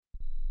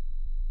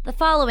The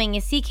following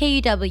is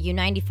CKUW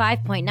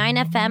 95.9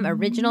 FM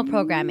original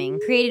programming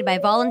created by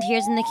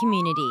volunteers in the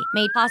community,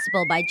 made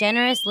possible by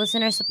generous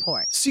listener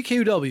support.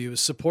 CKUW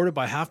is supported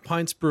by Half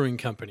Pints Brewing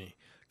Company.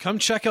 Come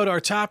check out our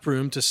tap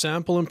room to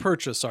sample and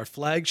purchase our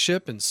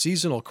flagship and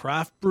seasonal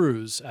craft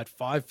brews at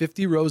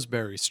 550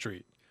 Roseberry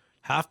Street.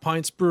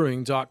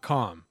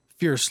 halfpintsbrewing.com.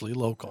 Fiercely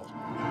local.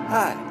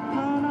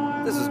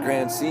 Hi, this is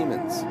Grant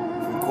Siemens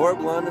from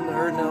Corblund and the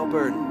Herdin'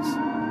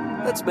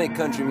 Albertans. Let's make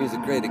country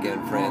music great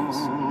again, friends.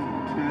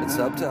 It's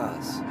up to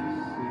us.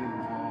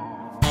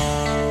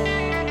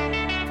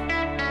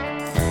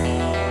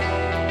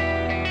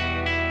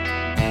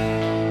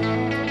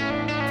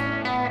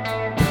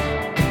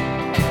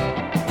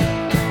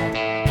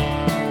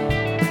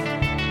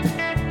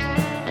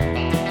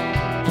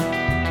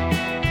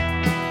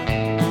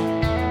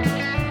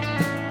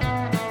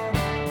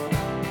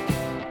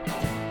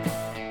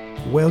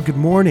 Well, good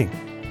morning,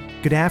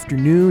 good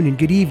afternoon, and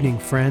good evening,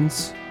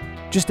 friends.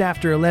 Just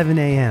after 11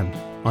 a.m.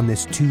 on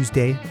this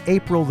Tuesday,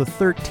 April the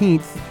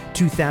 13th,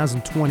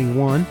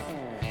 2021,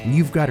 and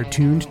you've got her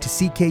tuned to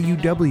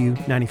CKUW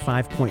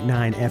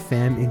 95.9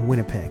 FM in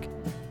Winnipeg.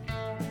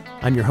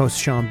 I'm your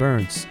host, Sean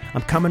Burns.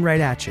 I'm coming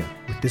right at you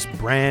with this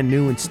brand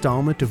new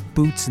installment of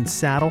Boots and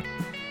Saddle,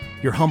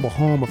 your humble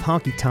home of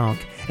honky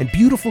tonk and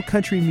beautiful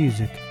country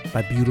music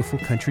by beautiful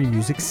country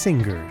music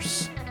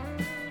singers.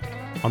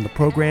 On the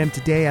program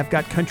today, I've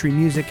got country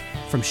music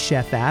from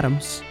Chef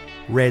Adams,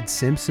 Red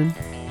Simpson,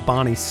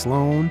 Bonnie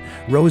Sloan,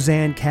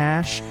 Roseanne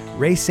Cash,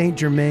 Ray St.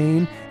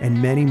 Germain, and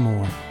many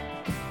more.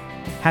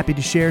 Happy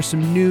to share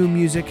some new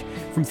music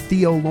from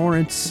Theo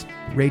Lawrence,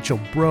 Rachel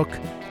Brooke,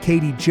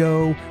 Katie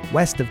Joe,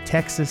 West of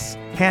Texas,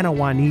 Hannah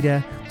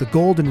Juanita, The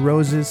Golden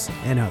Roses,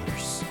 and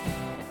others.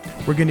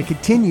 We're going to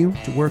continue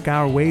to work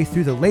our way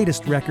through the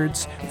latest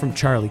records from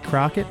Charlie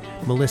Crockett,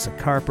 Melissa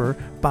Carper,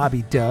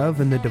 Bobby Dove,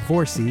 and the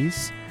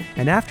Divorcees.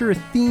 And after a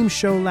theme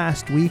show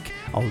last week,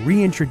 I'll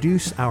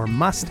reintroduce our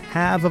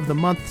must-have of the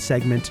month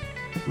segment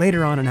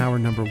later on in hour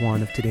number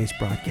 1 of today's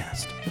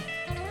broadcast.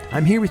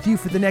 I'm here with you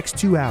for the next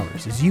 2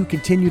 hours as you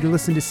continue to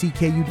listen to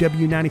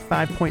CKUW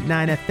 95.9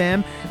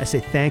 FM. I say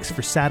thanks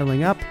for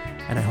saddling up,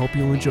 and I hope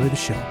you'll enjoy the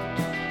show.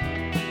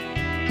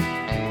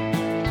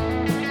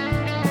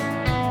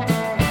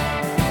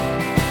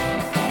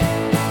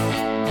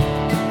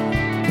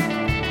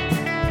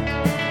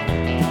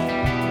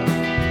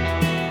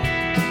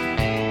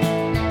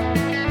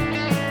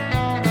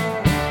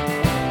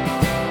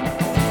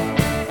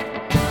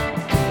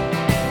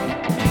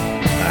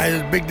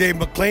 Big Dave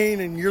McLean,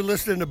 and you're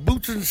listening to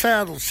Boots and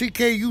Saddles,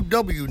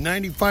 CKUW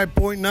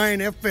 95.9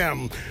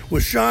 FM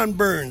with Sean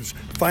Burns,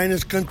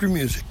 finest country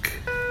music.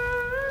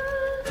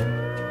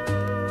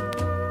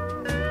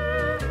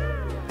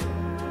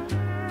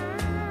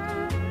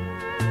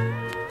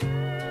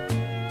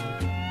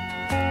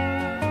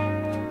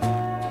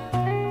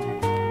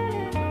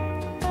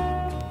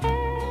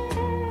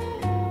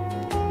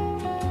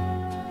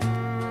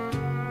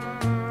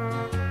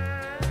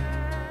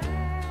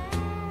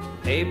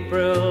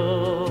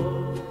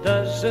 April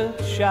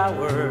doesn't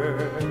shower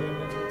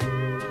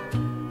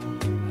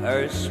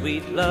her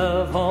sweet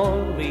love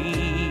on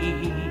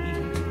me.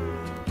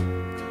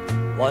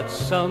 What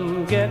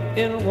some get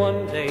in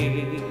one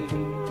day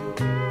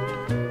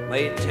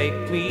may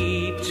take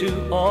me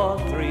 2 or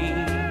 3.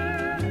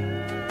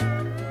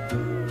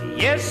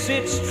 Yes,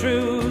 it's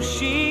true,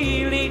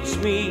 she leads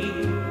me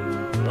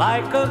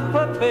like a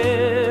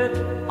puppet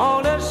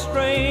on a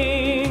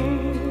string.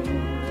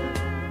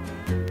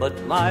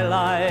 But my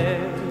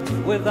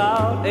life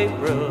without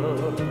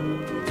April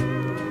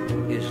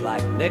is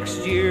like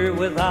next year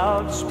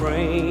without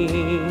spring.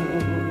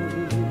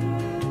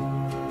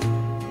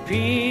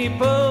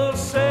 People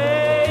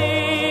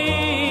say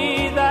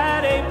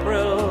that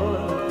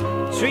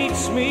April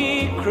treats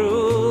me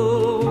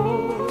cruel,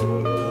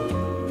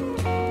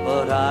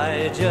 but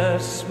I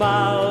just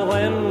smile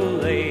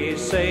when they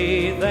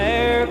say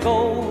there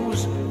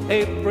goes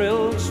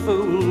April's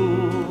fool.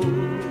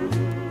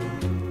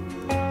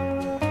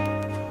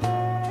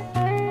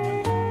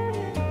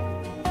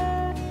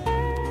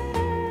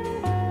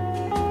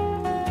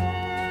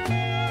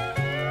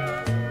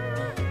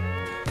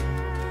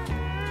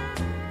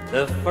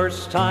 The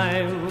first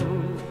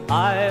time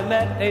I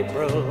met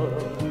April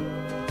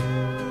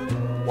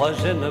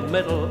was in the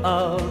middle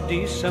of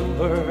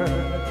December,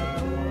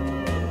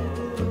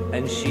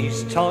 and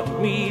she's taught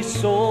me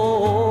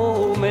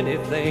so many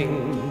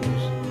things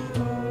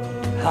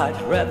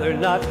I'd rather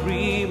not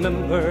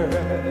remember.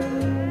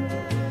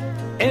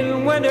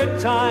 In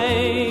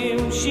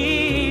wintertime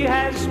she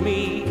has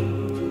me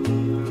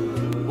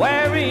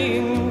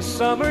wearing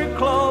summer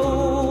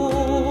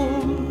clothes.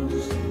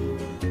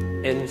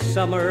 In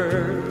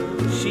summer,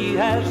 she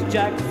has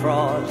Jack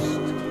Frost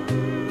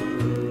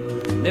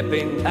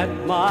nipping at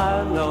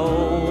my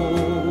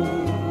nose.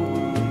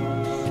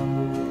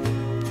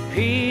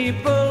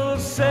 People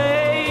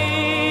say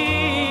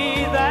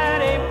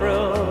that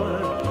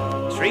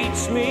April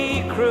treats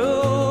me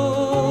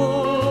cruel,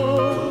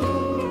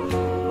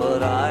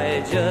 but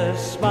I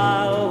just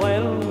smile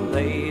when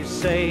they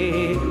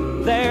say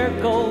there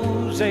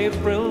goes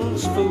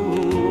April's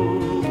Fool.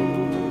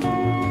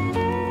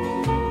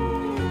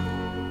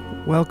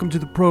 Welcome to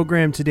the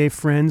program today,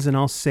 friends, and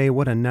I'll say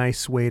what a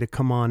nice way to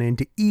come on in,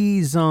 to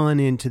ease on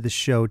into the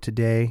show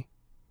today.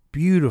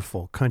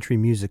 Beautiful country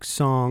music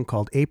song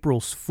called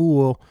April's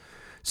Fool,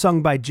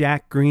 sung by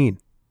Jack Green,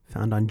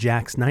 found on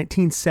Jack's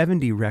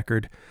 1970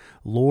 record,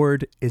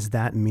 Lord, Is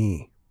That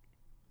Me?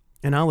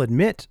 And I'll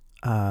admit,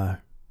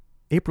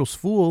 April's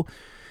Fool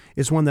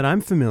is one that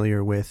I'm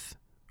familiar with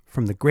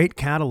from the great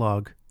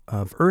catalog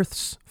of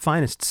Earth's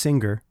finest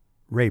singer,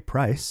 Ray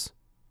Price.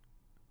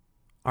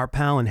 Our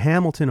pal in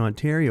Hamilton,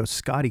 Ontario,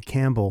 Scotty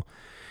Campbell,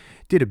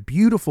 did a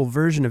beautiful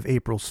version of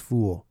April's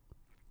Fool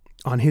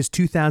on his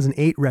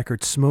 2008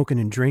 record, Smokin'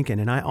 and Drinkin',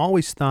 and I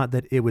always thought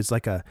that it was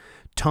like a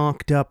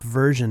tonked up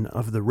version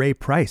of the Ray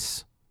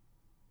Price.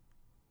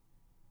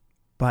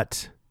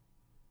 But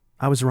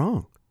I was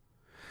wrong.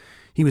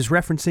 He was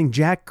referencing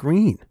Jack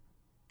Green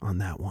on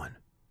that one.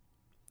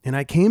 And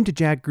I came to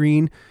Jack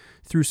Green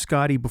through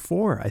Scotty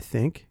before, I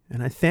think,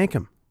 and I thank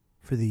him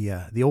for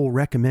the old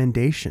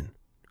recommendation.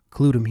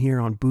 Clued him here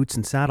on Boots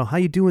and Saddle. How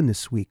you doing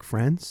this week,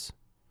 friends?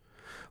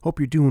 Hope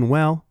you're doing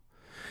well.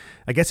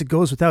 I guess it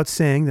goes without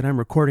saying that I'm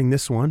recording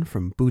this one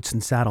from Boots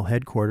and Saddle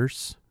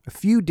headquarters, a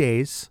few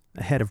days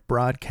ahead of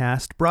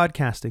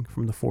broadcasting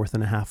from the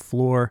 4.5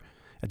 floor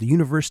at the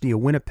University of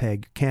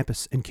Winnipeg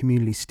campus and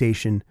community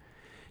station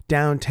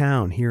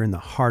downtown here in the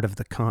heart of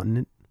the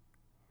continent.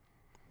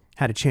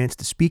 Had a chance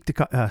to speak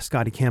to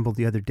Scotty Campbell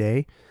the other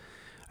day.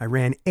 I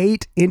ran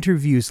 8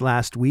 interviews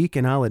last week,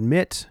 and I'll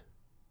admit,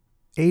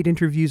 8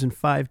 interviews in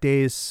 5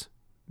 days,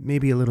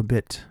 maybe a little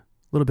bit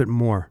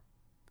more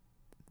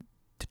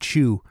to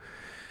chew,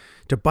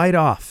 to bite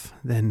off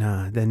than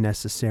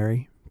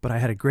necessary. But I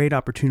had a great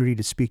opportunity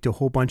to speak to a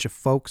whole bunch of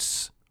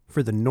folks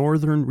for the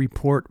Northern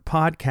Report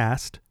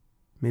podcast.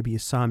 Maybe you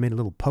saw I made a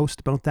little post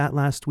about that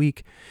last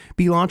week.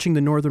 Be launching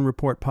the Northern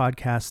Report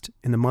podcast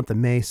in the month of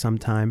May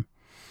sometime.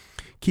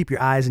 Keep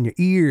your eyes and your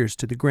ears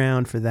to the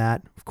ground for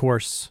that. Of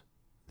course,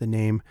 the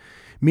name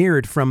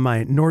mirrored from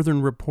my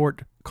Northern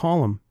Report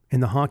column in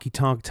the Honky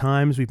Tonk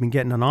Times. We've been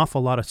getting an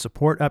awful lot of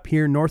support up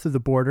here north of the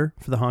border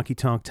for the Honky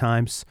Tonk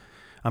Times.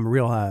 I'm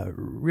real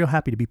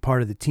happy to be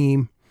part of the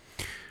team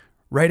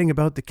writing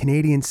about the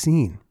Canadian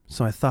scene.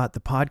 So I thought the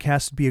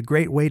podcast would be a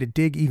great way to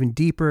dig even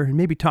deeper and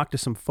maybe talk to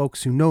some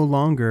folks who no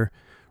longer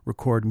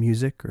record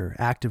music or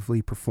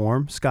actively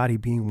perform, Scotty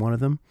being one of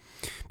them.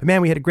 But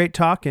man, we had a great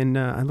talk, and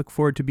I look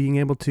forward to being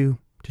able to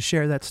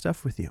share that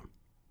stuff with you.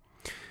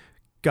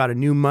 Got a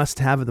new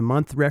must-have of the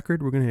month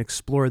record. We're going to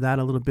explore that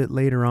a little bit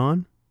later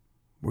on.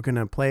 We're going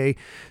to play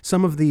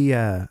some of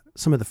the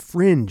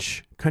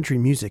fringe country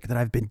music that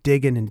I've been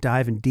digging and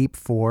diving deep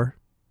for,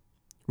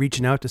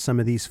 reaching out to some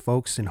of these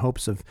folks in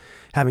hopes of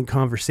having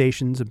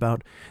conversations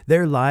about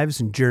their lives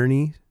and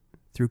journey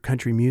through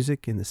country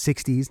music in the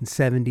 60s and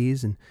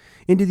 70s and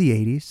into the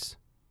 80s,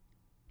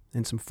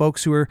 and some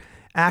folks who are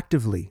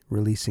actively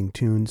releasing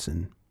tunes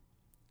and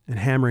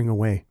hammering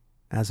away,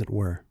 as it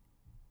were.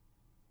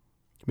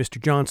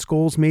 Mr. John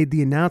Scholes made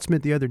the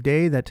announcement the other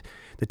day that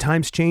the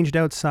Times Changed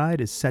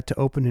Outside is set to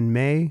open in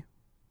May.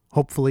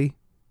 Hopefully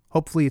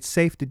it's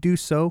safe to do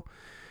so.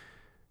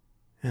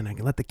 And I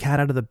can let the cat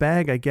out of the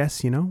bag, I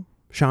guess,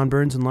 Sean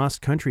Burns and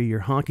Lost Country,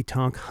 your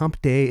honky-tonk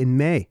hump day in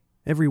May.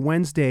 Every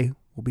Wednesday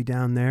we'll be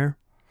down there,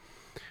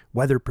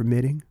 weather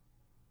permitting,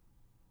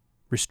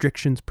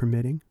 restrictions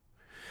permitting.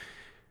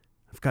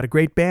 I've got a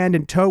great band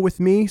in tow with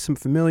me, some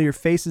familiar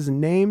faces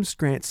and names,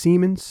 Grant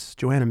Siemens,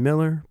 Joanna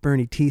Miller,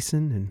 Bernie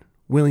Thiessen, and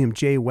William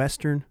J.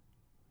 Western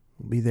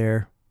will be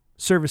there,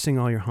 servicing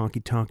all your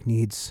honky-tonk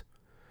needs,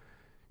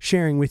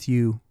 sharing with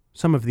you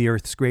some of the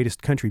Earth's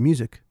greatest country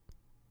music,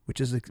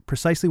 which is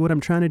precisely what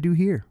I'm trying to do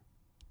here.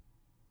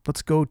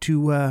 Let's go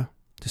to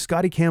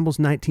Scotty Campbell's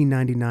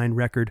 1999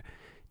 record,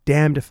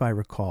 Damned If I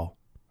Recall,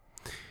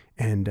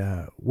 and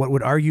what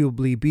would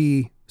arguably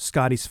be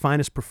Scotty's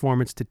finest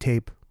performance to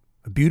tape,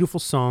 a beautiful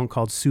song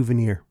called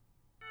Souvenir.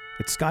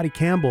 It's Scotty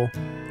Campbell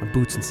on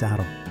Boots and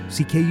Saddle,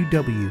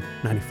 CKUW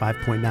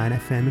 95.9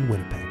 FM in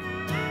Winnipeg.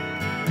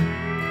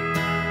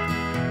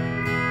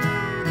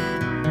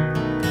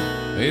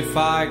 If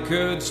I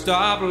could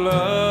stop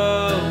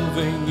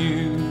loving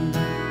you,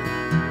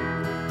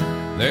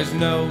 there's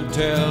no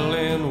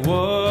telling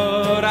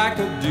what I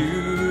could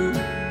do,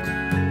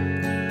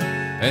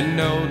 and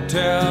no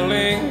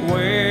telling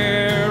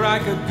where I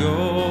could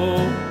go.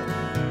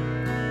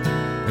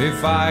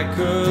 If I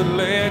could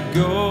let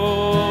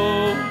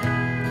go,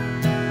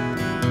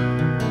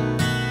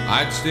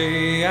 I'd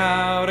stay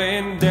out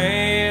and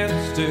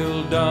dance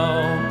till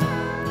dawn,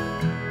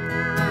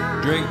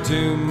 drink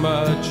too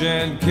much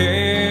and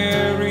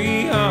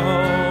carry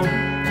on,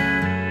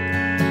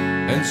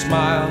 and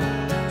smile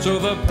so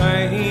the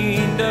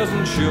pain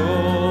doesn't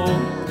show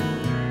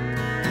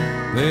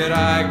that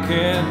I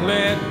can't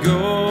let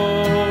go.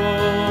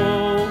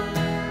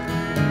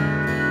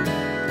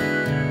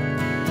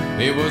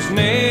 It was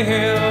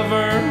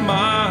never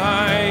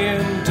my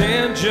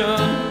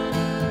intention.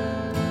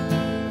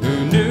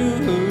 Who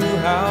knew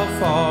how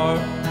far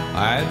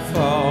I'd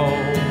fall?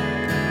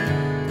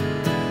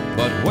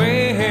 But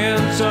when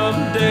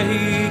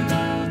someday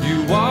you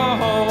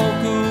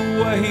walk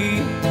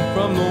away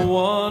from the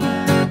one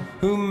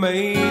who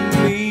made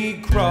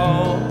me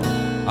crawl,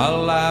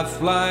 I'll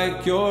laugh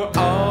like you're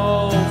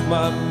off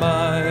my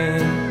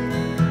mind.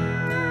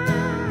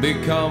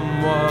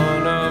 Become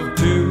one of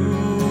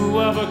two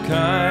of a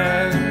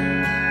kind,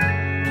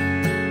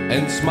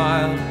 and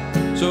smile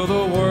so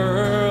the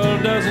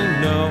world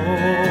doesn't know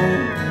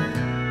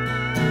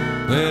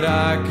that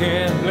I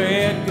can't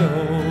let go.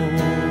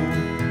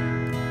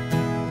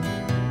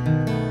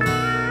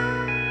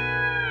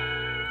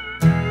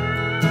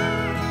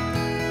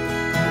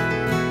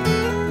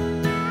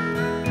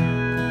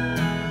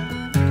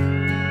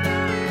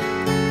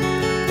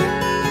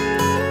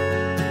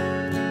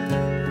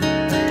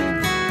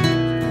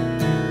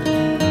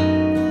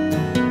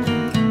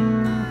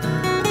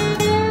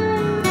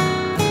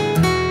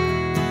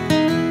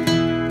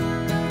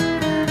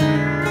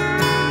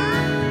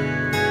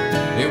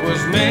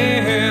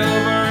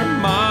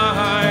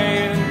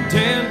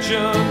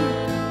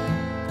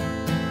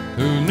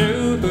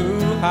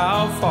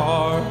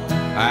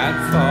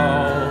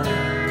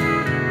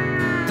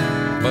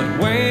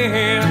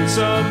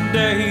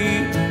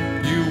 Someday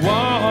you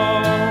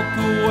walk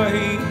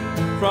away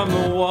from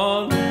the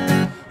one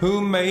who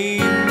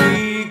made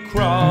me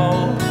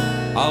crawl,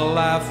 I'll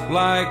laugh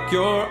like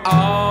you're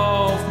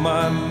off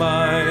my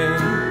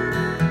mind.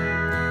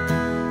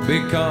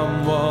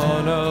 Become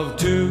one of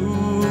two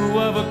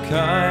of a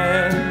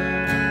kind,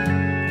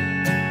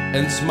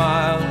 and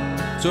smile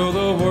so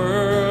the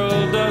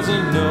world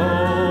doesn't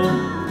know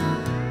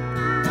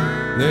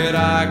that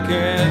I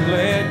can't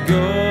let go.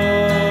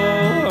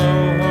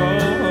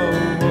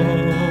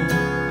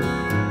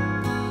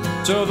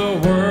 So the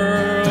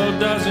world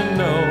doesn't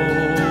know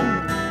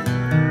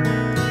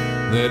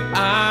that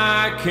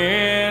I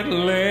can't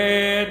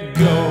let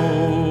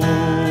go.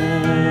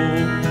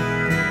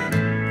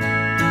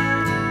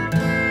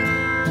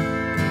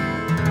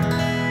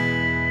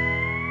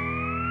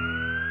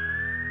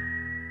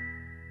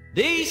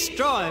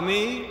 Destroy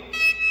me,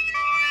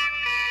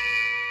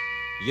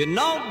 you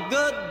no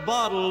good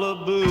bottle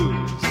of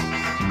booze.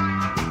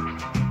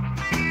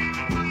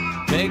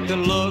 Take a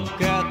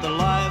look at the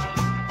life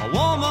a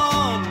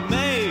woman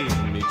made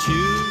me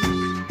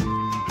choose.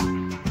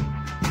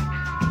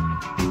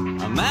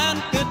 A man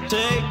could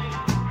take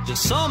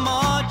just so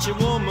much a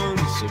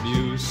woman's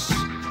abuse.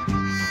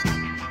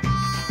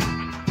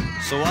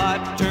 So I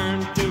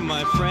turned to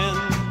my friend,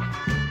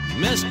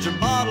 Mr.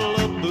 Bottle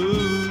of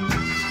Booze.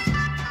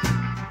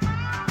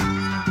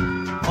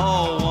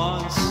 Oh,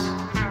 once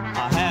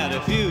I had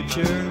a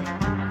future,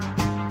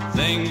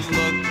 things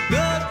looked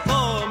good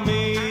for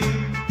me.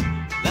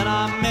 Then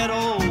I met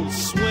old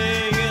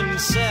Swingin'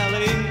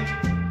 Sally.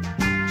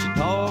 She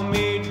tore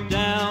me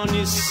down,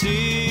 you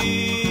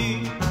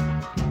see.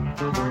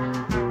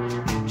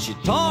 She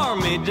tore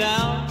me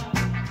down,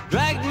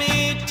 dragged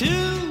me to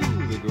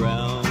the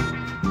ground.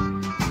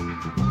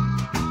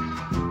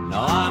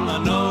 Now I'm a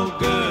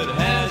no-good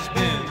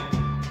has-been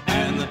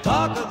and the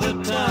talk of the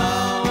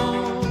town.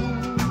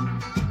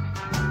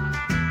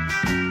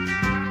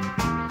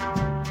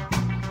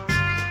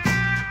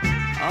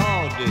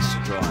 Oh,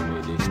 destroy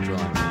me, destroy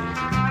me.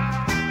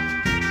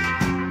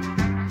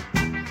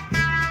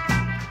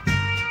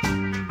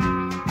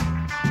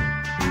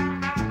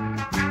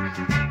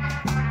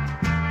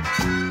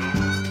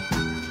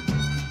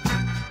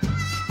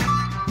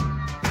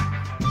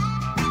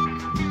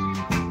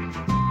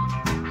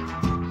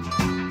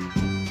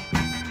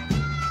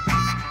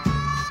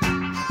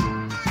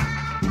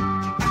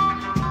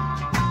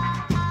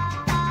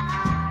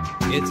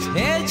 It's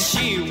heads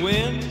she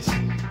wins,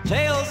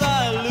 tails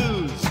I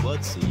lose,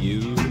 what's the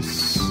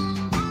use?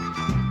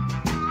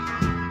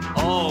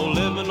 Oh,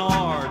 living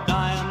or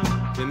dying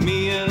to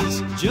me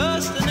is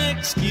just an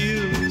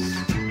excuse.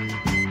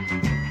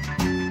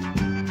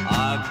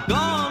 I've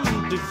gone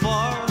too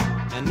far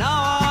and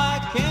now I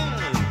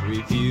can't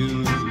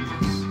refuse.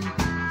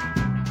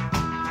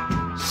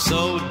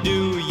 So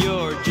do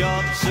your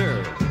job,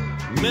 sir,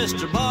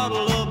 Mr.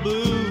 Bottle of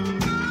Booze.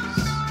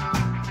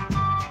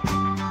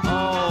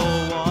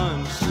 Oh,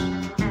 once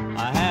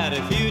I had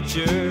a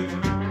future,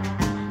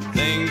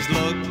 things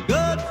looked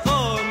good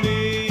for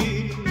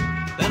me.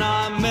 Then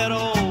I met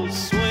old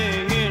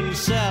Swingin'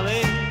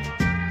 Sally.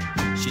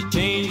 She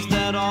changed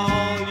that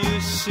all, you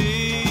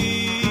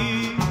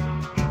see.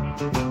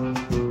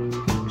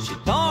 She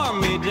tore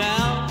me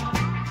down,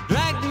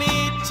 dragged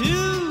me to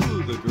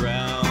the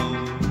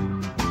ground.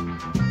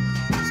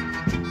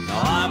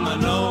 Now I'm a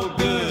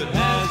no-good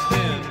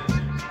has-been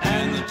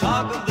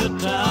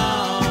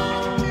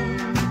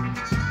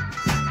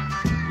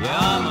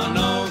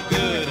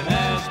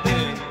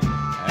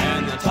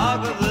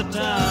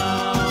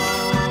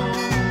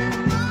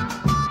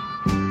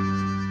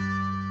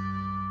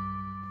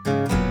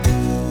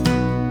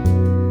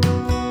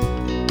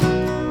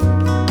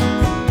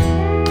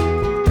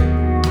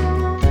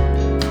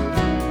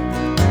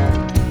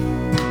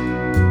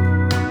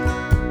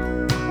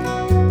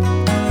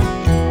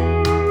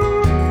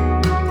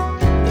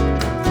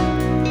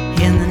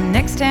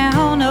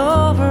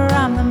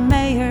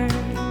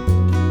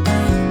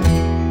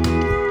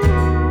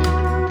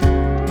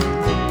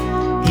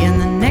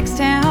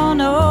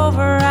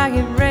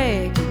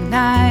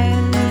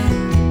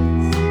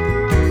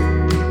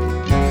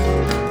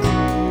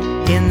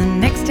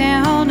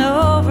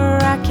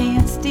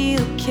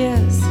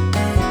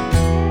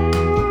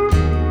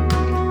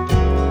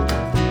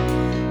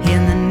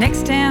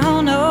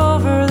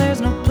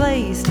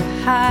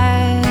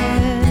hide.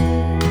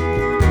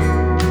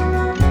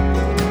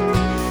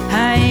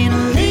 I ain't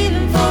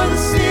leaving for the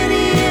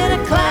city in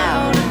a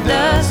cloud of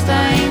dust.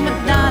 I ain't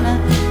Madonna,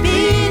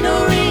 be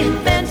no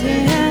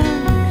reinventing.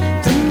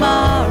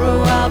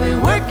 Tomorrow I'll be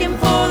working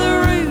for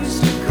the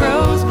rooster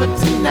crows, but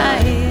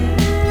tonight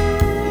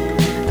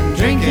I'm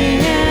drinking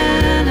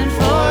in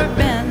Fort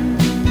Bend.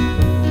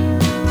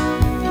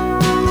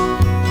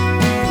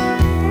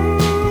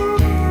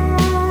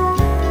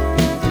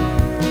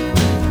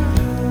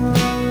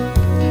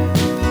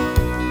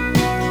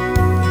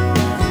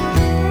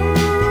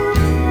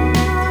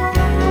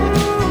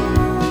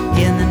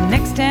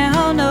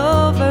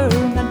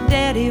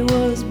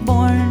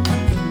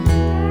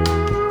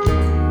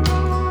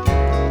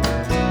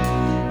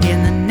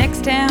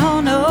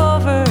 Town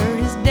over,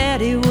 his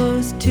daddy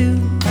was too.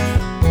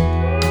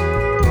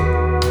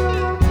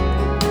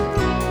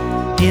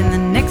 In the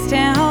next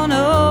town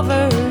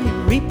over, you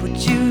reap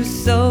what you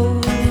sow.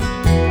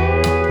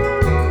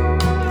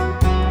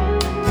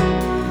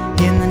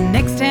 In the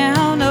next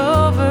town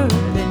over,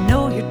 they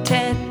know your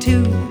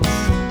tattoos.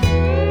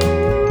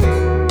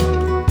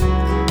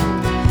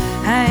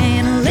 I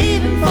ain't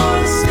leaving for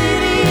the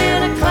city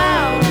in a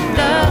cloud of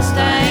dust. I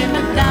ain't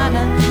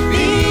Madonna,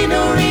 be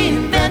no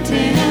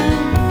reinventing.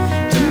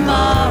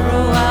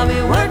 Tomorrow I'll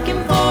be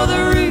working for the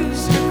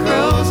rooster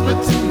crows,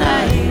 but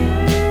tonight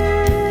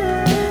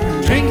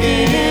I'm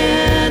drinking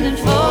in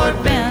Fort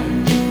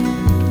Bend.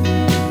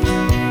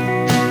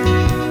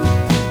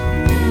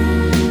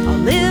 I'll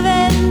live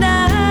and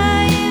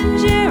die in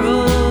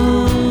Geraldine,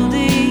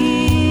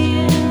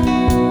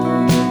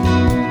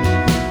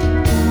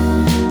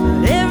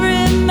 but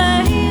every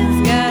man's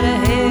gotta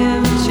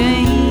have a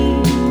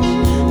change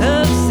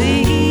of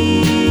scene.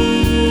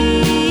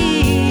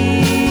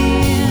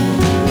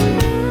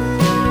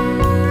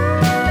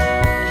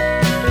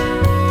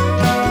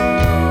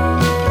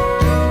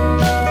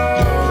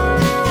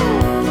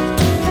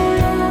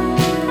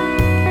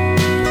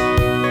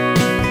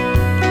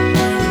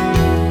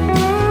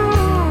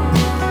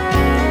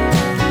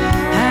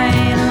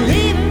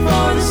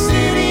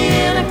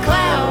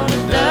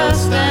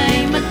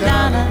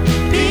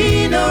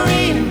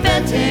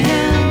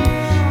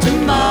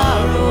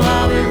 Tomorrow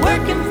I'll be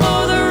working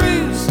for the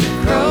rooster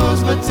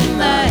crows, but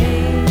tonight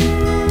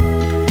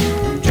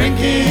I'm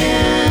drinking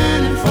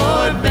in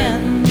Fort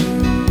Bend.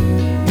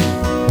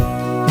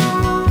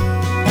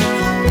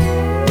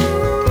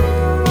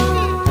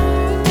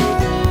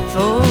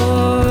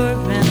 Fort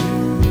Bend.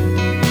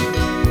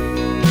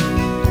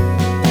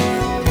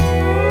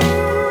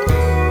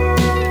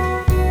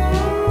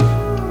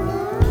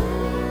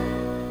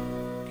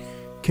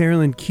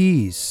 Carolyn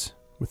Keys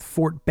with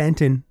Fort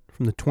Benton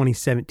from the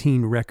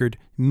 2017 record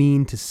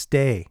Mean to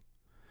Stay.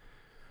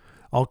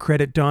 I'll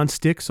credit Don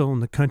Stixel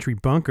and the Country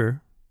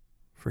Bunker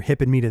for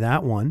hipping me to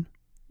that one.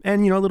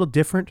 And, a little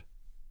different,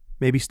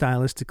 maybe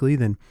stylistically,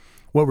 than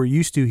what we're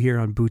used to here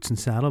on Boots and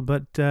Saddle.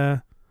 But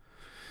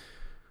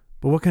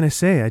what can I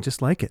say? I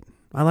just like it.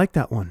 I like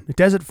that one. It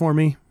does it for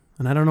me,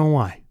 and I don't know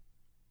why.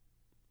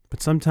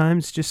 But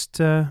sometimes just,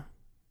 you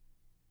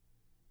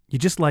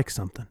just like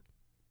something.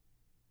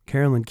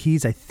 Carolyn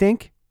Keys, I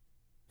think,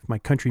 if my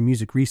country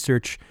music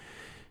research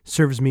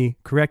serves me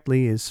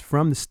correctly, is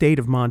from the state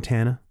of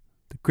Montana,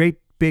 the great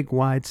big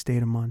wide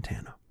state of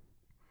Montana.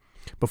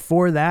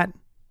 Before that,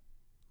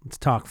 let's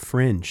talk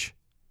fringe.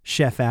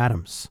 Chef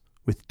Adams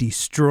with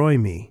Destroy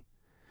Me.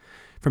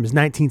 From his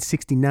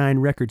 1969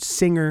 record,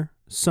 singer,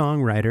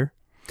 songwriter,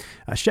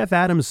 Chef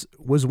Adams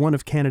was one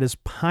of Canada's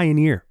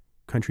pioneer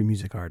country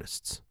music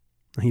artists.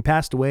 He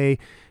passed away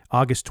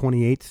August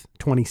 28th,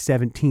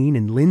 2017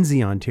 in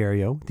Lindsay,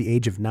 Ontario, at the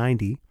age of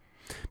 90,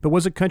 but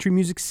was a country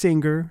music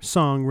singer,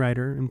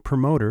 songwriter, and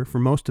promoter for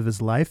most of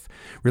his life,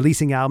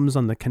 releasing albums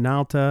on the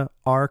Canalta,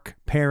 Arc,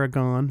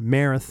 Paragon,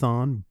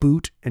 Marathon,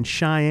 Boot, and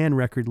Cheyenne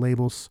record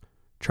labels,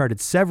 charted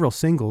several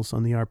singles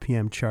on the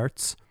RPM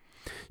charts.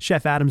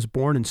 Chef Adams,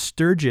 born in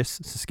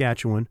Sturgis,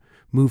 Saskatchewan,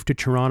 moved to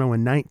Toronto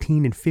in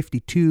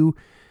 1952,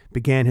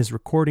 began his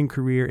recording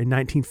career in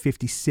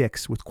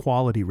 1956 with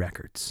Quality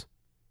Records.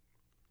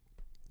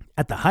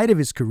 At the height of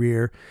his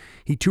career,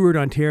 he toured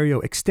Ontario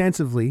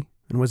extensively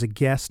and was a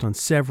guest on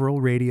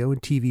several radio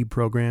and TV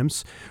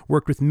programs,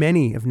 worked with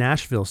many of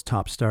Nashville's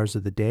top stars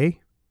of the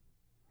day.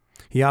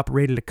 He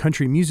operated a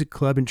country music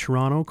club in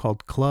Toronto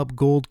called Club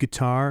Gold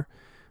Guitar,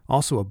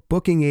 also a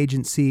booking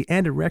agency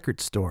and a record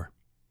store.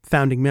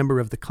 Founding member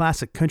of the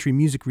Classic Country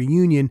Music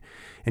Reunion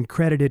and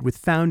credited with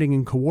founding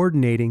and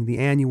coordinating the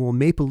annual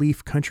Maple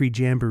Leaf Country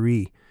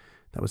Jamboree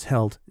that was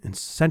held in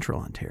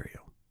Central Ontario.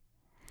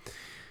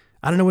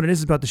 I don't know what it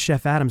is about the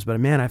Chef Adams, but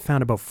man, I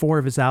found about 4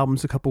 of his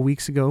albums a couple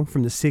weeks ago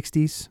from the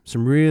 60s.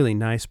 Some really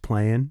nice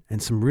playing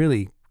and some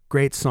really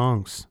great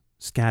songs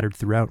scattered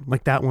throughout.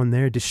 Like that one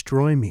there,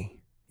 Destroy Me.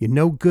 You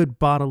no good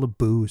bottle of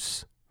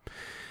booze.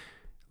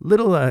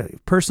 Little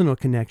personal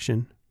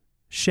connection.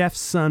 Chef's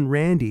son,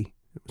 Randy,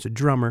 was a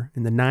drummer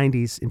in the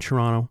 90s in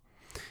Toronto,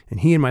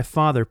 and he and my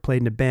father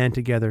played in a band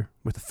together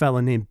with a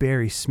fella named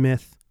Barry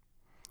Smith,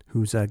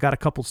 who's got a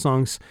couple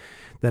songs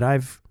that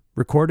I've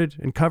recorded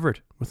and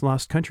covered with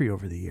Lost Country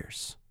over the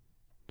years.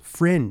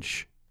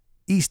 Fringe,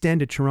 East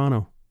End of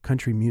Toronto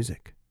country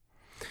music.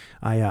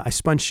 I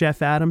spun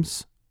Chef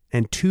Adams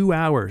and 2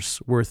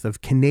 hours worth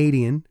of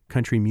Canadian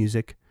country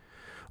music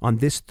on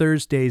this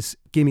Thursday's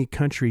Gimme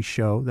Country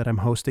show that I'm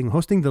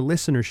hosting the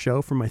listener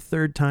show for my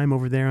third time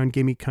over there on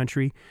Gimme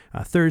Country,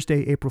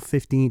 Thursday, April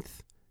 15th.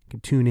 You can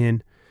tune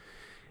in.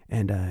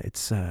 And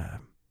it's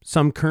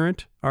some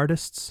current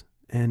artists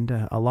and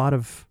a lot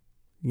of,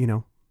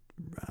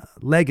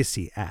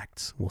 legacy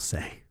acts, we'll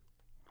say.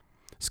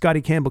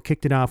 Scotty Campbell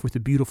kicked it off with a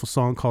beautiful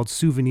song called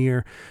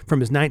Souvenir from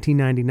his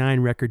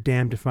 1999 record,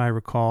 Damned If I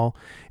Recall.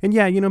 And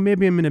yeah,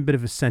 maybe I'm in a bit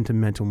of a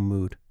sentimental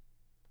mood.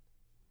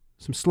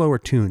 Some slower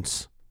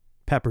tunes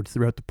peppered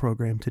throughout the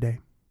program today.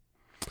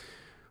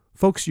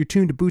 Folks, you're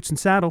tuned to Boots and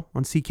Saddle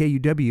on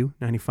CKUW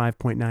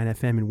 95.9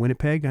 FM in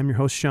Winnipeg. I'm your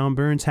host, Sean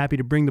Burns. Happy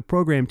to bring the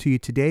program to you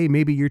today.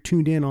 Maybe you're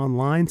tuned in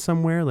online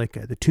somewhere, like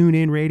the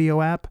TuneIn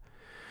radio app,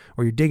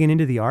 or you're digging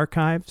into the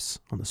archives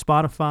on the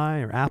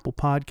Spotify or Apple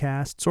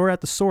Podcasts, or at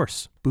the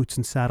source,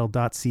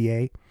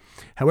 bootsandsaddle.ca.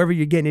 However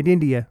you're getting it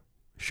into you,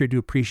 sure do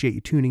appreciate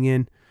you tuning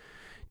in.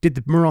 Did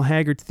the Merle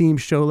Haggard theme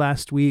show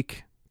last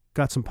week.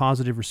 Got some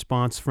positive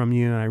response from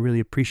you, and I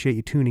really appreciate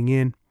you tuning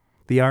in.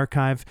 The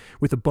archive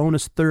with a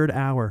bonus third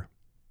hour.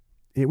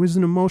 It was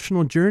an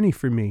emotional journey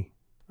for me.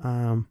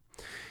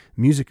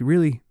 Music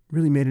really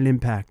made an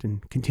impact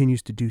and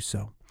continues to do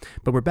so.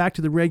 But we're back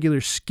to the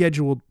regular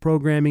scheduled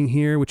programming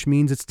here, which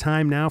means it's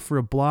time now for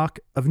a block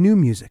of new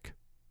music.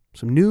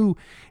 Some new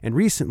and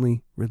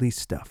recently released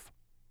stuff.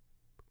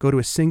 Go to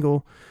a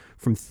single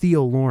from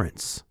Theo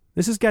Lawrence.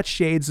 This has got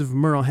shades of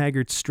Merle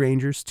Haggard's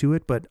Strangers to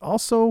it, but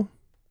also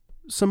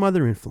some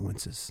other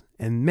influences.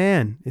 And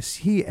man, is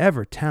he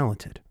ever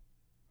talented.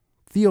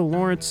 Theo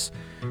Lawrence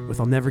with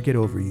I'll Never Get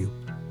Over You,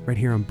 right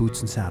here on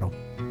Boots and Saddle.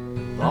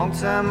 Long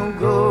time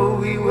ago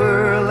we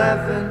were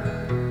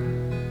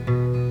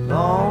 11.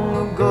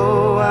 Long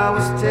ago I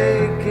was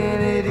taking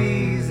it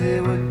easy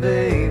with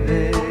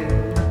baby.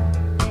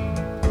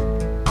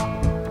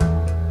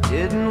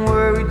 Didn't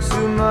worry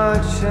too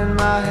much and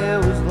my hair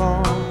was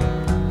long.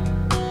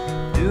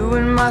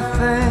 Doing my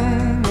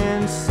thing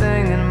and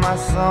singing my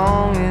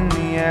song in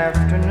the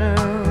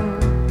afternoon.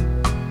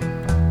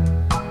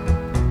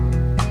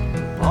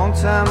 Long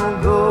time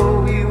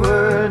ago we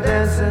were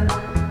dancing.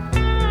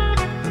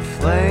 The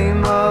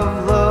flame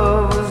of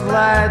love was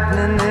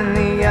lightning in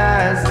the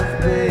eyes of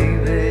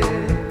baby.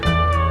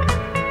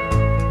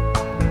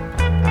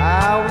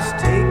 I was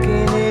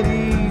taking it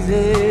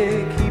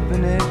easy,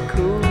 keeping it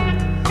cool.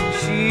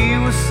 She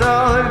was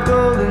solid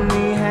gold in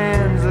the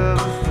hands of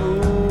a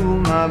fool,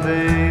 my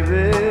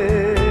baby.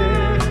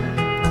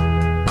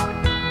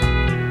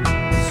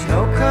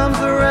 Snow comes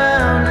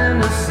around in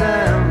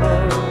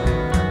December.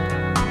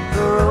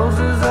 The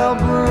roses all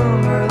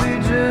bloom early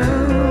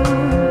June.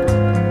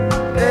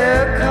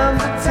 There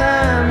comes a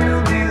time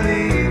you'll be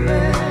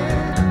leaving,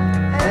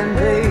 and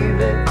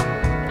baby,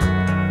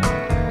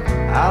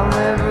 I'll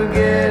never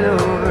get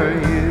over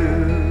you.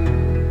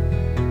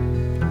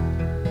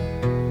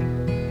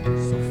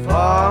 So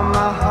far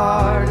my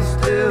heart is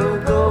still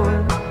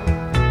going,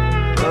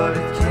 but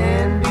it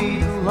can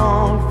be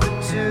long for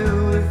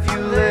two if you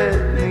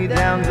let me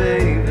down,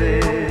 baby.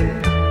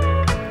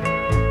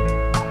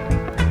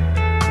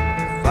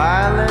 If I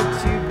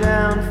let you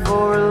down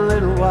for a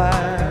little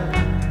while,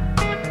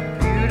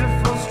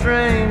 beautiful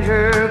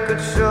stranger could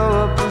show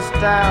up in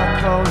style,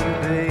 call you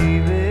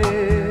baby.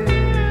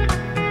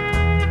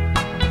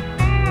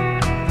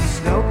 The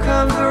snow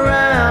comes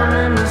around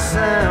in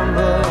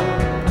December.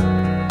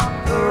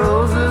 The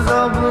roses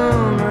all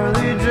bloom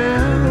early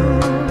June.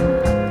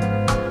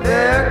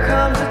 There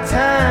comes a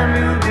time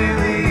you'll be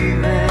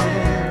leaving,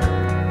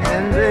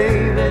 and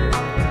baby,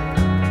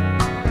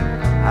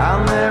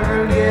 I'll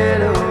never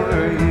get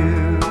over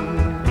you.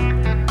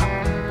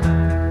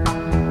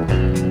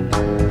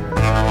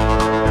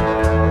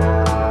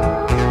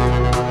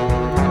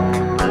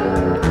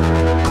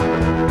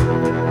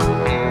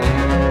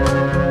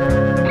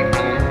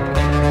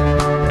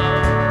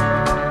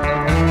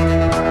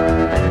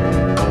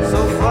 So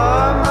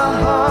far my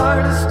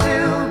heart is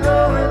still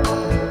going,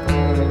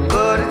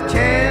 but it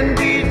can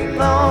be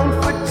long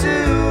for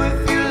two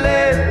if you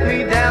let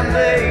me down,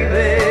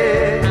 baby.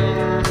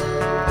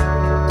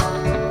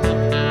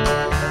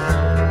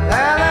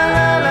 La la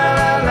la la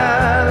la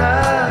la la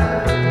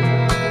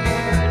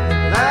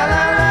la la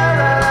la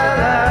la la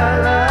la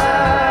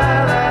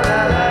la.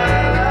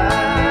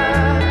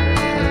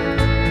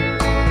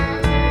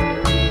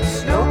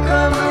 Snow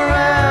comes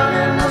around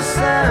in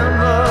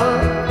December.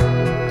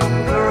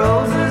 The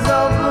roses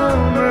all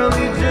bloom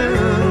early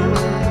June.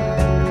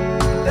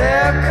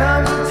 There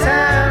comes a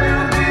time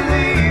you'll be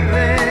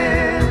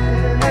leaving,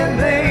 and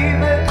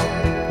baby,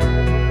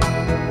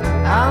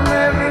 I'll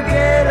never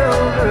get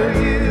over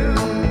you.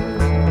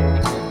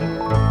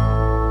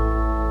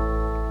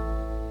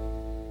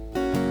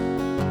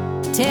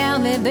 Tell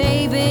me,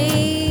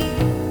 baby,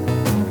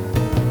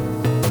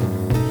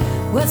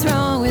 what's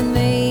wrong with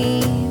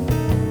me?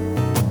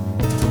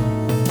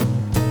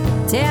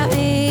 Tell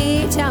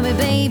me,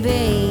 me,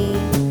 baby,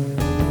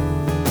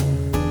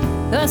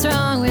 what's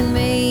wrong with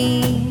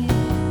me?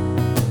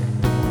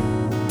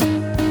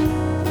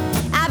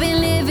 I've been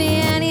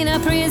living in a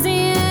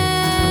prison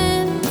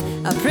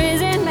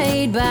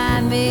made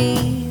by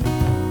me.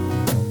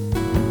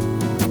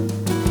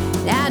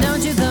 Now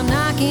don't you come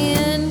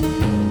knocking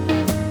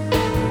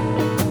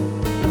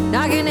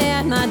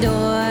at my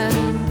door.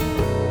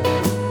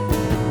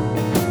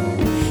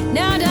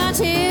 Now don't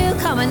you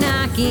come a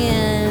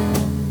knocking,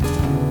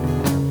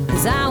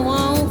 'cause I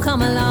won't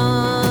come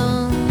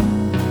along.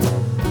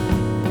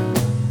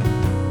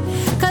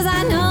 'Cause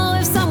I know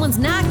if someone's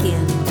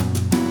knocking,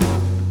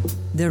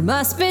 there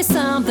must be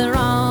something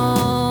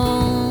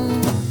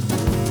wrong.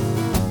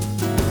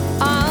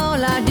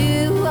 All I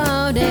do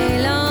all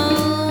day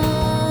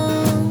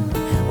long,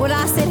 well,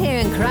 I sit here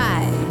and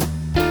cry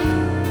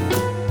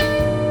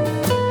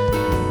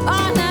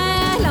all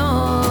night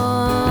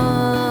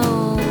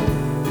long.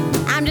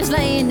 I'm just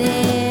laying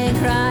there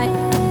crying.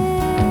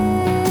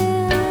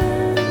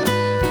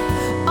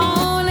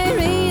 Only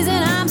reason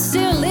I'm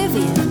still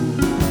living,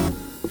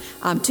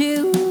 I'm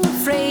too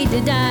afraid to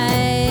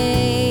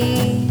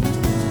die.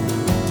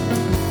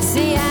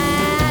 See,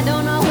 I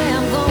don't know where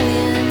I'm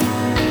going.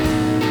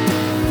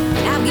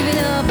 I've given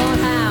up on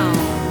how.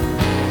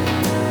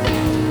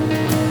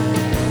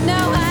 No,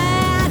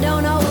 I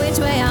don't know which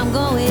way I'm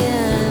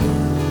going,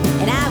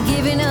 and I've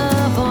given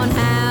up on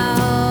how.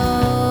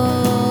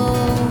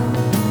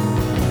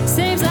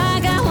 Seems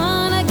like I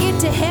wanna get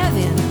to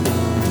heaven,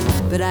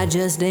 but I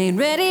just ain't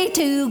ready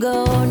to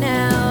go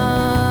now.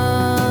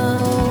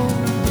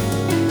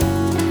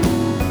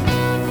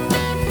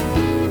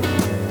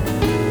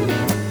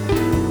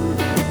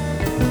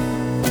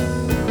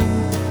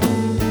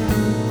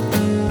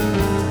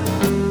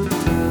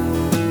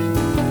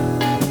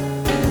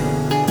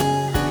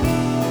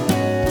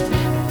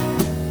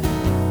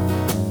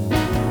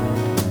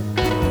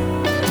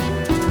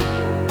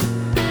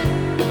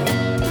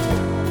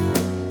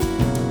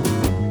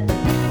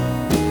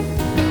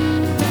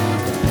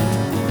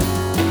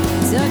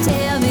 So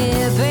tell me,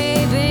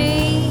 baby,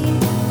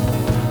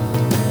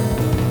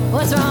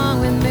 what's wrong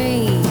with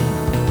me?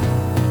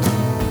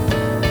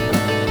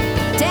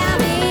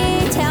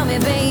 Tell me,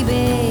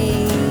 baby,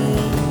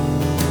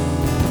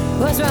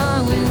 what's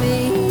wrong with me?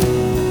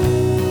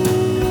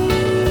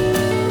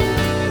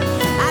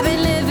 I've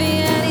been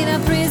living in a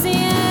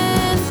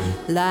prison,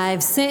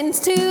 life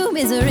sentenced to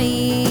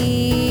misery.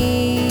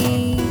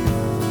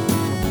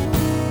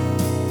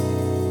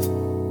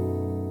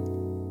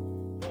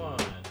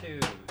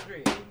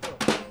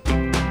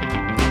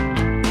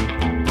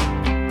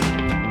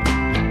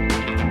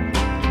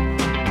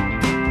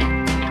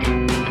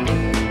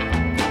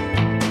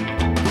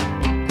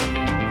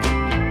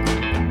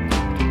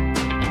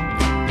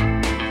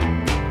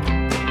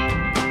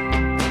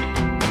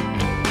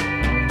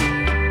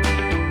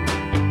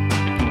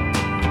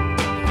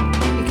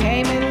 You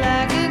came in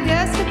like a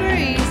gust of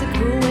breeze, a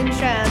cool wind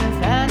trying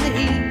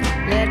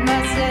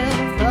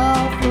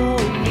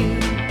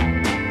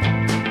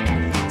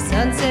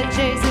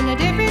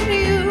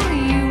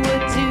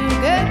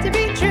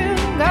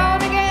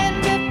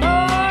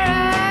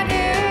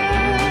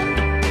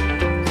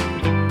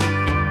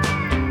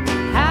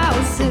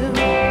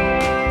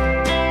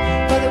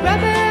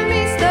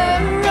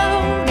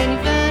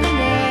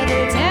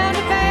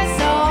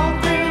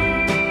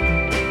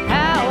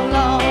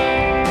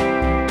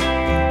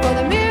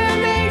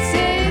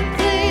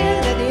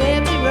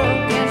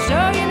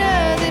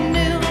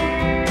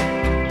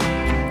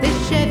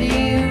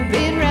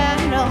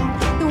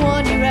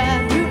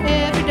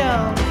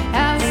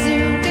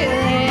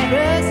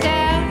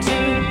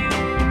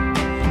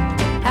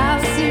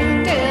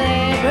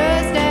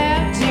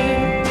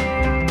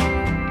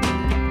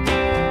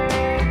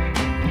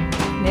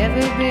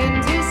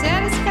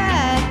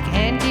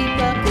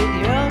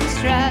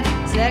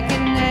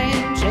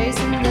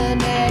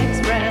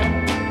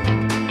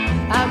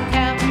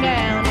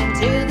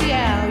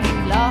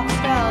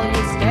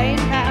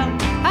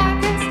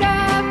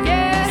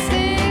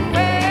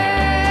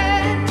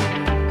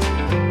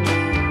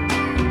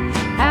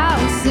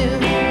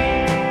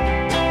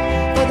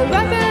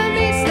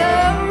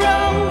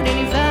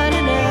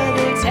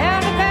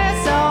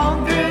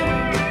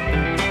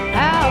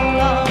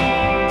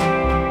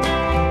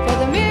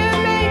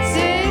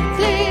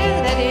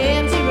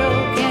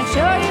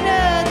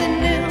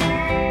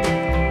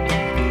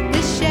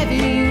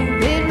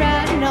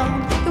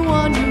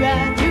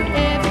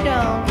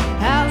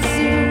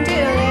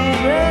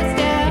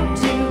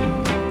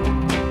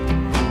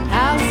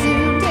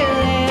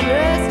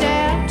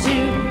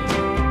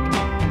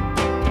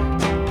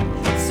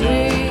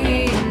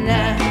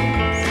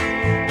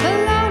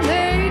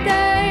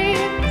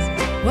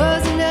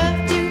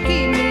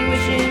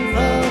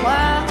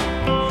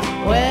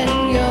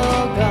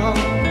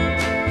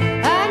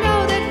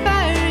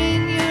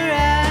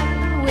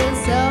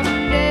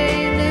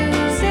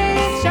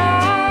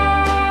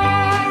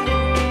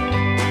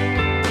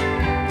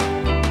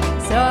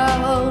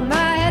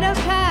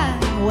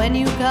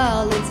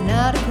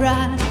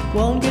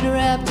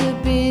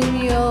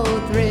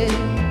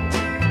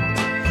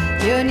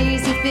You're an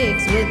easy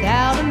fix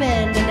without a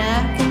mend, and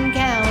I can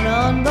count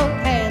on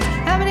both hands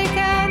how many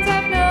kinds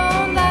I've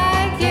known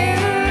like you.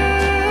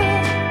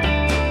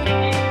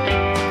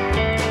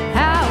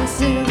 How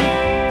soon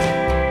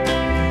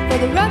for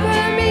the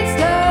rubber meets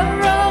the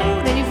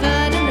road and you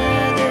find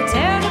another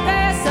town to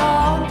pass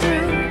on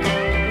through?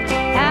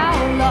 How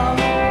long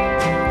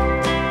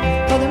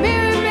for the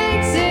mirror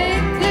makes it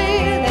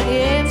clear that the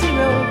empty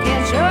road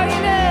can't show you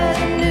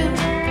nothing new?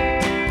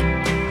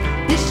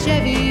 This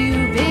Chevy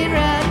you've been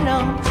riding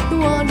on, the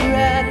one you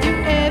ride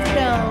through every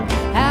dawn.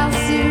 How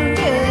soon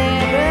till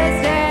it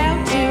runs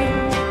down to?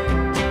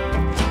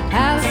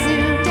 How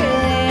soon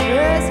till it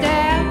runs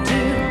down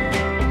to?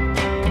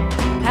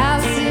 How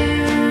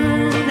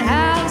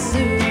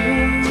soon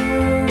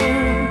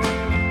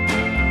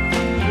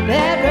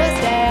that runs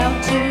down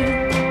to?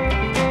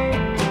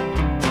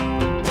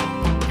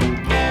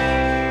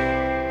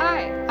 Hi,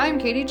 I'm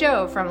Katie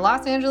Joe from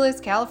Los Angeles,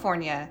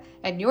 California,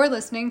 and you're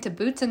listening to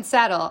Boots and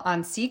Saddle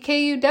on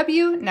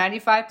CKUW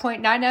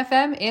 95.9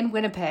 FM in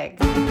Winnipeg.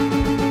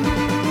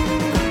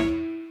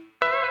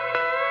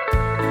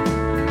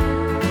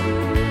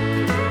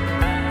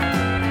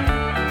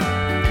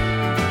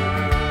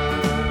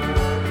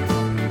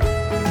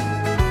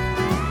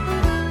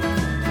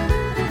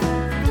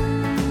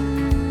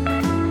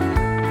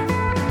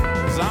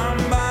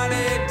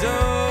 Somebody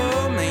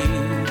told me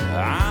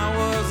I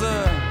was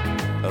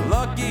a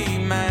lucky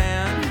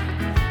man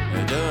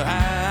to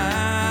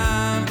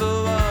have the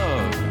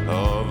love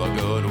of a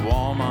good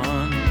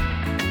woman.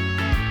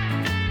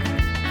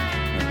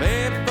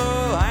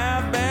 People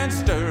have been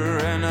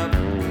stirring up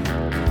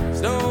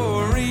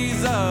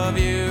stories of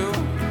you,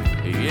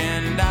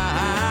 and I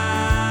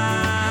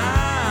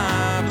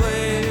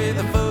play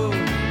the fool,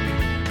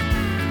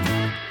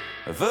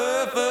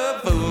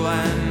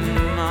 fooling.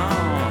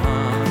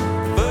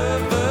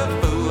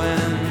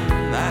 Fooling,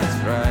 that's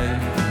right.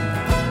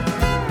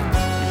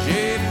 She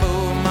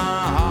fooled my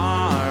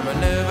heart, but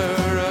never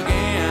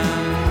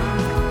again.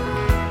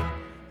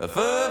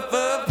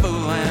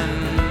 Fooling,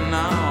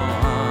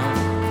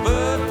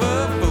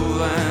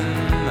 fooling,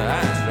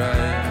 that's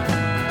right.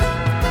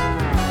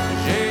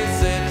 She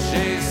said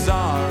she's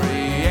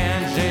sorry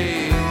and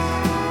she's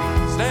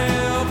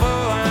still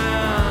fooling.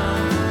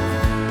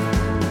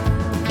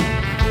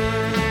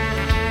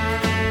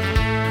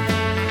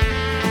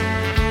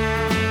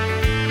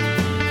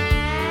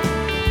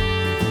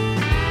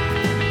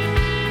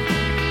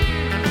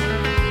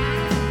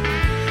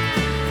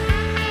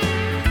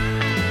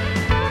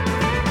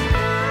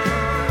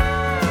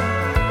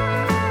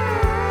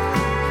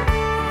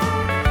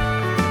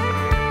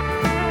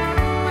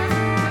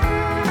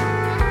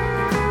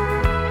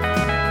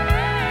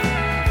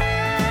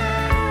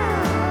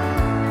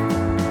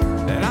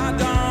 And I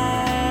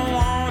don't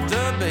want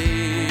to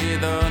be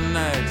the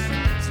next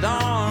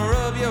star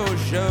of your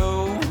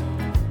show.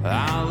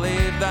 I'll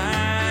leave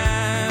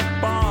that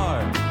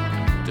part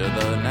to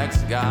the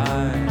next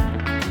guy.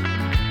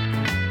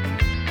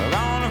 I'm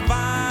gonna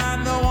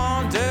find the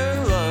one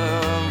to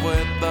love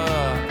with the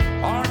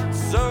heart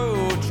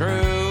so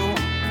true.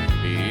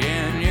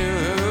 And you'll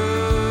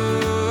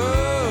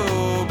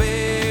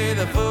be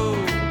the fool.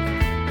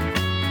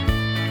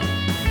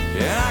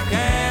 Yeah, I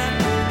can't,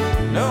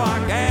 no, I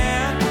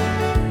can't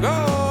go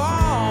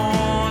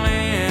on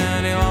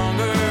any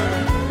longer.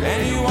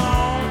 And you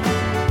won't,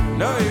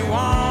 no, you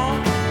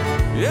won't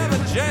ever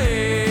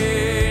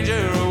change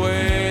your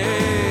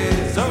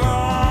ways. So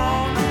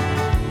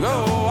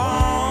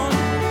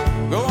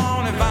go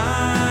on and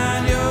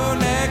find your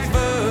next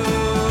fool.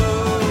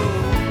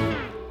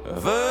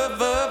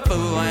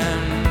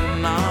 Fooling,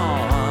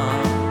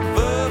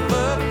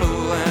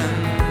 fooling,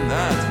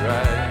 that's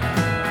right.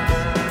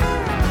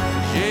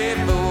 She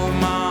fooled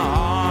my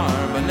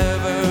heart, but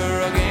never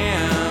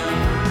again.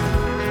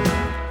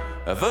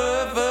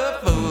 Fooling,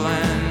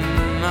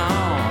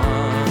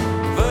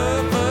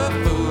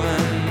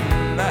 fooling,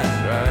 that's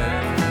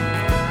right.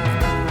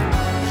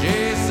 She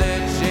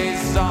said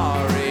she's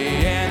sorry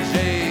and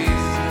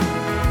she's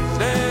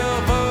still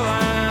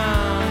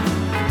fooling.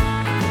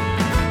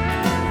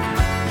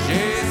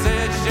 She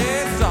said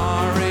she's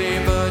sorry,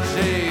 but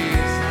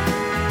she's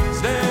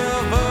still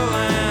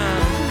fooling.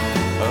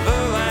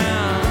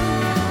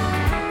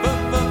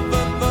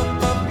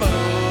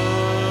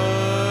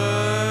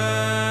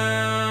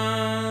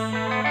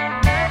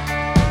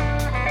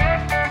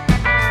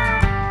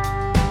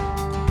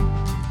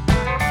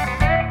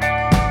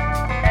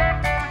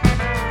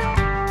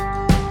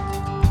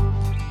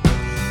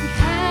 You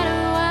had a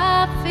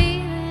wild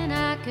feeling,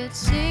 I could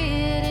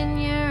see it in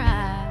your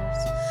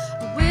eyes.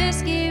 A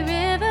whiskey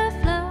river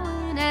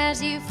flowing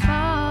as you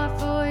fought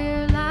for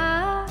your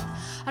life.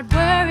 I'd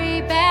worry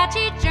about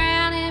you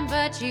drowning,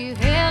 but you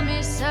held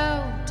me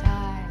so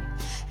tight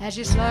as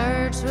you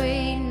slurred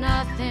sweet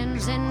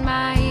nothings in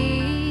my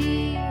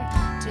ear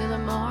till the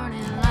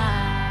morning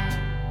light.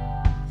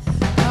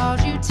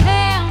 'Cause you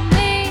tell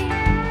me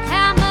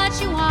how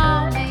much you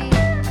want me.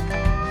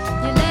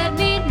 You let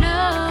me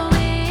know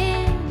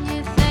when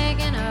you're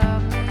thinking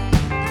of me.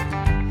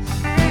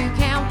 You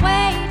can't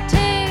wait till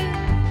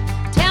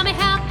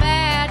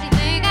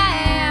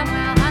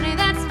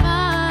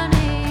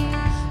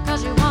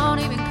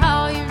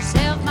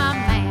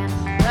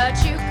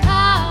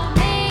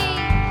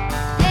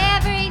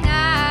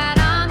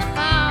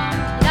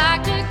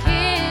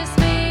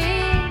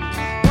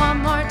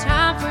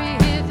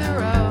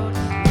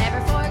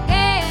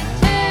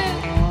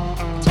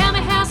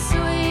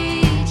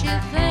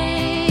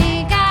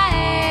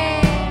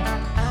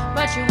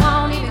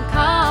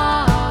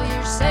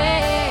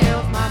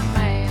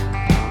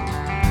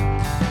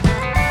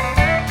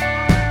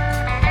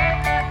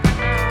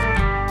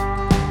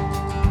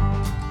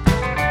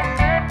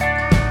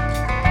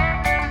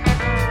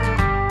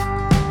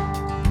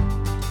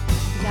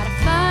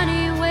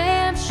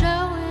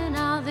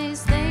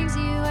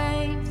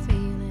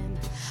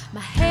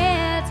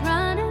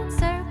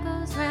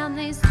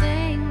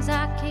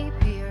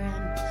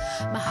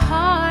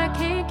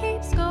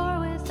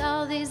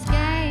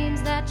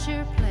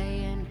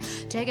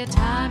a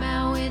time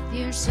out with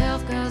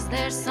yourself, 'cause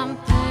there's some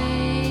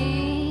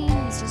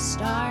things to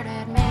start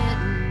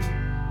admitting.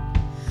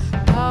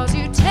 'Cause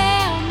you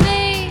tell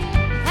me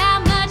how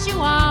much you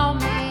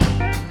want me.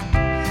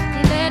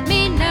 You let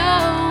me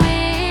know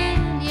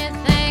when you're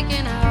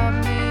thinking of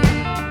me.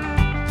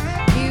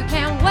 You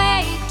can't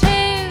wait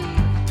to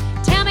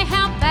tell me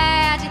how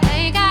bad you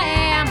think I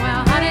am.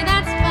 Well, honey,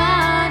 that's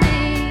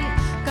funny,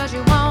 'cause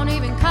you won't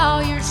even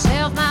call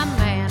yourself my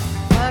man.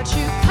 But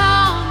you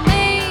call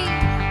me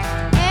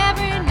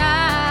every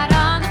night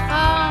on the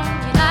phone.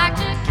 You like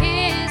to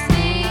kiss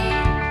me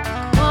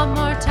one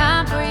more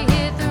time before you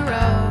hit the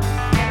road.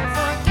 Never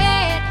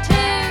forget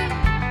to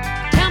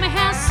tell me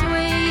how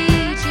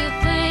sweet you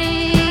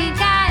think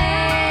I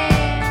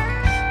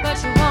am.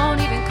 But you won't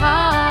even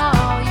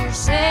call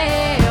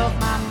yourself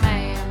my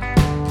man.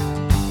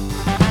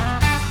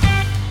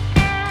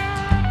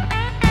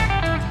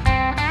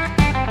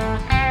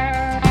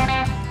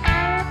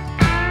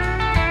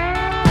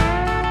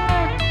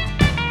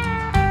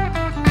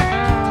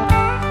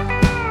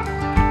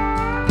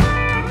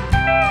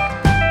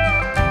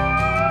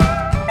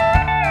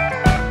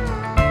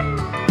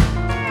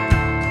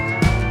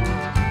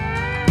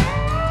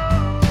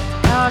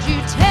 Cause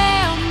you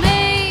tell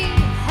me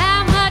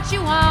how much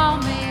you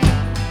want me.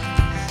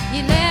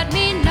 You let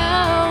me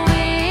know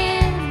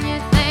when you're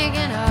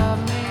thinking of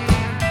me.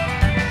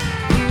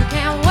 You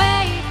can't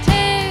wait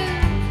to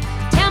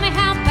tell me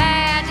how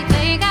bad you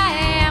think I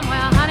am.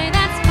 Well, honey,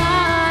 that's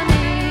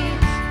funny,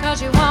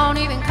 'cause you won't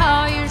even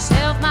call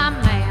yourself my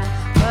man.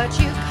 But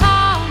you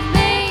call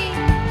me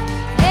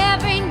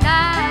every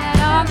night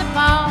on the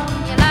phone.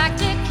 You like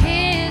to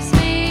kiss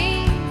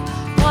me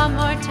one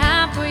more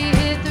time before you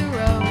hit the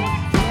road.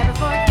 Never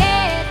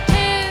forget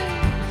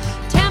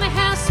to tell me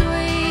how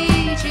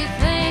sweet you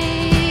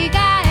think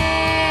I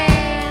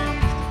am.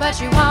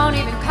 But you won't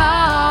even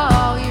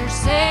call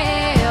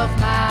yourself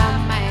my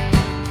man.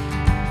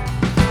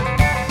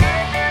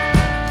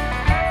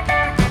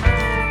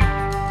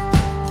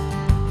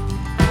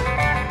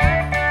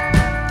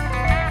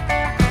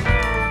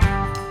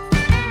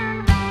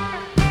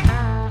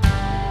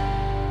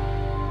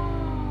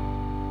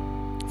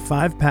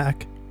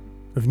 Five-pack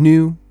of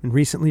new and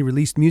recently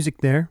released music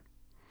there.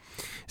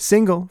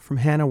 Single from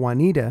Hannah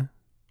Juanita,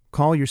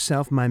 Call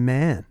Yourself My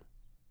Man.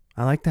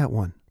 I like that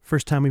one.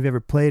 First time we've ever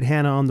played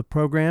Hannah on the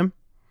program.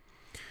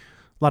 A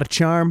lot of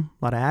charm,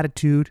 a lot of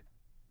attitude.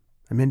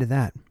 I'm into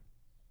that.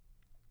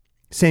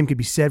 Same could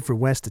be said for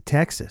West of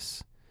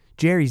Texas.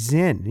 Jerry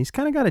Zinn, he's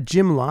kind of got a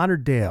Jim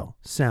Lauderdale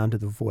sound to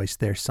the voice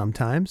there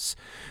sometimes,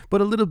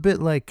 but a little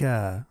bit like,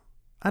 I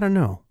don't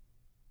know.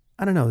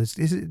 There's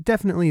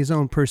definitely his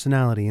own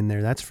personality in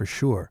there, that's for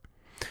sure.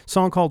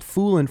 Song called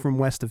Foolin' from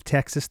West of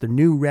Texas, their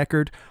new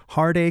record,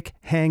 Heartache,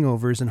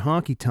 Hangovers, and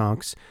Honky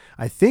Tonks.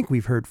 I think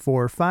we've heard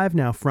 4 or 5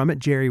 now from it.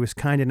 Jerry was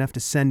kind enough to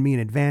send me an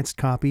advanced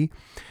copy,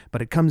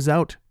 but it comes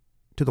out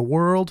to the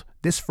world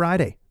this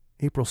Friday,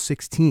 April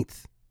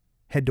 16th.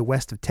 Head to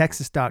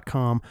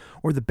westoftexas.com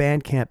or the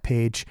Bandcamp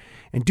page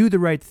and do the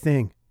right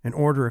thing and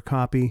order a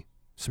copy.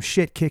 Some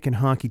shit-kicking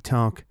honky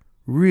tonk.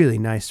 Really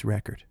nice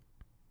record.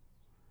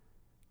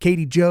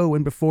 Katie Joe,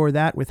 and before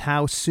that with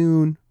How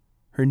Soon.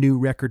 Her new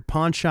record,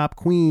 Pawn Shop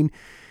Queen,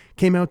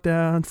 came out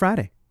on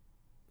Friday.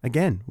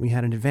 Again, we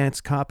had an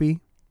advanced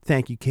copy.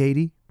 Thank you,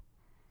 Katie.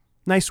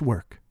 Nice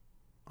work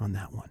on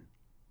that one.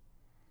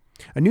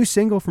 A new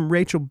single from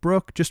Rachel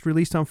Brooke just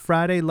released on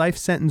Friday, Life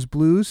Sentence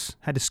Blues.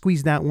 Had to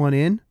squeeze that one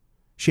in.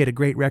 She had a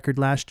great record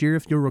last year,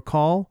 if you'll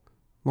recall,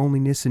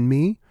 Loneliness and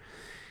Me.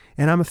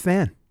 And I'm a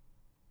fan.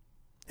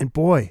 And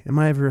boy, am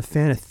I ever a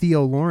fan of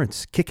Theo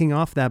Lawrence, kicking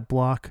off that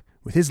block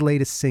with his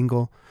latest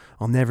single,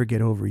 I'll Never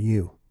Get Over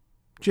You.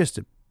 Just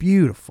a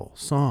beautiful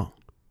song.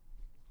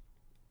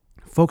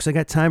 Folks, I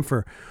got time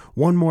for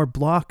one more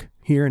block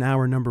here in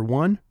hour number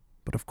 1.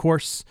 But of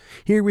course,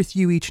 here with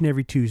you each and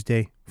every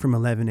Tuesday from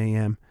 11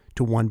 a.m.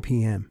 to 1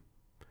 p.m.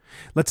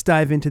 Let's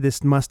dive into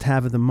this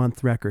must-have of the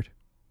month record.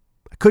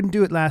 I couldn't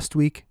do it last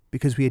week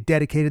because we had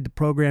dedicated the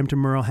program to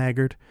Merle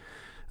Haggard.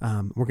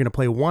 We're going to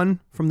play one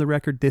from the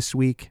record this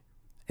week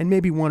and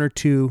maybe 1 or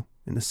 2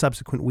 in the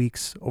subsequent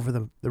weeks over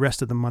the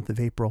rest of the month of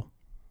April.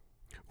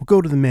 We'll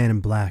go to the Man in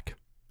Black.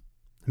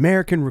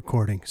 American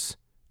Recordings,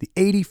 the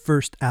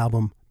 81st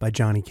album by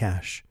Johnny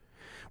Cash,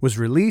 was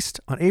released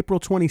on April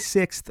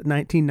 26,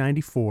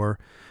 1994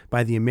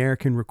 by the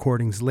American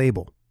Recordings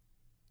label.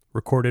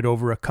 Recorded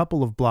over a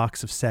couple of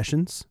blocks of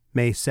sessions,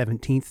 May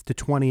 17th to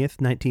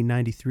 20th,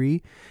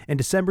 1993, and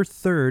December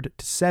 3rd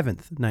to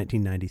 7th,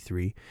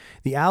 1993,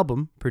 the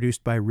album,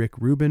 produced by Rick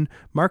Rubin,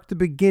 marked the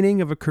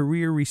beginning of a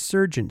career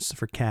resurgence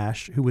for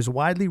Cash, who was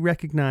widely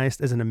recognized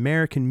as an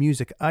American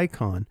music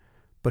icon,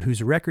 but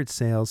whose record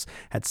sales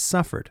had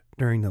suffered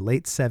during the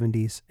late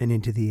 70s and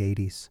into the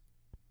 80s.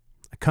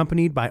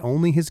 Accompanied by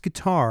only his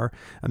guitar,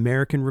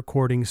 American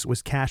Recordings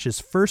was Cash's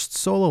first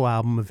solo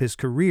album of his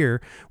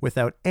career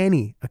without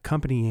any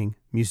accompanying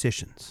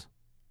musicians.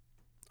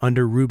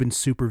 Under Rubin's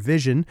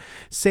supervision,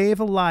 save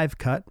a live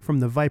cut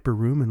from the Viper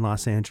Room in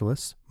Los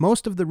Angeles,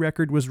 most of the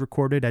record was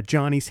recorded at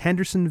Johnny's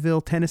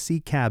Hendersonville, Tennessee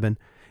cabin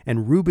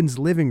and Rubin's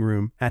living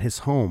room at his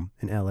home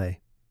in L.A.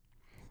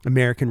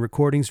 American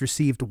Recordings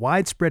received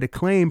widespread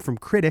acclaim from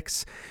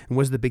critics and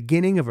was the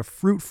beginning of a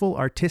fruitful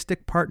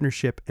artistic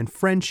partnership and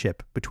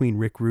friendship between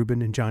Rick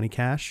Rubin and Johnny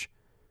Cash.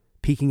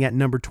 Peaking at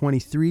number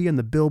 23 on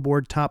the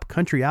Billboard Top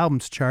Country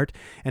Albums chart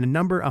and a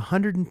number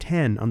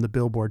 110 on the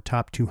Billboard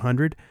Top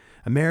 200,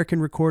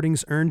 American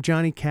Recordings earned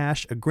Johnny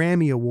Cash a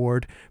Grammy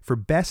Award for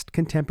Best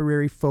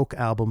Contemporary Folk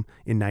Album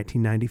in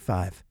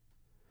 1995.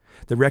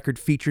 The record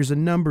features a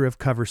number of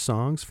cover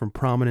songs from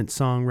prominent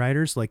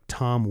songwriters like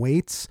Tom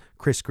Waits,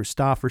 Chris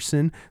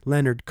Christopherson,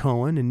 Leonard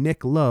Cohen, and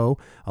Nick Lowe,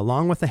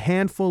 along with a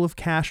handful of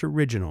Cash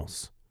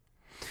originals.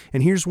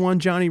 And here's one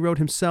Johnny wrote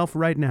himself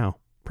right now,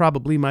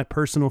 probably my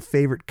personal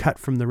favorite cut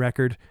from the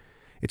record.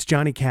 It's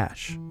Johnny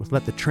Cash with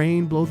Let the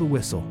Train Blow the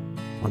Whistle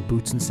on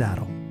Boots and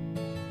Saddle.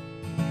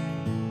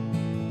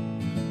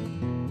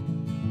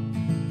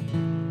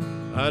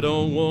 I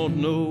don't want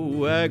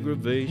no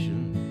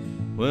aggravation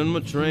when my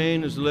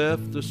train has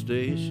left the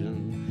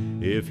station.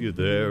 If you're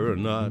there or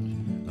not,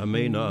 I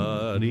may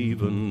not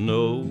even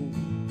know.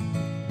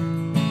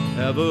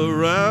 Have a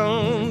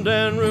round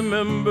and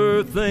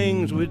remember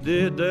things we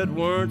did that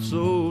weren't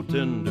so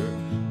tender.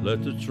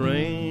 Let the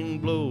train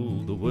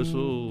blow the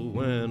whistle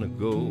when I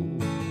go.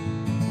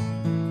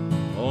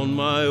 On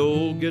my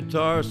old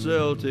guitar,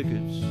 sell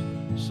tickets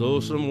so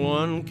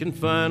someone can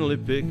finally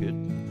pick it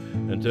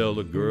and tell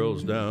the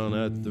girls down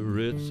at the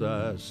Ritz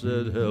I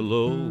said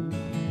hello.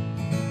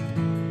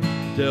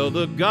 Tell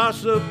the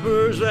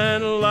gossipers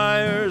and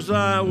liars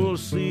I will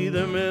see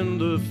them in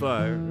the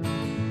fire.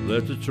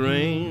 Let the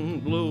train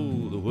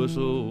blow the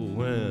whistle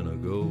when I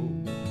go.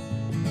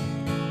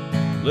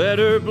 Let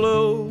her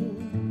blow,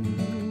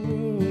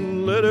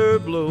 let her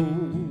blow,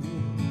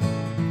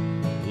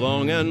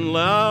 long and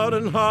loud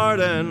and hard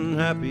and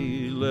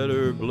happy, let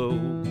her blow.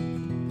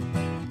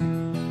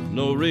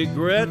 No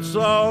regrets,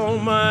 all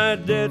my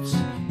debts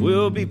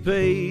will be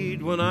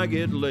paid when I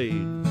get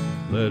laid.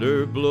 Let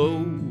her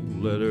blow,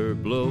 let her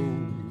blow,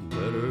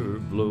 let her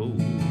blow.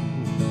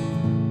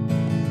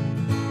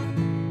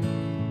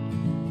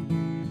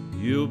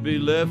 You'll be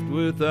left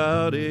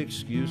without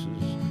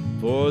excuses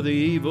for the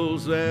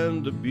evils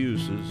and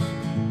abuses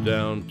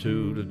down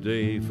to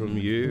today from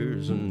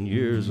years and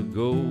years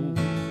ago.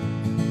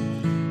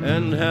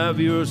 And have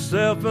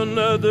yourself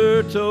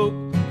another toke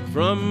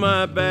from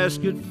my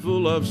basket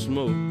full of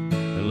smoke,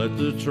 and let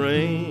the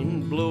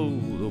train blow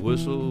the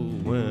whistle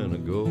when I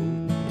go.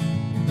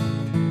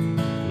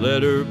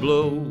 Let her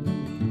blow,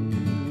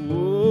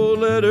 oh,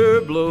 let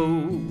her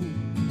blow,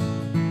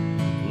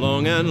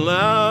 long and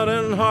loud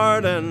and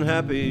hard and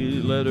happy,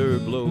 let her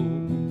blow.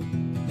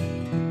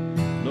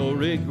 No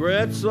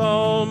regrets,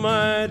 all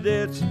my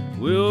debts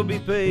will be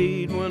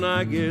paid when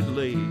I get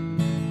laid.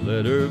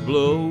 Let her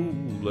blow,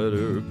 let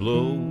her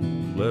blow,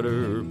 let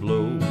her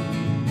blow.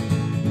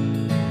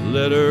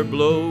 Let her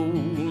blow,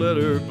 let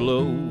her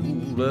blow,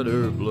 let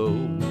her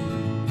blow.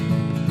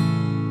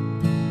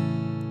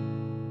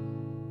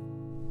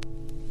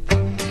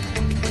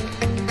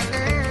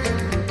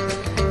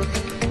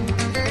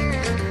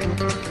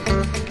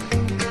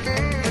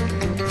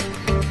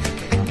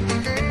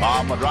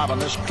 I'm driving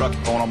this truck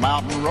on a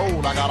mountain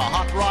road. I got a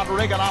hot rod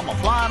rig and I'm a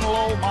flying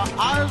low. My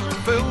eyes are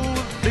filled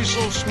with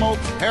diesel smoke.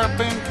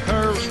 Hairpin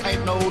curves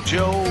ain't no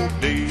joke.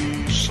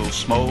 Diesel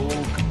smoke,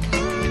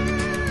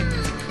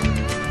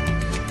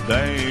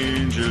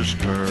 dangerous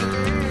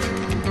curve.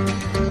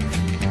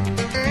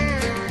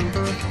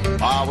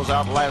 I was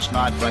out last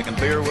night drinking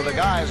beer with a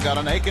guy. He's got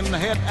an aching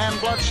head and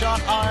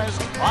bloodshot eyes.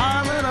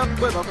 Climbing up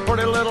with a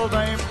pretty little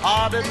dame.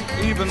 I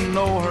didn't even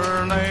know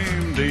her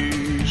name.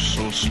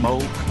 Diesel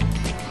smoke,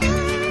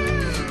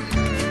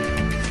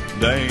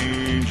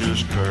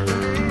 dangerous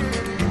curve.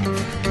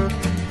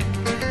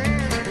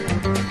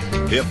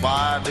 If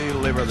I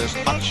deliver this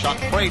hot shot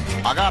freight,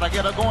 I gotta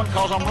get it going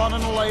cause I'm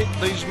running late.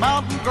 These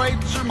mountain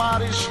grades are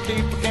mighty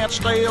steep, I can't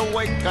stay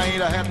awake, I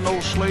ain't had no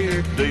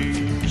sleep.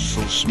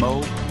 Diesel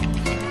smoke,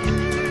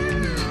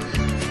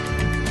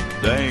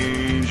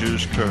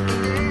 dangerous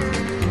curve.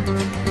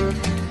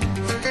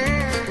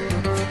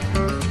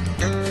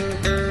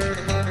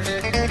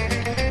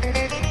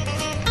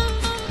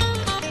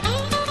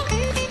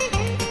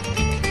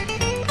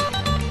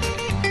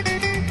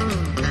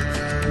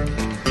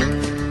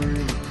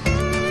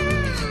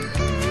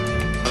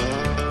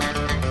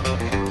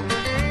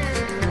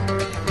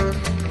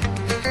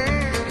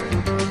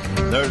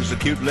 There's a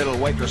cute little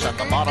waitress at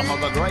the bottom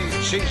of the grade.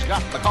 She's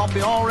got the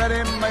coffee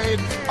already made.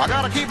 I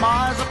gotta keep my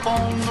eyes up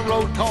on the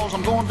road cause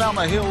I'm going down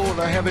the hill with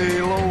a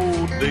heavy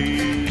load.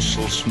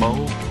 Diesel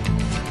smoke,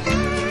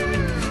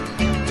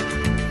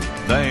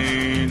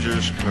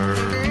 dangerous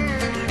curve.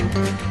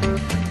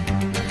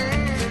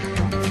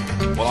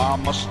 Well, I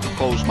must have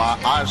closed my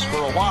eyes for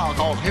a while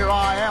cause here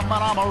I am and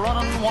I'm a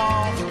running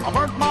wild. I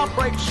burnt my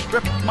brakes,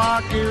 stripped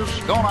my gears,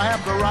 gonna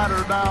have to ride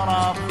her down,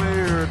 I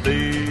fear.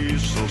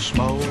 Diesel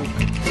smoke,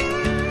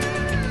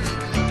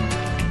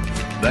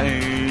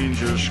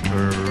 dangerous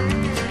curve.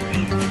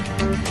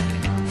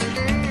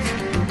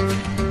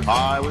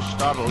 I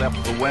wished I'd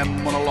left the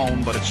women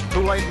alone, but it's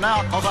too late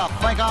now, cause I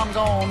think I'm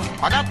gone.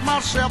 I got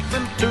myself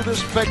into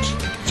this fix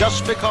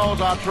just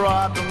because I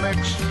tried to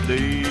mix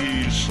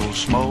diesel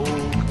smoke,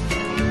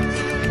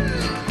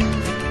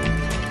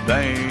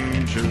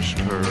 dangerous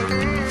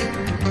curve.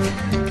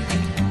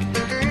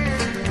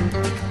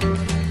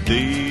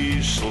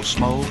 Diesel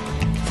smoke,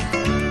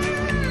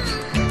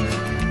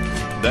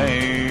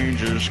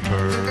 dangerous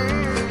curve.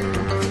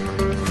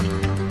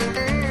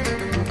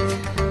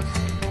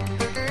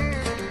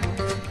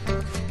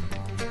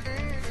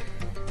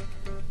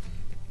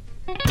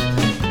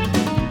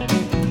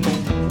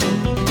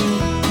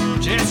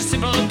 Just a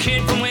simple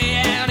kid from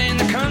way out in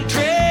the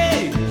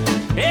country.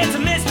 It's a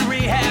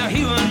mystery how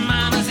he won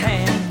Mama's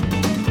hand.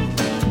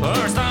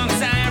 For as long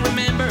as I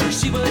remember,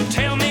 she would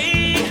tell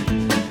me,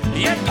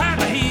 your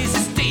papa, he's a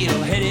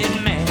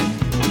steel-headed man.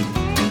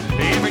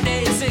 Every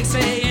day at 6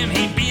 a.m.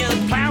 he'd be up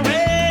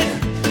plowing,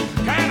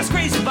 kind of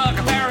squeeze a buck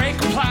a power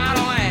acre plot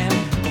of land.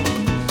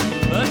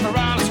 But for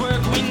all his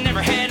work, we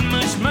never had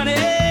much money.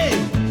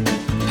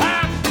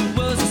 Papa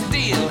was a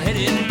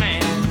steel-headed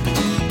man.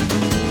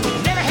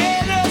 Never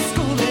had no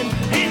schooling,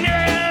 he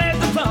never had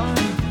the fun.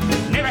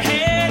 Never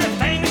had a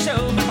thing to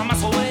show but the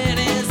muscle in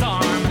his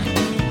arm.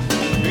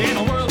 And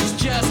the world was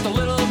just a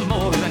little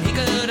more than he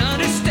could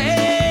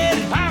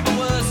understand. Papa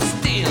was a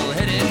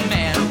steel-headed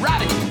man.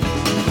 Robbie.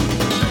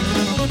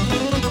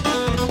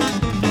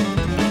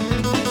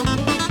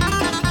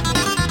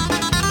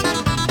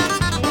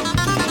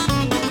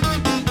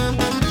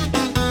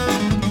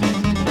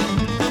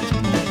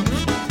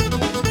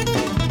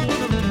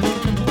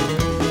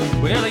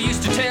 Well, he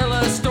used to tell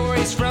us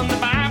stories from the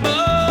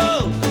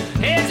Bible.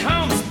 His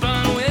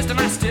homespun wisdom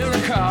I still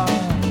recall.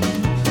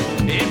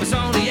 It was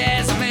only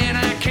as a man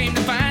I came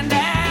to find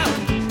out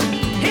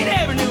he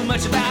never knew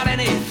much about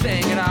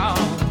anything at all.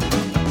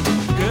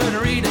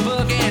 Couldn't read a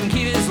book and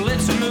keep his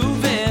lips from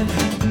moving.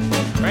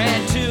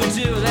 Read two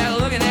without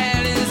looking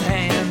at his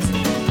hands.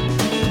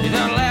 He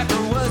thought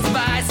laughter was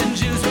vice and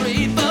Jews were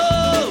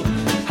evil.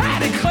 I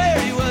declare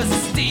he was a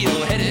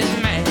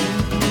steel-headed man.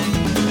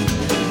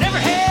 Never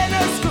had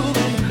no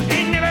schooling,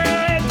 he never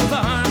had the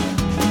fun.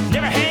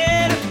 Never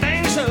had a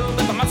thing to show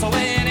but the muscle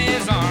in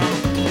his arm.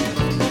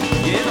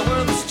 Yeah, the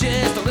world was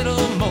just a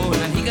little more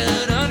than he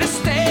could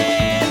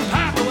understand.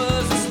 Papa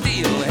was a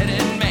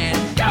steel-headed man.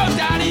 Go,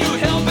 Donnie, you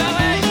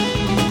hillbilly!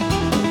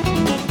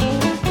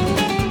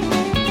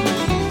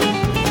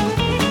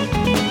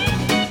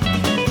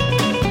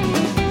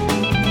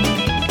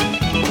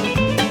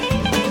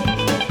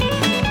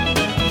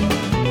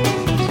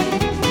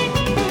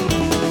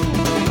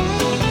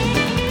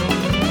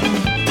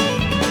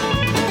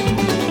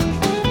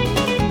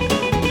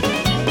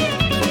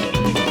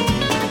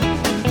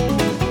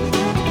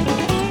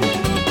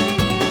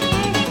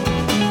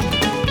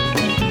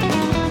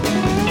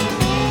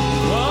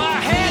 Well, I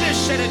had to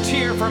shed a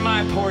tear for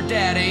my poor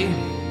daddy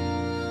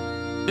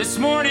this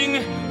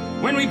morning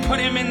when we put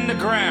him in the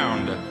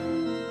ground.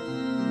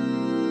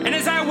 And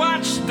as I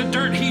watched the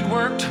dirt he'd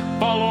worked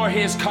fall o'er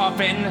his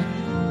coffin,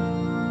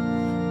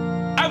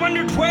 I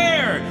wondered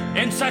where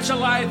in such a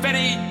life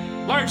any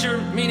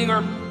larger meaning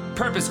or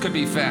purpose could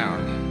be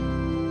found.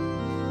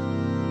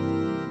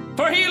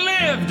 For he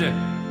lived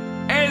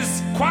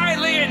as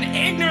quietly and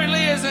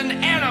ignorantly as an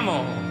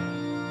animal.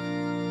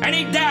 And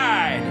he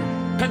died,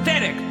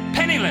 pathetic,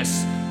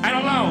 penniless, and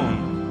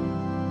alone.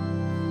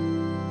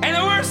 And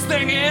the worst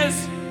thing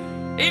is,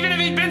 even if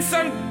he'd been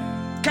some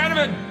kind of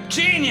a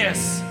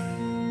genius,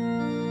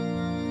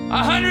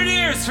 100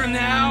 years from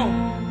now,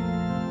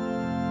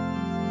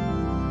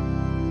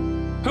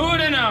 who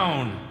would have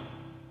known?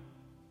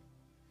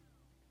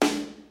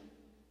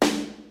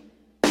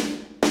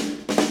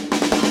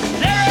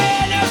 Never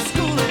had no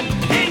schooling,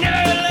 he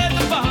never led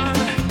the farm.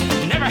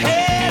 Never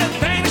had a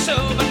thing to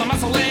show but the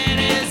muscle in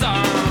his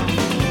arm.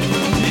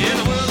 Yeah,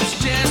 the world was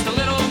just a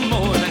little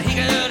more than he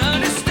could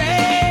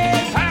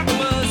understand. Papa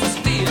was a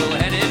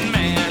steel-headed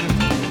man.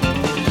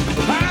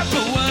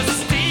 Papa was a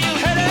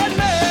steel-headed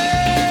man.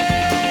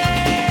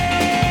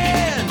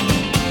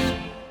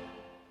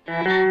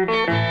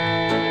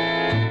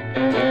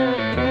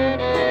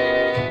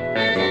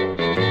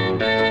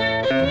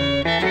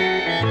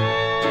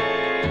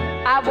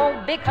 I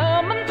won't be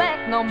coming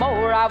back no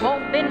more. I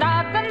won't be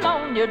knocking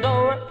on your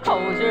door,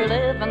 'cause you're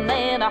living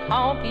in a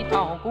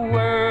honky-tonk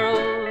world.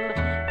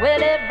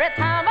 Well, every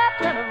time I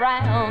turn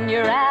around,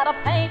 you're out of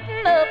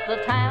painting up the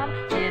town.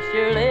 Yes,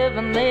 you're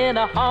living in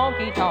a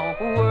honky-tonk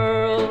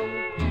world.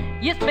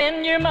 You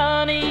spend your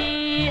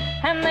money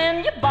and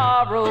then you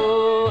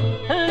borrow.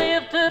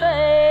 Live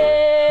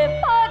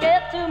today,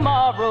 forget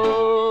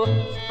tomorrow.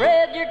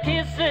 Spread your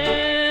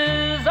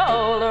kisses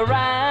all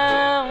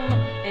around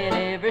in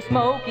every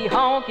smoky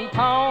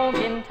honky-tonk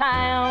in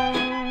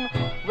town.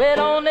 Well,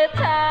 only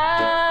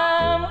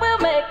time will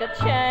make a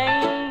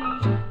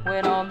change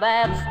when on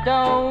that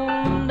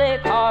stone they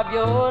carve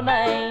your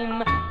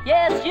name.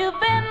 Yes, you've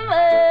been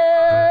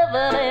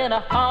living in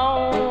a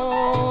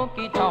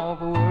honky-tonk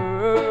world.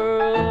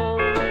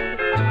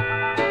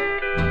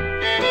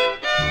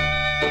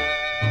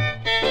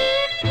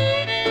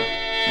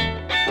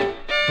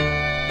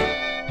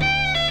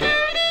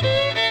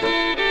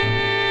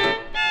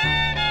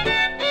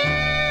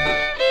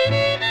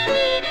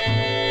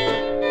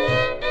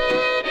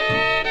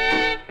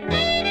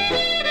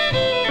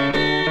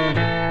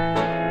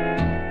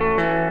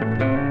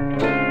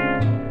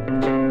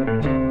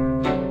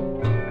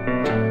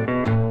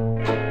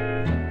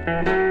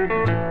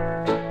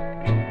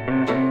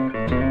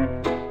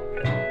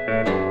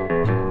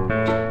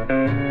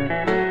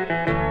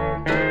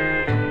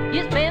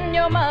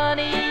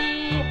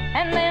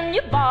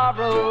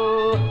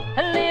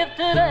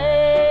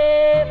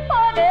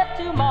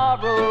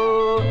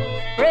 tomorrow.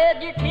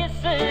 Spread your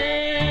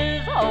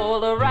kisses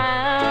all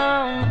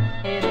around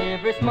in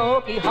every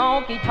smoky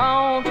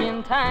honky-tonk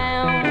in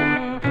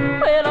town.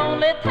 Well,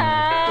 only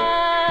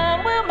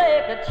time will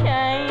make a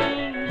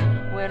change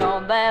when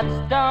on that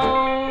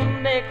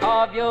stone they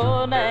carve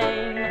your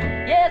name.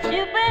 Yes,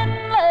 you've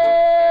been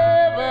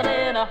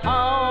living in a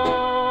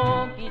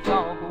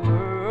honky-tonk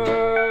world.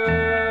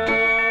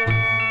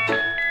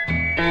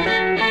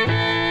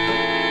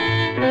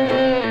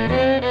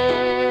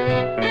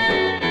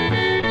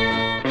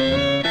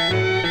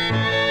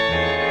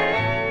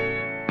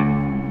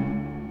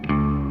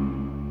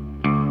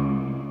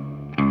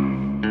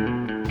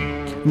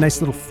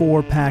 Nice little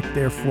 4-pack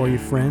there for you,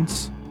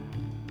 friends.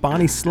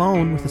 Bonnie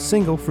Sloan with a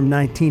single from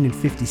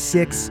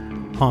 1956,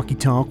 Honky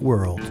Tonk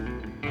World.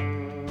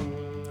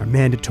 Our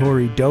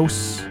mandatory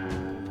dose,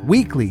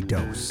 weekly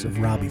dose of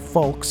Robbie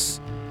Fulks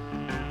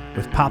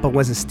with Papa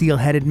Was a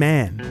Steel-Headed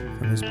Man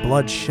from his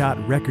Bloodshot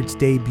Records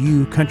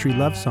debut Country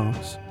Love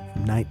Songs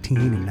from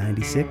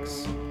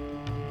 1996.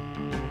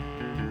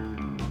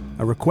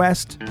 A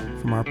request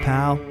from our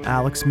pal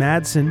Alex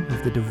Madsen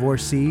of the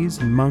Divorcees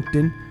in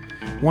Moncton.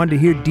 Wanted to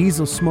hear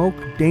Diesel Smoke,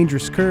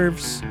 Dangerous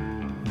Curves,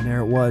 and there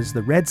it was,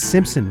 the Red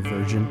Simpson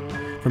version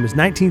from his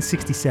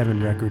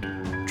 1967 record,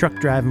 Truck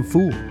Driving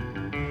Fool.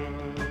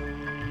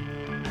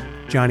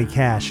 Johnny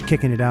Cash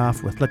kicking it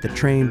off with Let the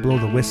Train Blow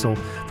the Whistle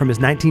from his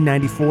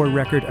 1994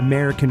 record,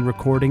 American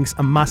Recordings,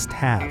 a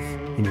must-have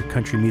in your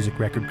country music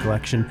record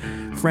collection.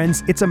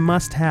 Friends, it's a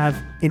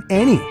must-have in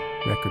any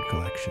record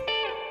collection.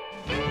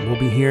 And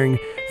we'll be hearing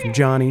from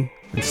Johnny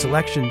and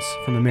selections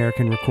from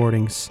American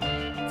Recordings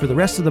for the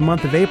rest of the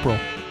month of April,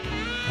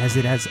 as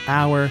it has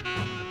our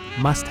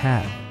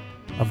must-have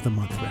of the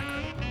month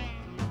record.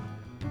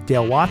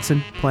 Dale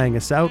Watson playing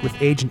us out with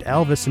Agent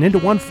Elvis, and into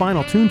one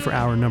final tune for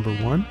hour number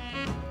 1.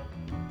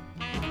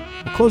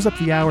 We'll close up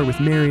the hour with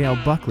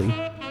Marielle Buckley,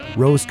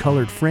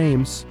 Rose-Colored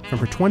Frames, from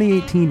her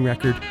 2018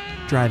 record,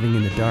 Driving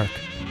in the Dark.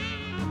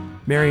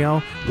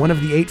 Marielle, one of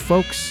the 8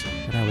 folks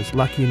that I was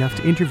lucky enough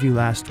to interview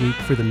last week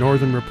for the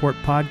Northern Report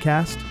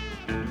podcast.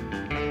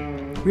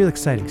 Real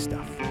exciting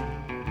stuff.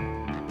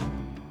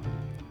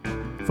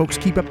 Folks,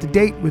 keep up to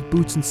date with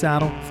Boots and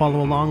Saddle.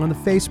 Follow along on the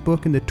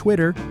Facebook and the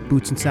Twitter,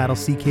 Boots and Saddle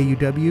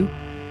CKUW.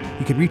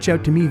 You can reach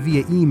out to me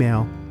via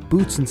email,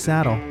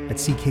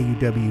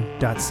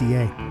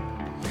 bootsandsaddle@ckuw.ca.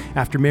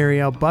 After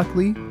Marielle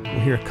Buckley, we'll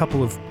hear a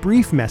couple of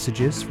brief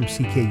messages from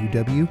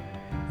CKUW,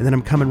 and then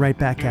I'm coming right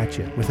back at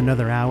you with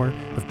another hour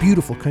of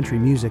beautiful country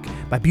music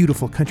by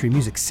beautiful country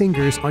music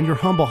singers on your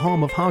humble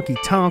home of honky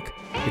tonk.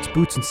 It's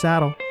Boots and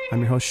Saddle. I'm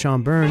your host,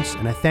 Sean Burns,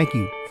 and I thank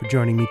you for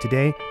joining me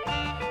today.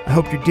 I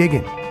hope you're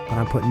digging what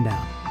I'm putting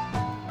down.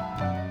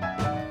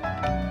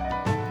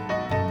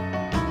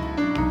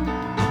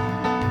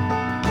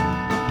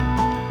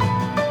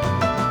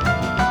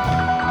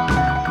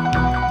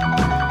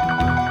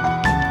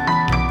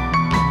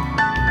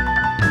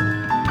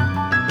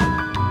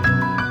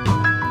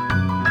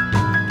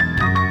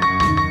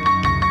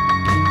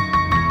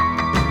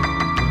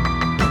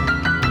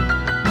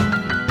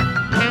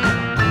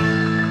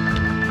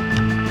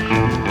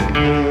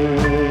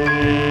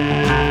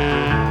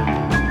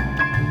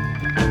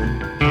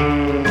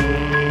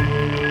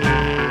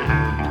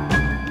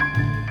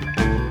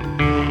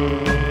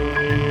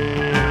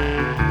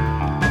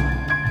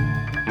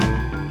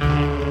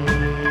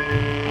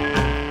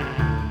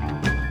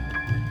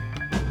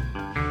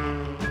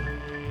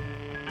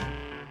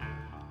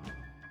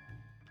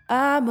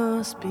 I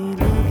must be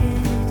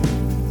looking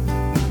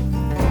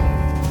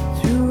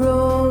through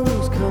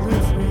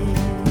rose-colored frames,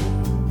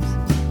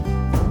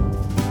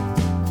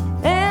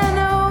 and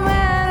no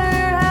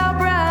matter how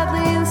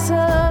brightly the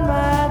sun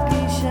might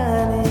be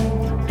shining,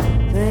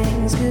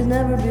 things could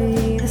never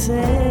be the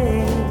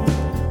same.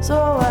 So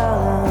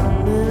while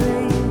I'm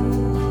living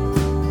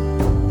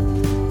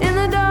in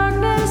the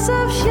darkness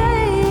of shame,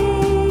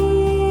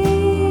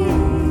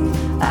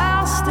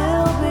 I'll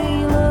still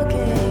be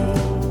looking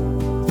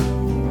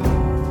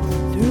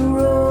through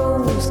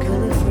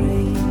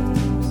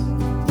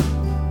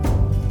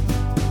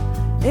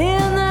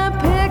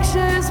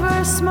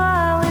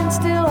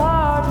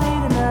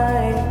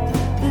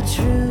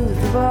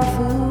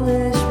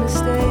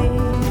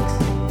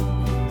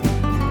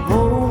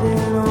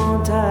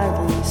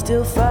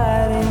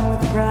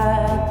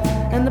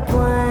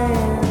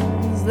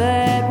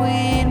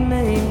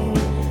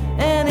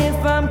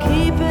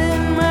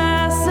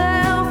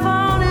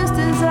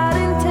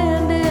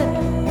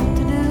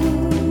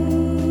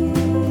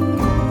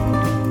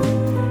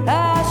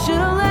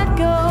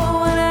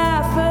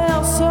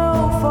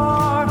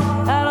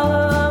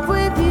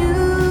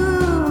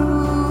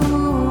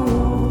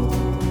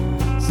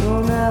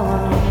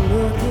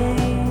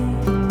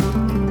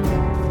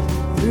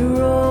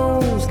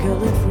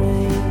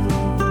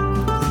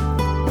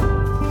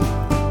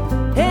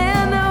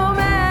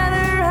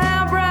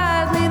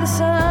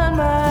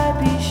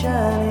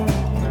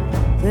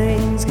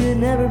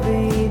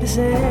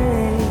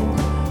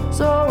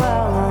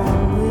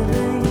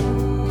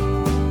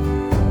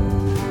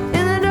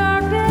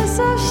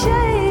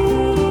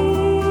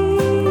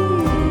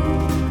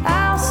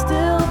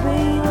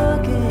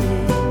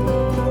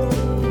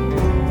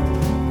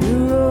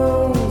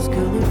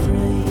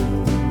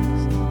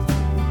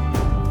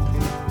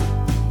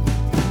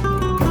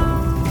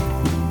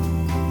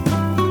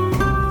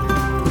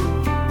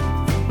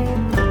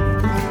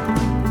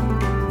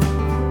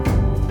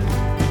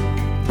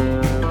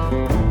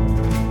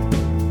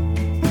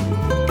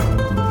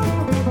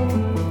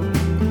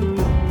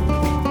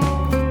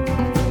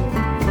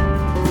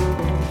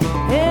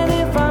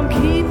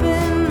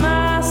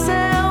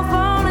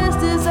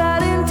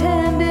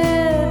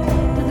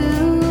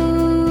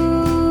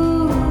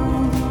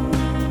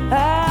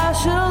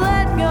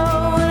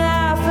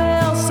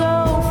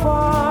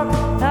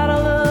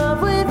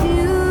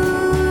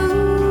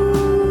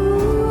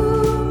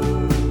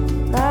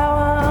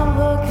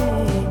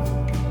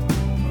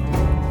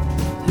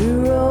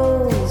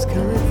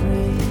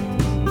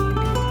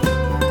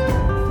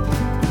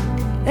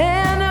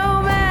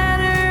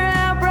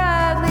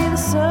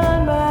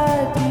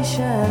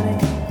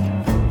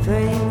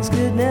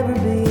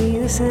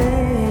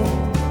waiting.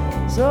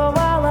 So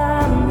while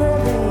I'm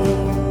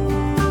living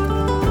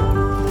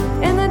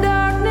in the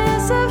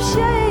darkness of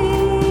shame,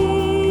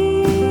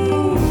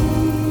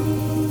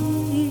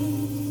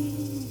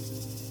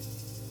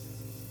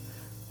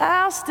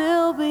 I'll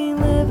still be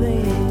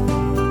living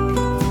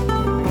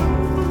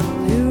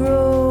through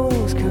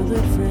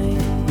rose-colored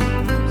frames.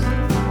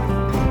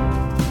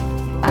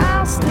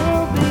 I'll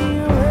still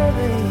be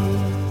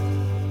living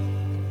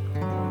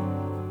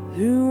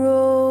through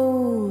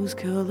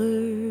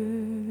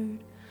rose-colored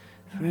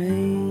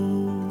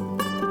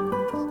frames.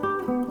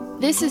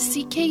 This is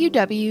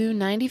CKUW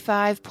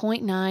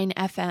 95.9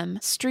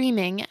 FM,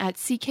 streaming at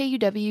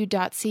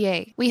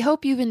ckuw.ca. We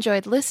hope you've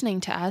enjoyed listening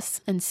to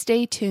us, and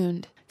stay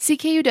tuned.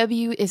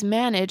 CKUW is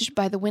managed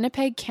by the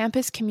Winnipeg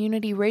Campus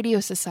Community Radio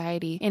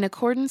Society in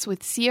accordance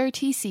with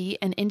CRTC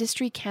and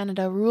Industry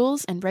Canada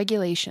rules and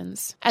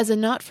regulations. As a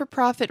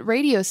not-for-profit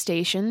radio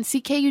station,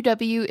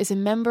 CKUW is a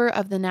member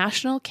of the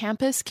National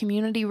Campus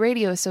Community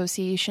Radio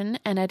Association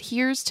and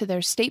adheres to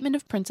their statement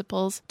of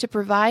principles to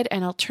provide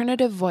an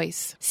alternative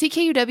voice.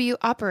 CKUW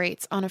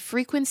operates on a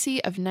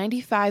frequency of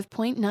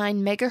 95.9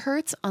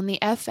 megahertz on the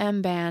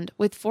FM band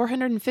with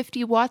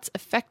 450 watts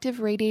effective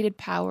radiated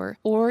power,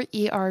 or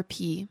ERP.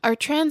 Our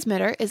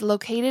transmitter is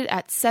located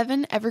at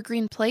 7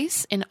 Evergreen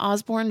Place in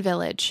Osborne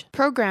Village.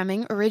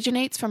 Programming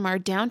originates from our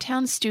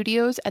downtown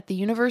studios at the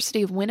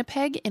University of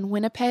Winnipeg in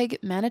Winnipeg,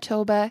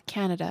 Manitoba,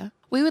 Canada.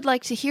 We would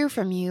like to hear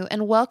from you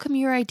and welcome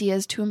your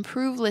ideas to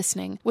improve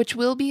listening, which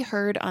will be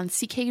heard on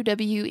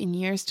CKUW in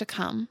years to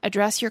come.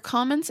 Address your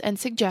comments and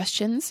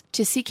suggestions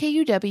to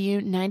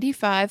CKUW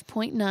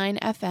 95.9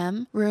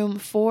 FM, room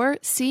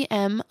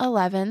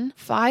 4CM11,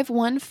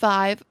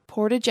 515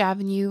 Portage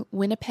Avenue,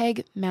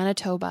 Winnipeg,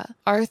 Manitoba,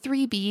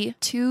 R3B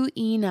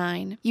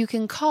 2E9. You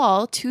can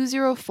call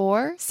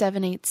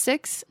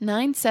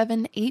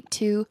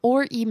 204-786-9782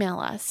 or email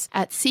us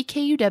at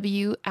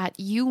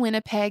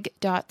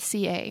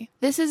ckuw@uwinnipeg.ca.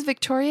 This is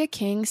Victoria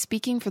King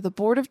speaking for the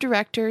Board of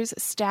Directors,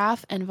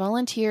 staff, and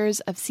volunteers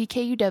of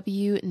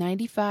CKUW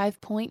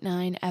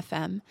 95.9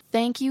 FM.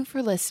 Thank you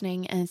for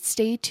listening and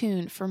stay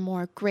tuned for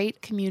more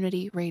great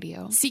community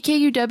radio.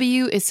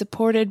 CKUW is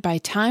supported by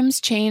Times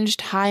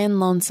Changed High and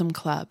Lonesome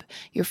Club,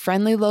 your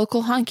friendly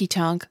local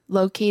honky-tonk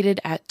located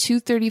at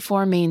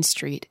 234 Main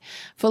Street.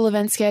 Full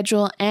event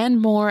schedule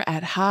and more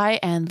at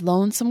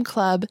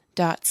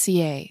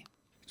highandlonesomeclub.ca.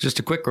 Just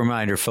a quick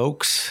reminder,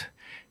 folks,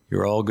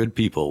 you're all good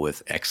people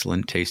with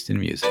excellent taste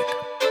in music.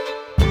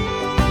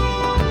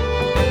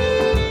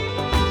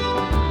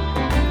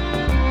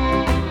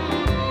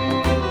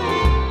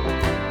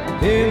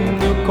 In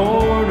the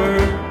corner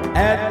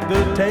at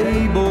the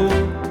table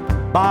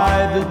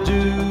by the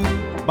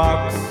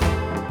jukebox,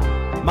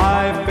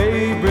 my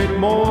favorite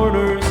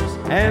mourners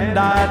and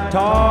I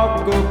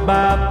talk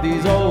about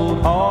these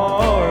old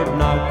hard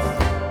knocks.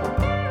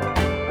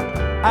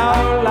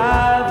 Our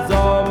lives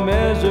are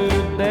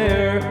measured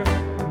there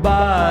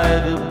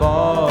by the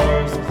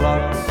bar's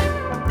clocks.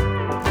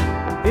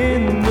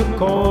 In the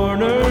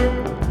corner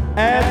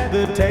at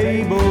the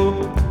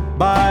table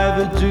by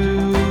the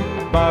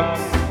jukebox,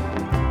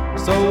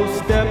 so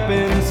step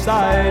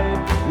inside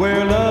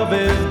where love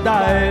is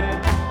died,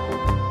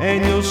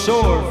 and you'll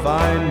sure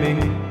find me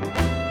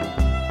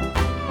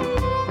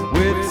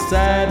with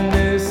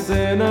sadness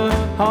in a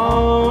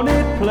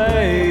haunted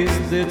place.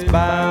 It's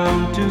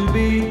bound to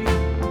be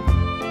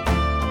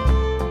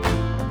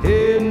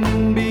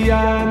hidden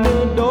behind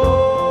the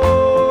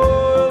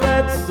door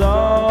that's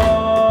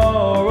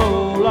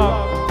sorrow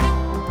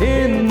locked.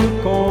 In the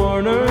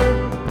corner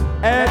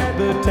at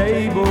the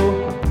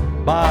table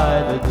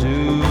by the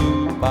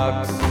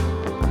jukebox.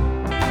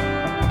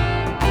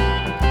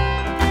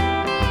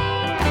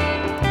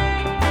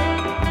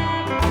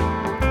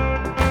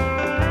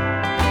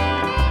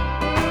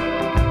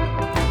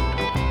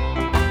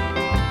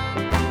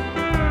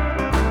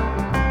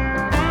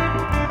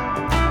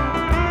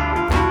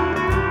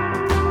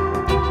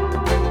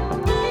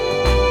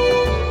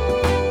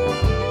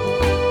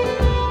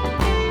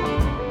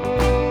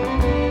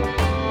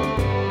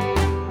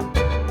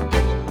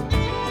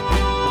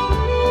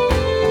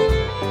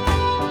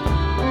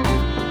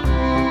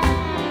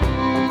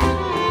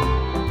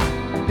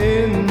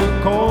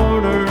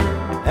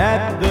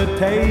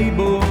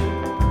 Table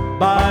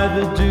by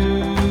the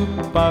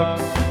jukebox,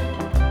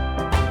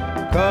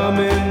 come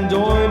and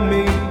join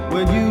me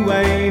when you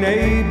ain't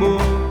able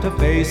to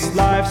face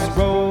life's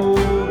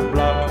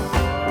roadblocks.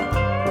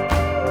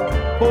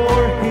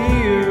 For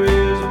here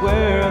is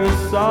where the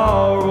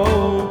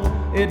sorrow,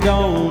 it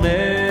don't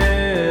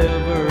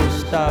ever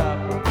stop.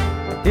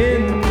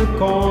 In the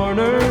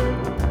corner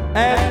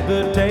at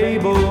the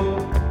table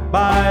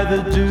by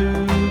the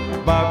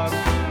jukebox,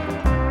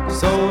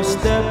 so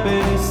step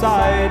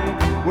inside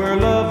where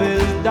love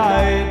is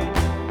died,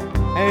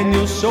 and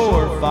you'll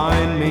sure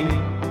find me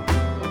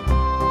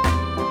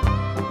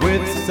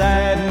with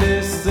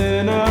sadness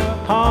in a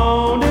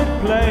haunted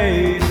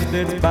place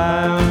that's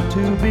bound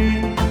to be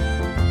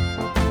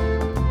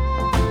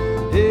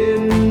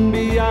hidden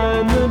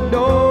behind the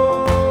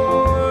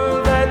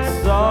door that's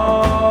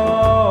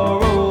sorrow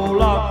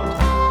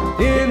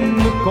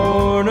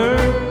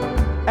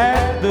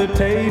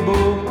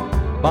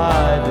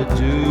by the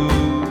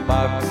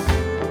jukebox.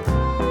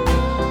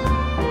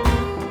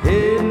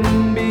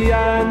 Hidden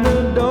behind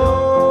the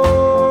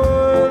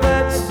door,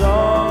 that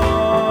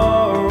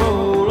sorrow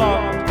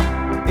locked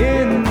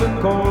in the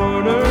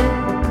corner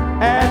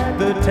at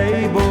the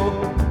table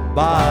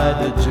by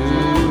the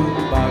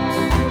jukebox.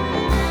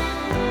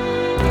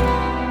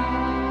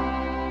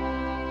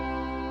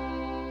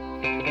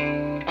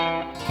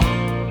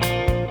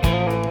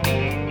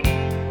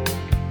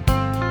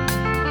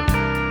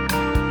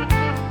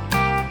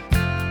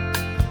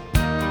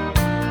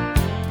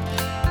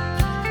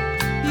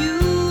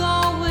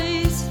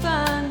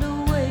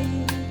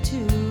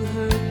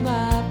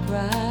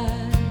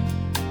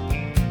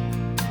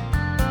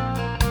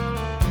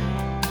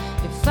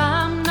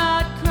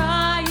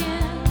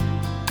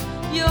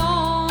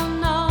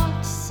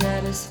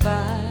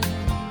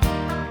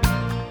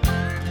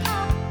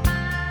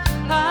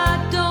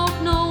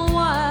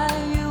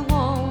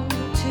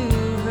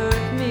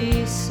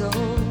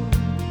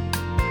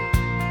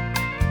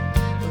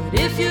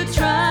 If you're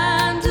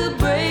trying to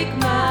break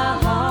my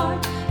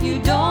heart, you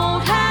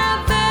don't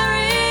have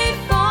very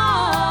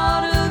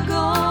far to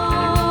go.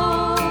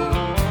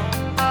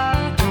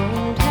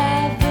 Don't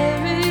have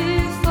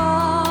very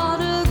far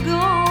to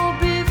go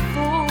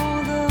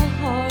before the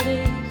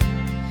heartache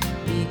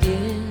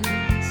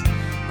begins.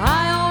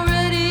 I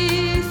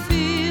already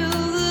feel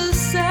the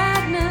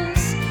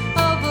sadness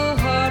of a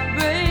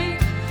heartbreak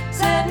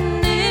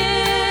setting in.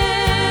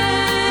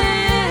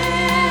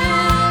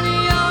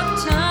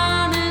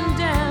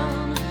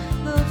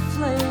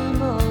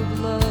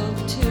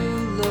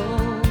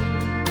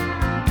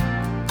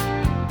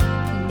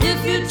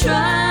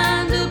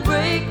 Trying to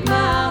break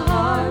my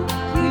heart,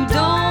 you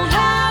don't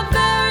have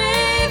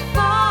very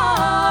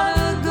far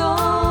to go.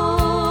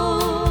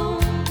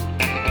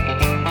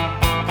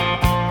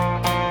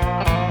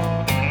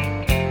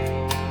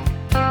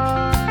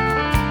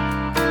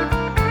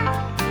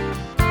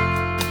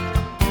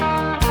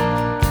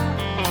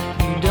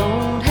 You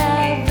don't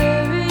have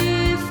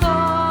very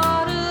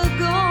far to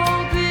go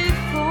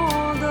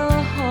before the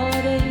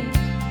heartache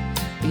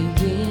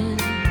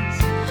begins.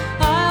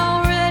 I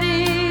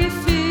already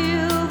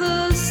feel the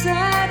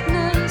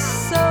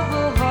sadness of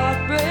a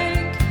heartbreak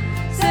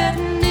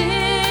setting in.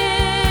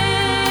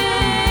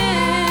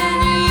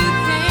 You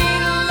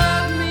can't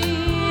love me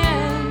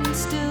and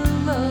still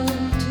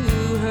love to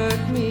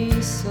hurt me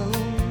so.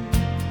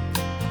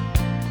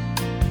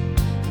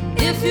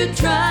 If you're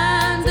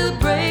trying to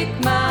break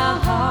my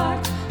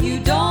heart, you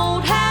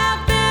don't have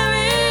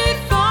very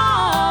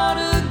far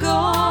to go.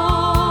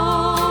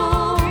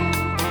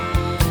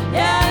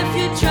 Yeah, if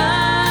you're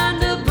trying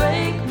to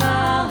break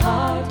my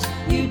heart,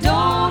 you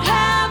don't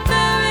have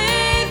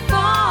very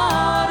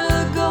far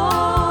to go.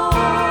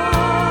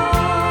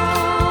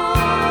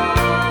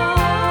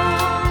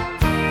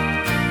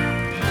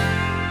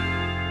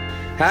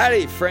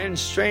 Howdy,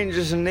 friends,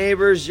 strangers, and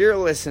neighbors. You're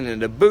listening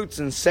to Boots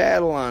and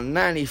Saddle on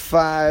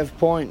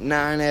 95.9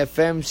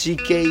 FM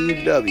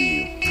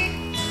CKUW.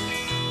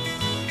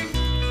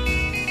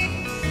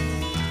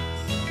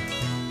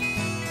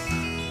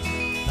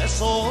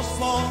 This old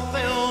small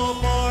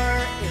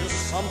billboard is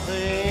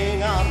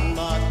something I'm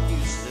not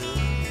used to,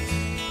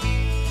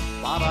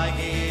 but I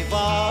gave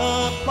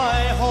up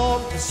my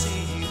home to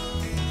see you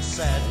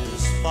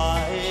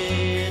satisfied,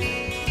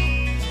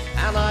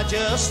 and I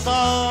just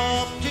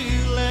stopped to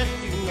let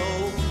you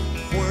know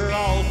where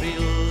I'll be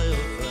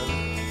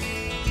living.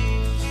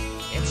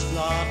 It's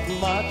not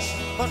much,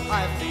 but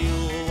I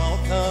feel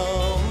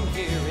welcome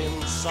here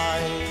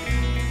inside.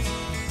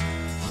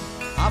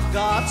 I've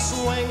got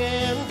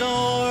swinging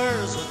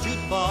doors, a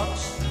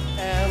jukebox,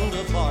 and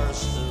a bar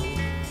stool,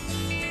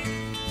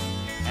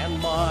 and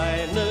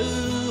my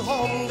new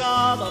home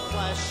got a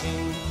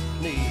flashing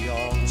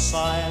neon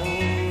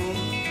sign.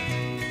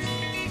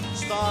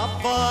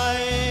 Stop by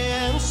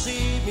and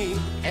see me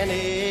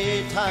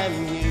anytime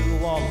you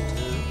want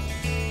to,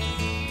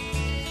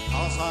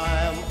 'cause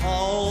I'm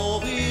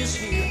always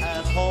here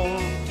at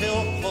home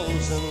till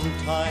closing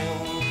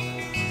time.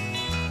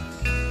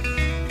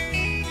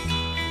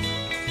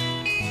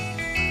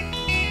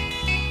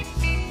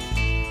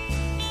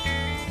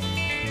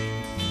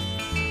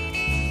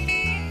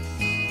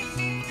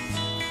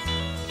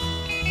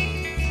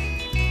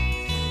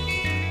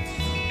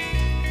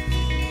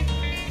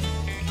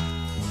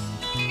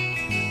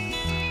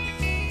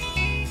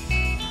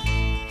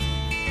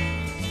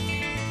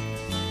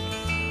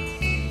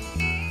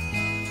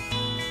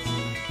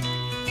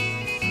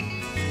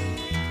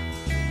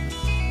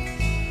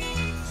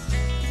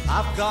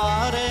 I've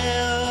got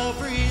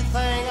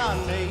everything I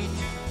need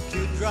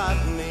to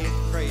drive me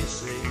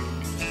crazy,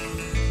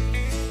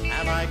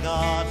 and I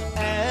got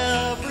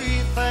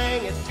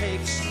everything it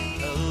takes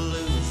to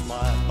lose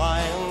my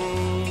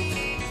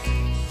mind.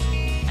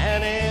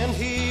 And in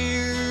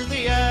here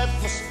the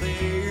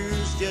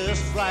atmosphere's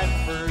just right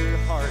for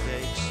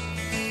heartaches,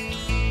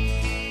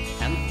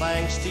 and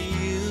thanks to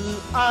you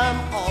I'm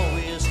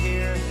always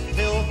here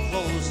till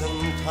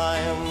closing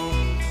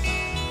time.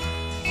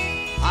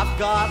 I've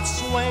got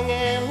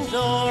swinging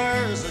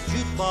doors, a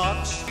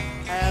jukebox,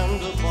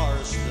 and a bar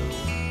stool.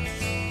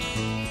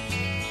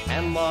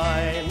 And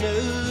my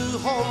new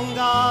home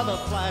got a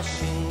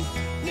flashing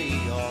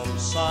neon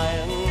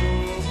sign.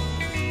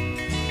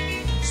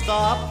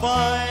 Stop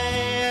by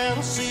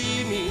and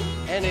see me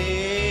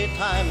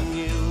anytime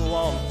you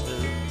want to,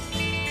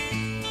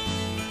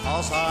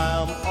 'cause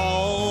I'm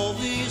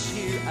always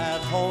here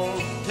at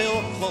home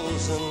till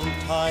closing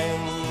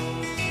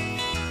time.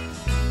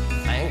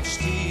 Thanks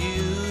to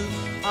you,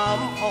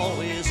 I'm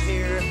always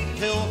here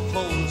till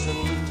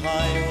closing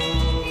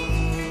time.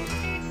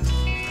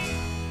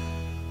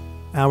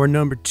 Hour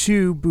number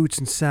 2, Boots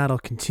and Saddle,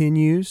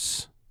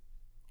 continues.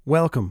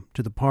 Welcome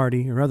to the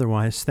party, or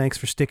otherwise, thanks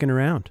for sticking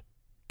around.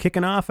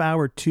 Kicking off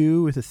hour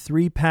 2 with a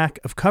 3-pack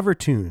of cover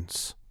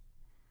tunes.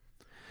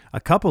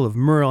 A couple of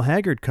Merle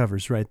Haggard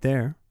covers right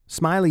there.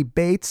 Smiley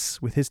Bates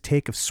with his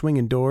take of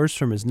Swingin' Doors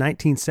from his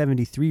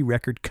 1973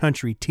 record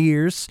Country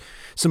Tears.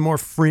 Some more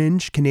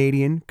fringe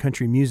Canadian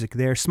country music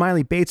there.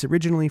 Smiley Bates,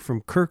 originally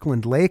from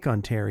Kirkland Lake,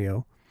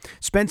 Ontario,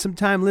 spent some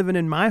time living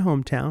in my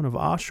hometown of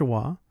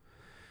Oshawa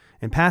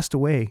and passed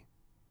away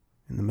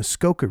in the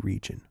Muskoka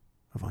region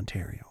of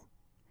Ontario.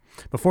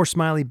 Before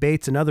Smiley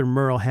Bates, another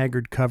Merle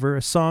Haggard cover,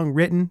 a song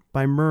written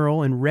by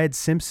Merle and Red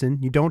Simpson,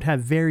 You Don't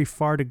Have Very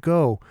Far to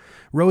Go.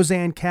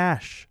 Roseanne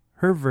Cash,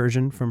 her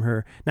version from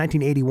her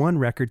 1981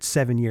 record,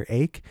 7-Year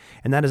Ache,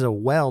 and that is a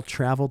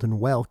well-traveled and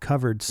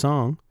well-covered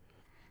song.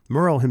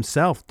 Merle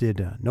himself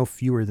did no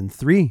fewer than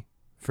 3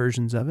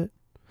 versions of it.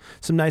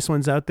 Some nice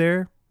ones out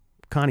there.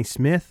 Connie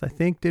Smith, I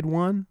think, did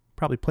one.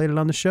 Probably played it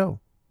on the show.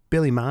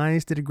 Billy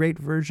Mize did a great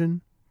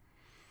version.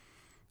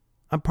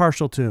 I'm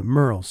partial to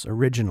Merle's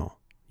original,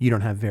 You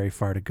Don't Have Very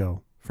Far to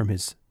Go, from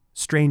his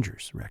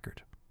Strangers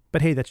record.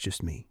 But hey, that's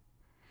just me.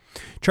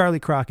 Charlie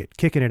Crockett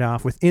kicking it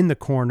off with In the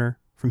Corner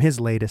from his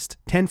latest,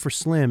 10 for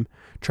Slim,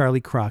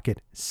 Charlie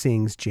Crockett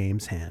Sings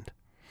James Hand.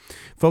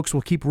 Folks,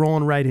 we'll keep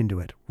rolling right into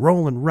it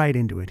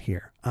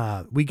here.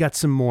 We got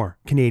some more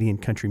Canadian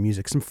country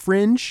music, some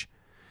fringe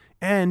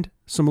and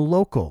some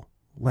local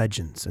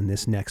legends in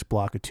this next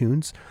block of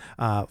tunes.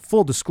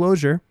 Full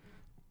disclosure,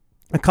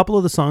 a couple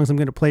of the songs I'm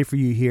going to play for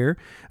you here,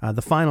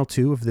 the final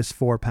 2 of this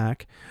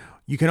 4-pack,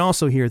 you can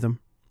also hear them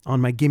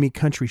on my Gimme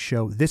Country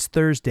show this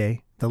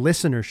Thursday, the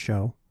Listener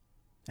Show,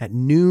 at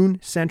noon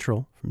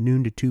Central, from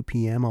noon to 2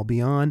 p.m. I'll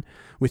be on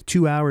with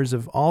 2 hours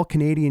of all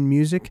Canadian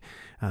music,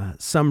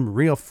 some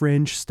real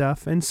fringe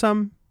stuff, and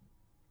some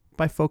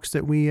by folks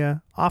that we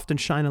often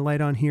shine a light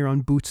on here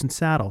on Boots and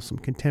Saddle, some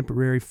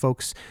contemporary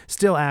folks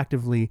still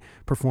actively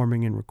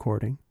performing and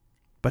recording,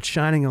 but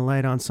shining a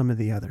light on some of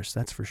the others,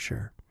 that's for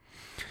sure.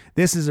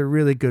 This is a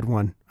really good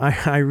one.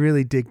 I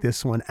really dig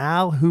this one.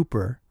 Al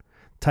Hooper,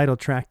 title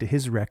track to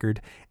his record,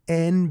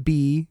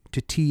 NB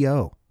to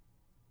TO,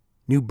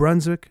 New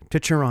Brunswick to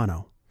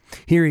Toronto.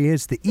 Here he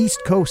is, the East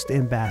Coast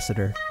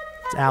ambassador.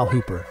 It's Al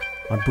Hooper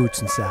on Boots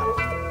and Saddle.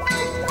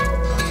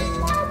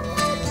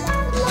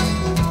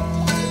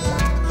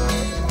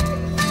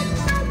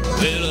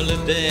 Well, I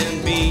left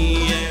NB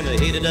and I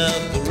headed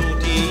up the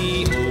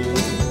rodeo.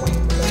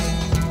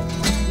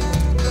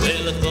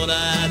 Well, I thought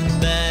I'd be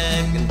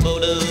back in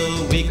about a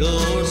week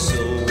or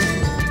so.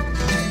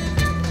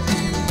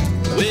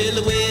 Well,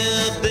 the way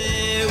up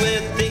there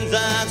with things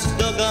I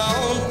stuck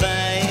on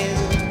fine.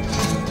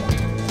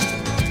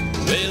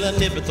 Well, I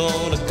never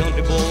thought a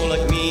country boy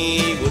like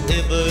me would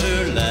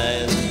ever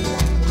last.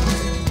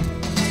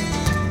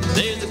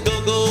 There's the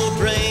go-go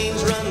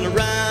trains running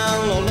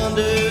around all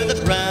under the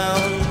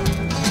ground.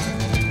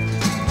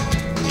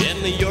 In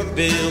the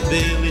Yorkville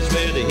village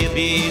where the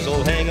hippies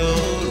all hang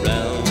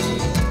around.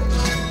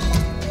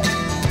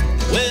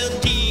 Well,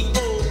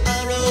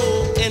 T-O-R-O-N-T-O,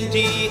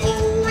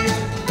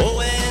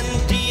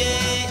 O-N-T-A-R-I-O,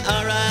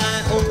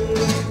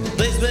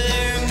 place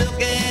where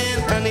milk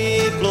and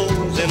honey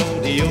flows in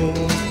ODO.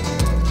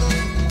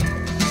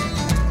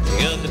 They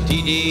got the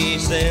T.D.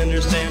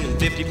 Sanders standing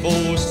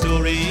 54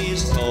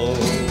 stories tall.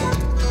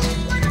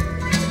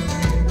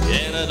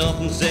 And I'd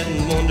often sit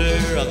and wonder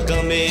how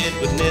come it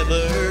would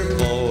never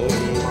fall.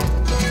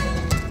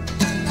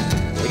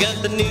 We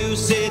got the new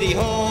city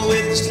hall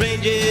with the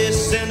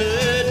strangest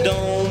center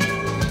dome.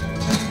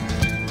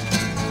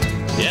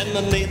 And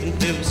the Nathan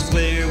Phillips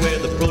Square where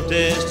the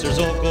protesters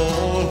all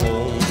gone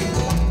home.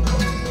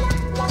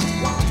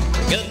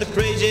 We got the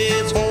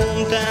craziest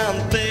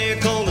hometown fair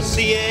called the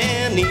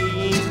CNE.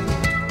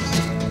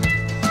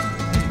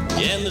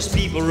 And there's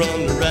people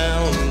running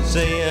around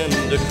saying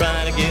they're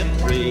trying to get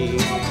free.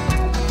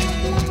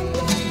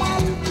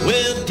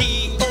 Well,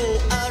 T-O-R-O-N-T-O,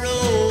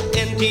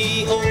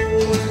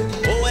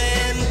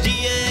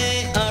 O-N-T-A-R-I-O,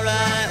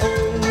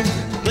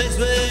 place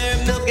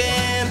where milk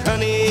and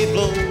honey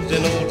flows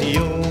in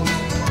OTO.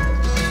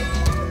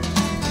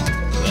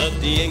 But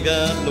they ain't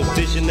got no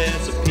fishing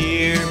that's up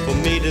here for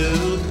me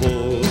to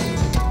pull.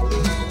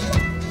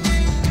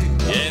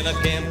 And I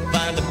can't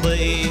find a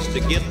place to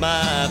get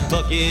my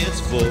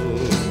buckets full.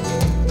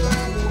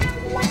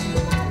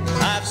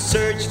 I've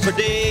searched for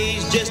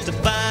days just to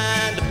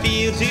find a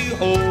field to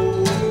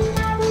hold.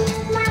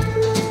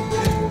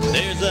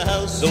 There's a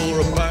house size or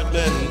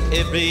apartment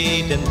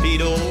every 10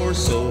 feet or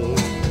so.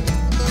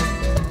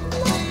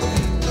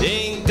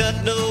 Ain't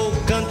got no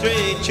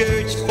country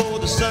church for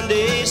the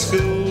Sunday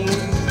school.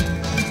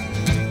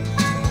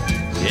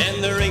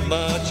 And there ain't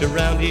much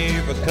around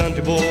here for a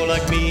country boy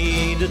like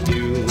me to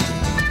do.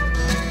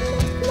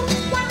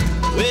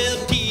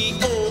 Well,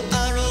 T-O-R-O-N-T-O,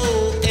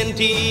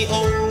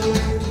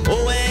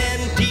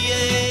 O-N-T-A-R-I-O,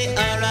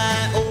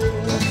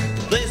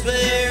 place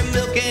where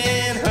milk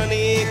and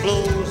honey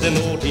flows in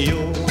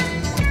O-T-O,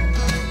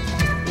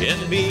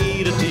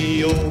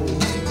 N-B-T-O,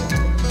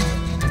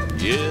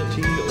 yeah,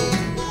 T-O,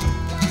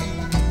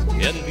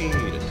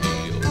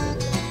 N-B-T-O,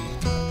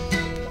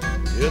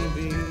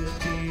 N-B-T-O.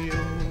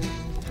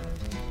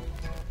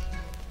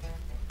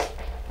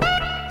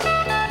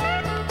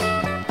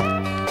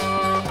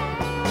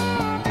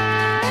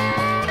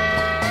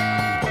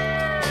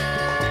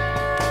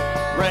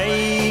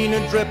 Rain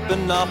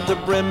dripping off the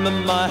brim of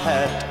my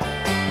hat.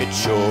 It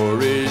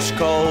sure is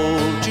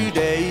cold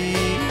today.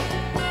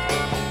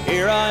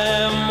 Here I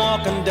am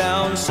walking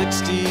down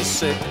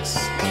 66.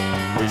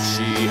 Wish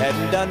she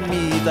hadn't done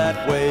me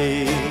that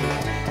way.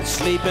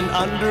 Sleeping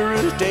under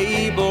a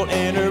table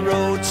in a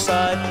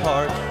roadside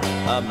park.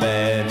 A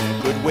man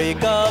could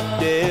wake up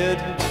dead,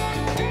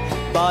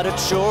 but it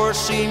sure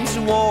seems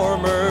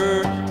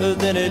warmer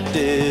than it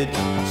did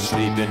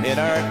sleeping in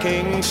our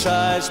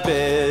king-size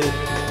bed.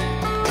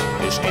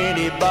 Is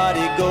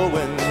anybody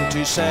going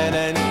to San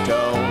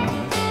Antonio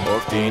or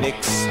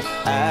Phoenix,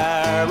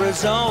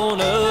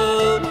 Arizona?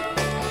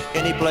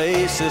 Any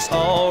place is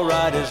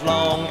alright as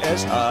long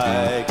as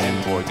I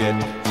can forget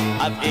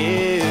I've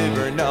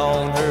ever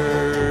known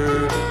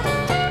her.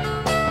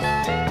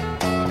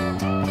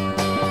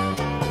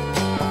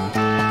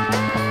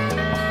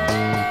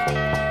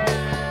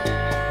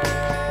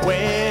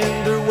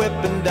 Wind are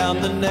whipping down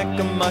the neck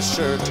of my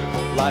shirt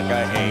like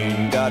I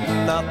ain't got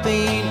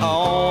nothing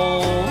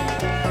on.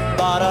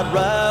 But I'd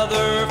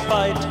rather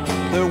fight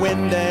the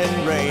wind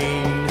and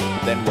rain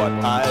than what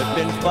I've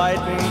been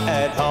fighting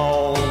at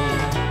home.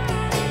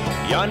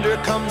 Yonder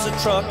comes a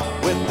truck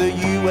with the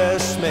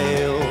U.S.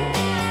 mail,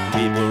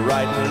 people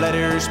writing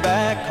letters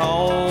back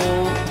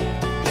home.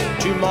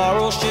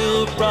 Tomorrow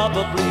she'll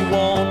probably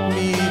want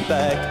me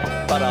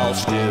back, but I'll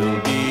still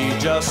be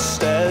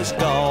just as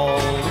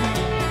gone.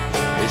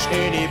 Is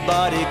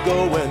anybody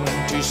going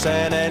to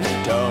San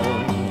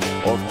Antonio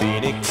or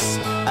Phoenix,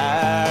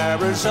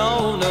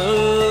 Arizona?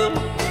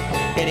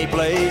 Any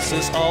place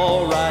is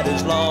alright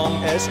as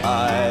long as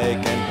I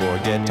can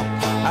forget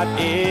I've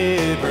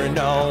ever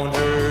known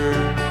her.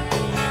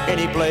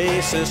 Any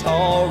place is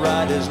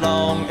alright as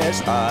long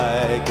as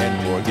I can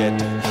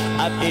forget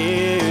I've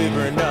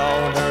ever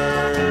known her.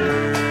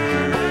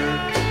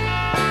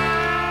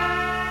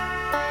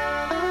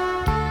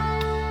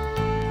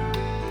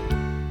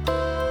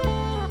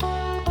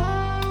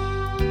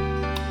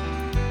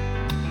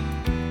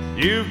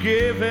 You've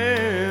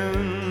given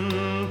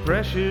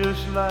precious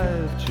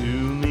life to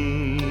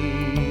me,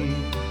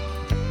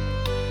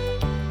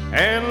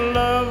 and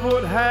love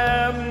would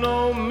have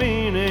no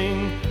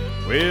meaning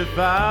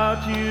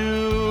without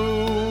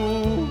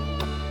you.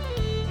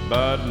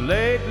 But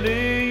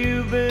lately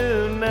you've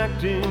been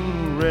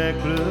acting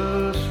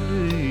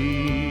recklessly.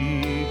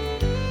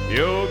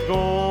 You're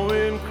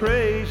going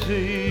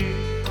crazy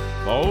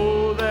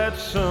for that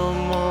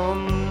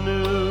someone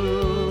new.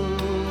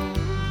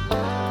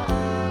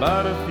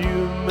 But if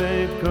you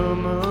make a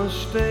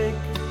mistake,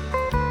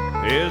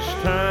 this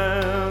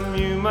time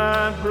you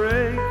might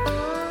break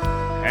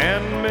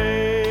and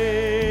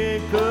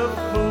make a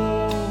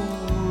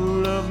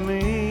fool of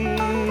me.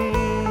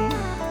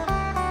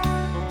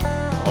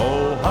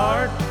 Oh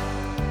heart,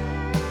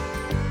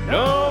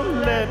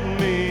 don't let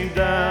me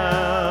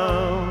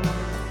down.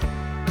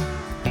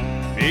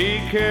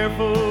 Be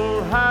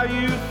careful how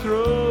you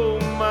throw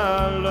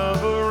my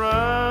love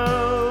around.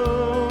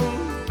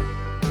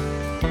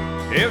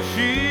 If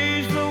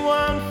she's the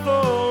one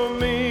for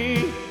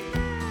me,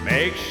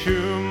 make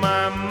sure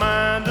my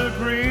mind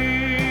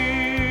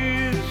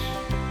agrees.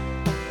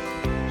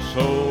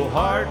 So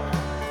heart,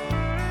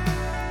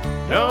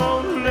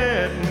 don't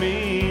let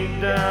me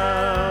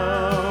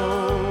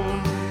down.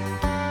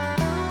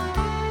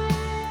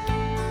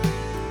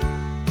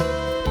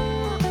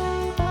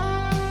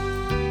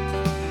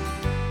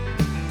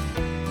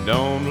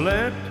 Don't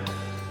let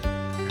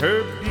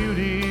her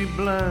beauty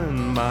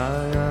blind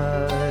my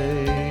eyes.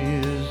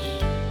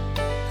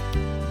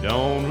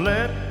 Don't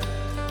let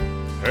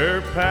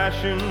her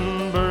passion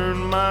burn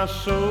my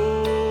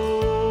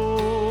soul.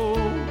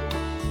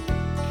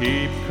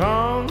 Keep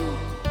calm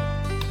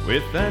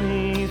with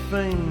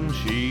anything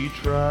she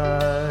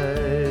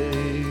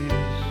tries.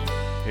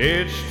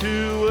 It's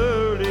too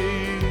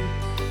early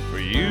for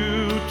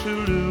you to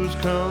lose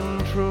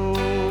control.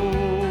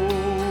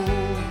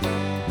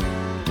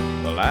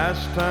 The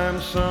last time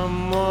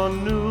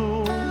someone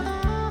new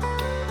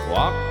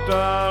walked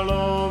all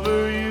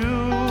over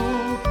you,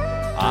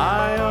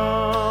 I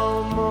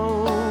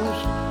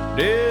almost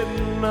did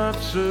not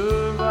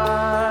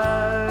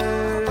survive.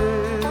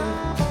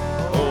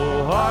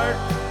 Oh heart,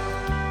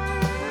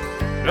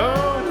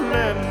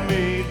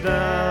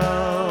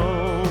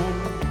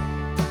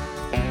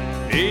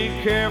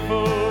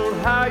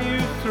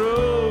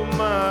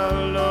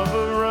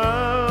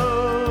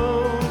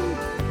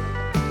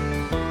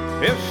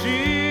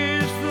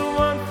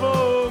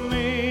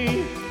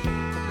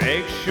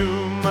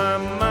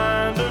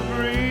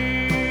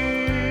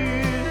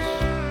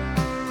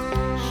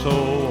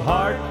 So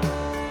heart,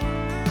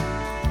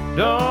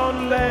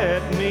 don't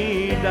let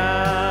me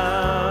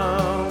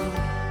down.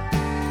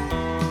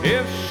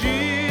 If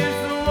she's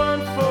the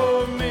one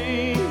for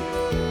me,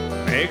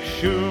 make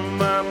sure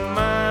my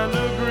mind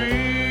agrees.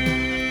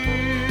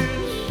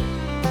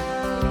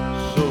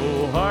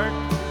 So heart,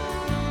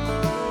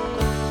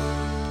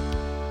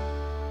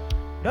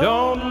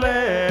 don't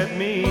let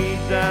me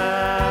down.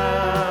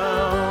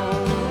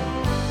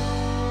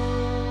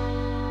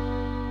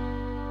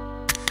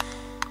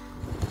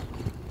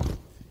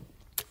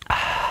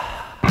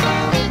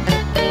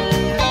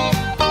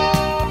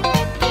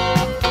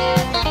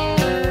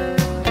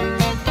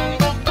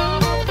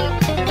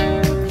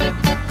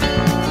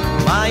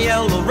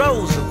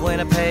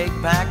 Winnipeg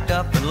packed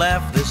up and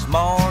left this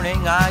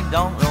morning. I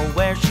don't know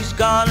where she's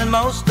gone, and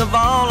most of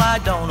all, I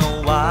don't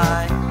know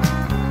why.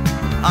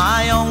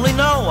 I only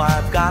know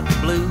I've got the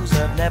blues.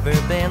 I've never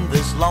been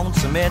this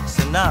lonesome. It's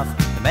enough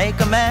to make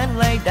a man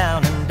lay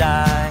down and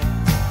die.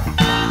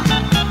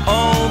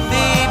 Oh,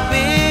 the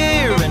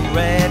beer and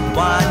red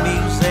wine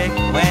music.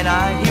 When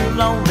I hear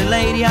Lonely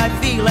Lady, I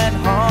feel at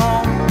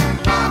home.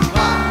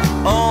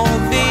 Oh,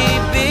 the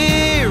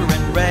beer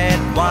and red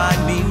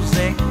wine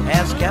music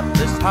has kept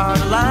this heart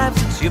alive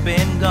since you've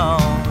been gone.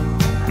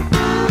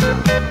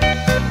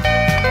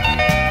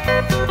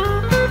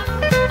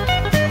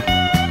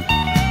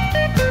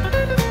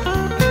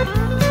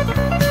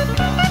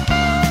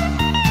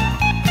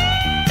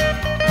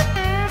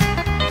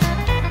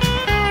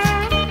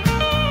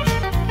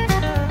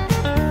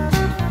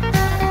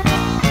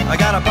 I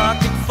got a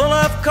pocket full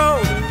of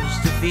quarters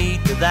to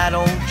feed to that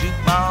old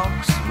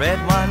jukebox.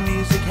 Red wine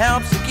music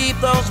helps to keep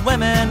those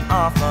women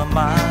off my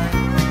mind.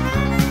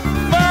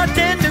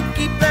 Bartender,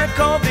 keep that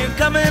cold beer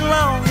coming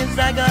long as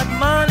I got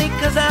money,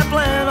 'cause I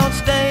plan on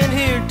staying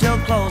here till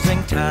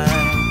closing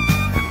time.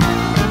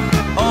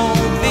 Oh,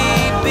 the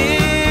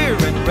beer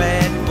and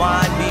red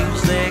wine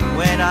music.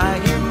 When I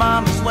hear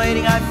Mama's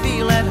waiting, I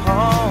feel at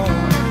home.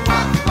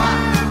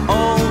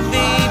 Oh,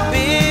 the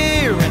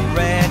beer and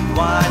red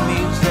wine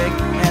music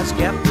has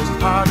kept this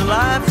heart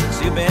alive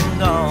since you've been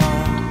gone.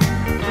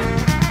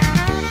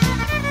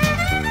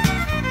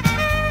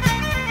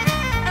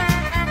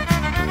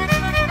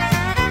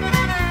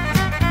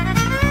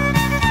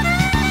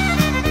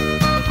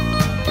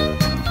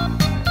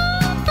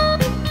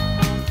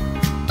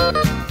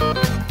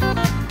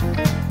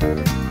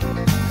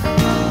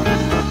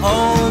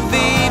 Oh,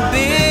 the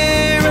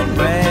beer and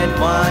red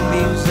wine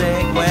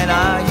music. When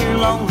I hear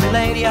Lonely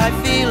Lady, I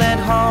feel at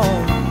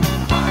home.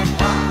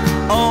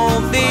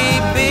 Oh,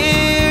 the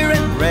beer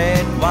and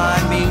red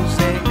wine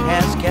music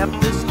has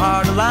kept this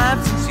heart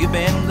alive since you've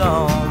been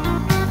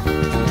gone.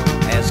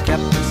 Has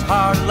kept this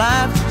heart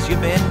alive since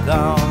you've been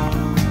gone.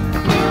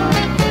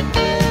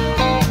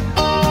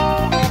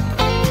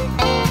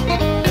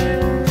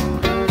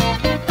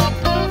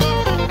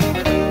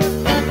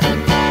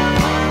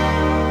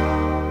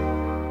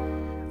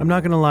 I'm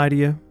not going to lie to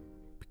you,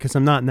 because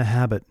I'm not in the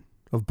habit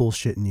of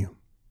bullshitting you.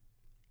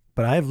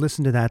 But I have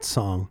listened to that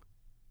song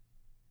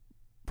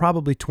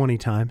probably 20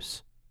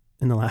 times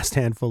in the last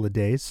handful of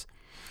days,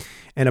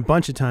 and a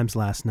bunch of times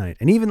last night.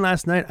 And even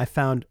last night, I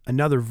found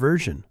another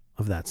version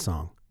of that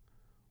song,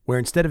 where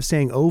instead of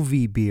saying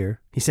OV beer,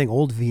 he sang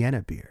Old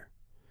Vienna beer.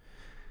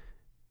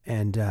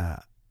 And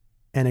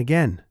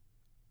again,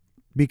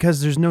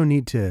 because there's no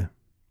need to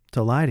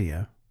lie to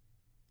you,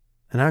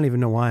 and I don't even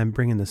know why I'm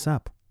bringing this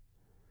up,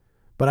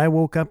 but I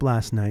woke up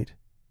last night,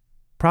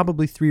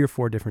 probably 3 or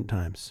 4 different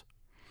times,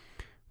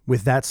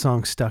 with that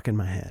song stuck in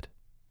my head.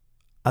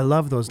 I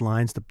love those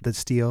lines that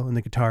Steele and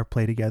the guitar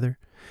play together.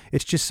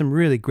 It's just some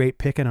really great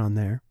picking on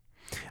there.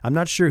 I'm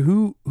not sure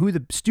who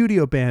the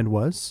studio band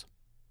was,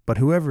 but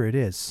whoever it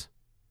is,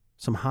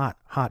 some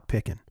hot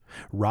picking.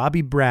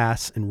 Robbie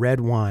Brass and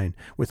Red Wine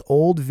with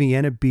Old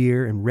Vienna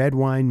beer and red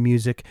wine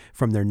music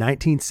from their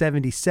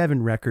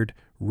 1977 record,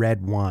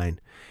 Red Wine.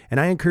 And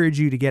I encourage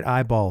you to get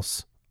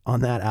eyeballs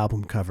on that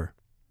album cover.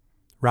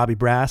 Robbie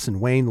Brass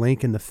and Wayne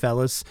Link and the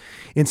fellas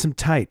in some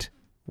tight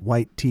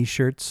white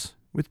t-shirts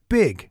with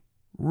big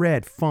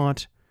red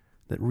font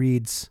that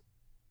reads,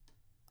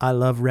 "I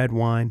love red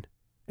wine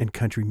and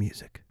country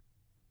music."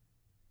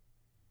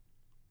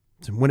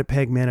 Some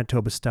Winnipeg,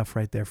 Manitoba stuff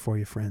right there for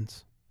you,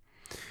 friends.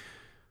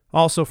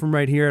 Also from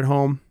right here at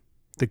home,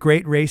 the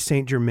great Ray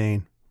St.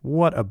 Germain.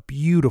 What a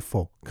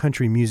beautiful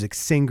country music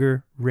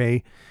singer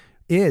Ray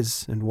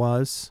is and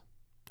was.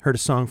 Heard a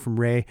song from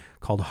Ray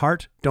called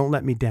Heart, Don't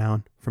Let Me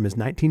Down from his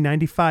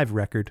 1995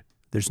 record,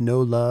 There's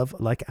No Love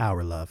Like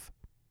Our Love.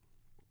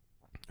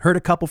 Heard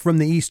a couple from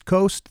the East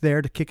Coast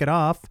there to kick it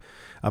off.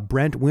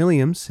 Brent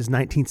Williams, his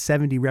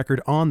 1970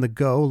 record On the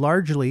Go,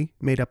 largely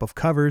made up of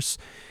covers,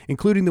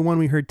 including the one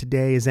we heard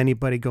today, Is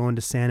Anybody Going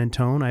to San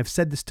Antone? I've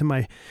said this to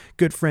my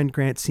good friend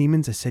Grant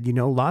Siemens. I said,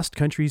 Lost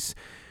Countries,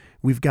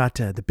 we've got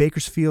the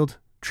Bakersfield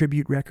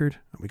tribute record.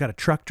 We got a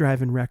truck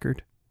driving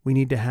record. We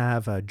need to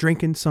have a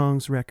drinking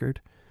songs record.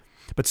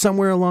 But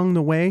somewhere along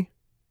the way,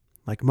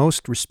 like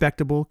most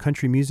respectable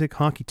country music,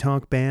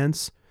 honky-tonk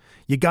bands,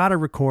 you got to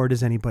record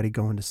Is Anybody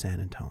Going to San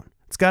Antone?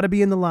 It's got to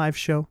be in the live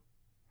show.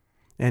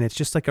 and it's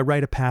just like a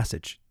rite of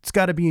passage. It's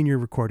got to be in your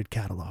recorded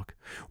catalog.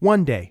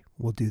 One day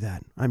we'll do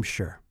that, I'm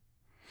sure.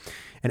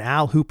 And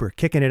Al Hooper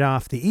kicking it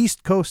off, the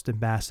East Coast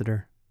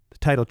Ambassador, the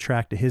title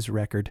track to his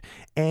record,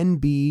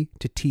 NB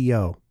to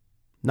TO.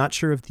 Not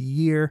sure of the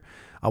year.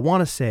 I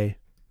want to say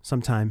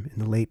sometime in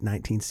the late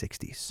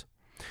 1960s.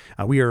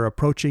 We are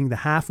approaching the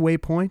halfway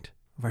point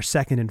of our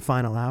second and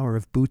final hour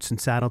of Boots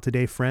and Saddle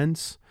today,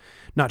 friends.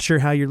 Not sure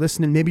how you're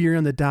listening. Maybe you're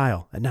on the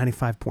dial at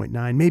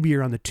 95.9. Maybe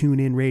you're on the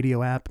TuneIn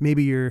radio app.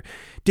 Maybe you're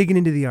digging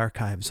into the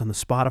archives on the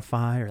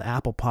Spotify or the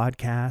Apple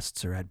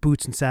Podcasts or at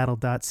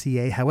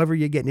bootsandsaddle.ca. However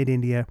you're getting it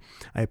into you,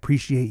 I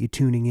appreciate you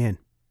tuning in.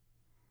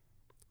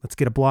 Let's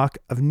get a block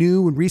of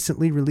new and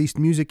recently released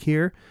music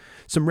here.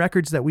 Some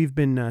records that we've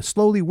been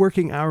slowly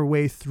working our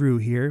way through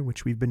here,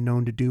 which we've been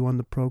known to do on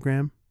the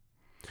program.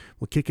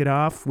 We'll kick it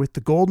off with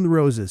the Golden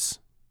Roses.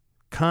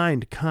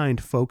 Kind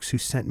folks who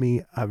sent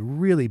me a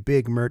really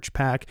big merch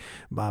pack,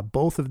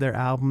 both of their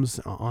albums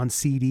on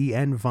CD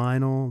and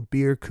vinyl,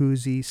 beer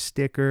koozie,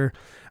 sticker,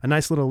 a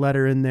nice little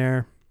letter in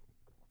there.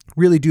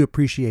 Really do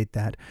appreciate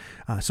that.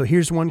 So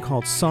here's one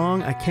called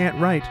Song I Can't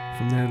Write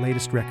from their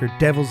latest record,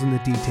 Devils in the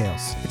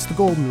Details. It's the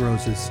Golden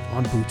Roses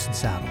on Boots and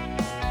Saddle.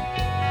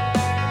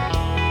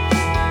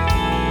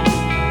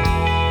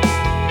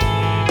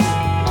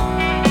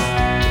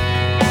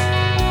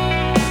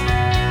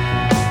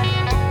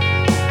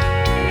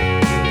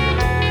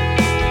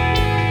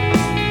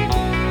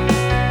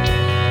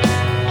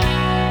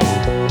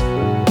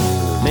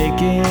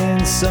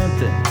 Making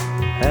something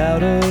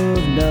out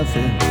of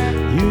nothing,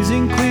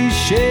 using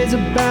cliches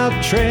about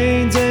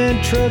trains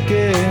and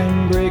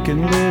trucking,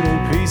 breaking little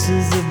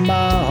pieces of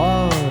my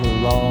heart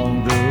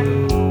along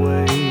the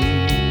way.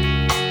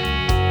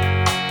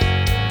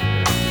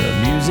 The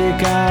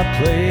music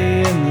I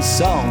play and the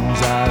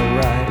songs I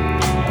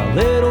write are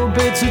little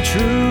bits of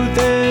truth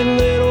and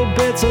little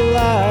bits of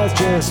lies,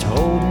 just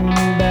holding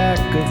back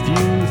a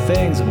few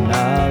things I'm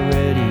not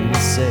ready to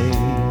say.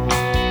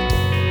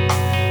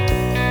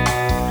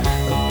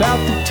 About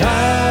the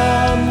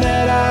time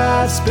that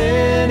I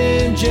spent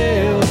in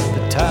jail,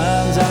 the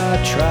times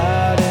I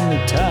tried and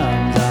the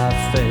times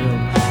I failed,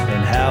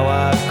 and how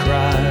I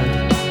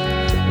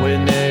cried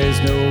when there's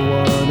no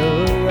one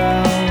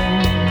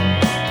around.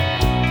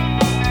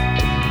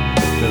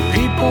 The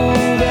people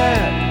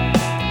that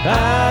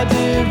I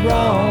did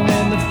wrong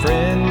and the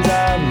friends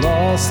I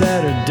lost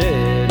that are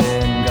dead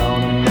and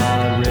gone, I'm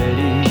not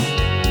ready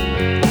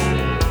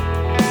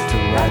to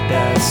write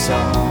that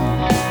song.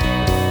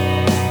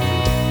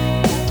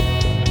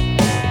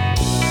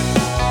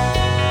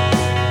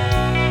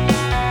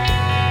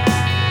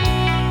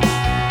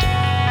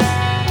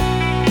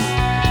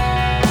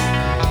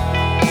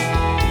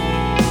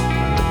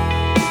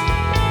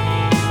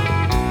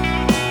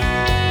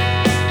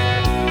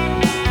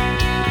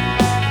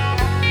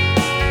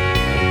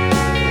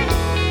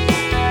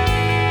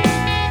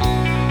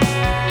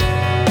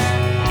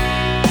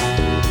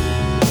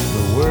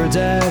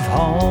 Have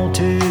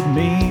haunted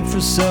me for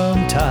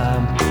some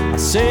time. I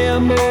say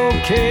I'm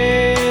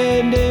okay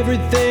and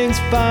everything's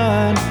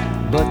fine,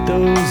 but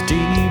those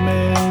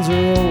demons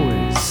are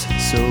always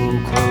so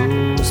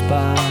close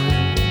by.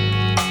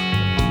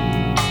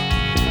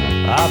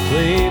 I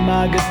play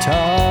my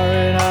guitar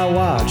and I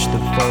watch the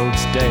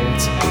folks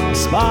dance. A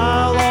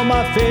smile on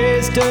my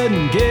face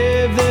doesn't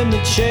give them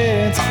the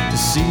chance to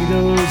see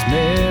those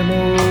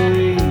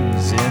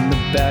memories in the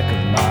back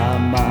of my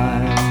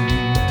mind.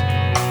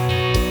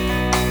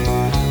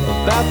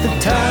 About the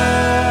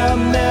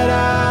time that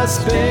I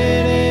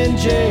spent in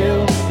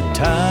jail, the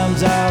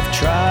times I've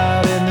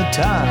tried and the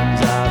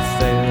times I've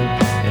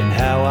failed, and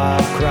how I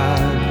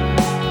cried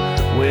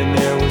when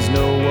there was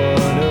no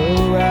one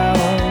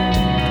around.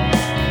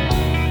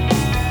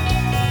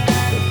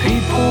 The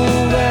people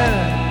that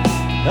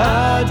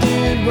I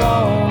did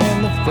wrong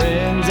and the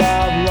friends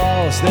I've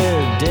lost,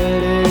 they're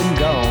dead and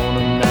gone.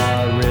 I'm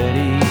not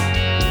ready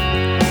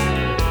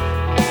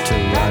to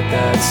write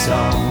that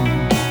song.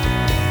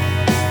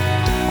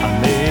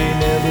 May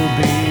never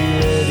be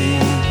ready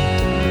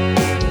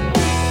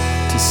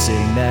to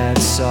sing that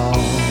song.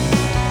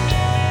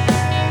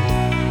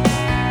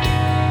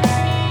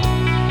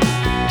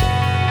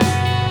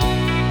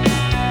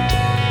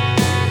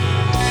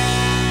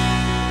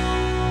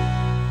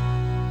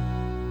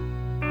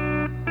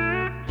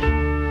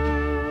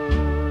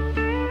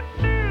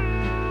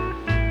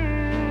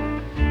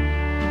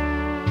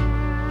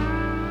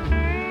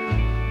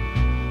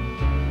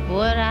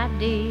 What I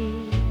did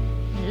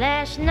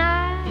last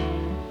night,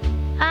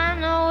 I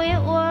know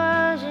it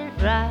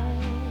wasn't right,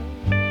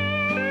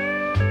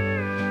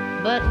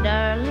 but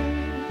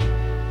darling,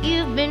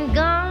 you've been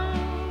gone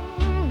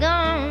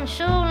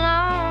so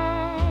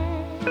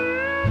long.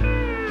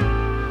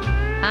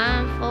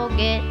 I'm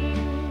forgetting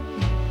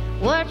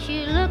what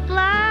you look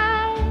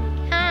like,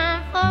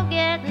 I'm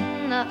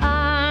forgetting the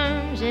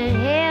arms that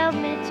held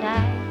me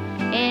tight,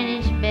 and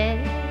it's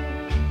better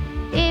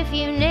if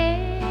you never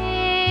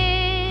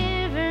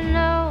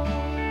know.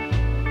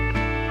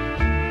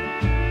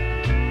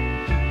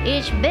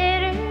 It's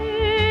better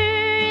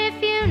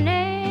if you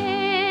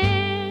never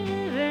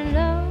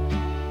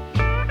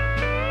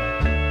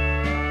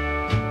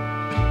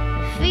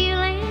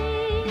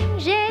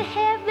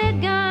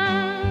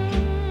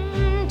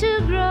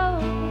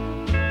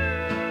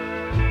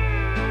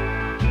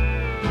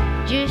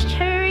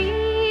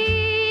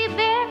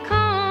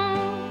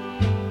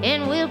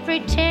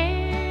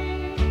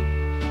pretend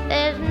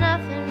there's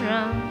nothing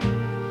wrong.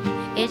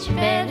 It's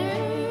better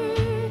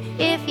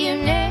if you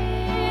never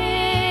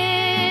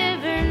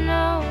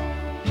know.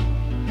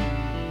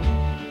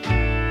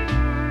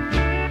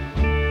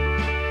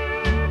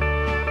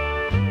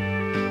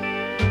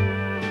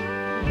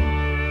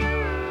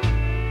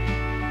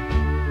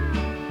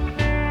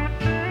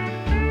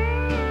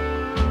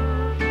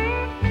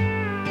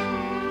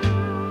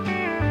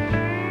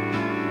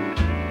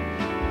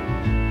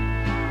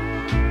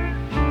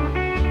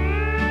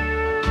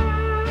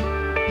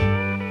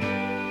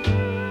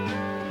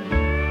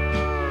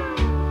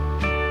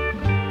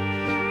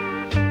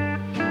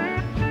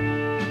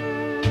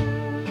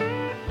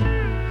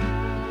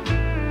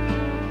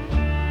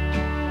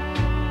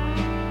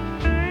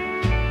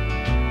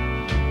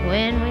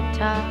 When we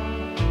talk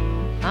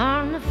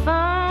on the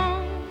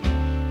phone,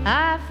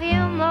 I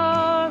feel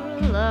more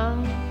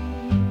alone.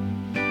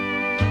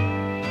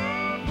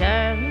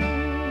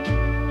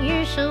 Darling,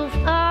 you're so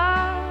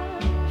far,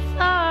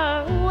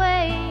 far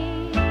away.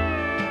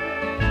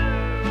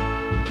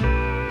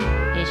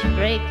 It's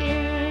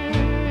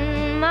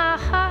breaking my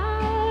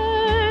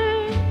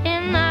heart,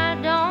 and I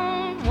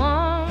don't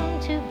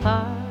want to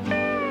part.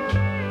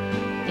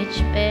 It's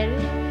better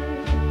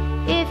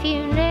if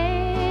you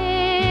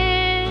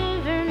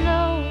never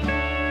know.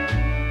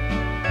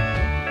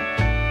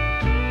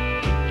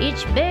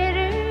 It's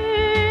better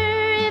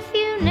if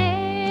you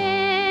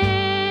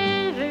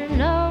never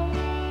know.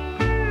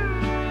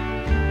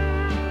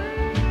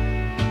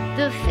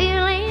 The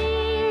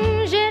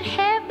feelings that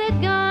have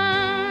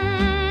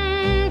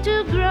begun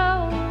to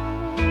grow.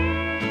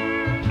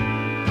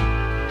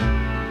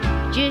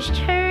 Just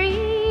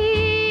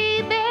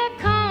hurry back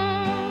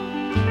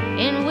home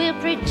and we'll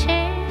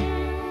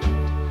pretend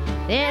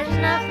there's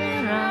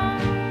nothing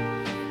wrong.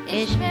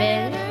 It's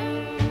better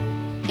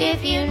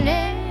if you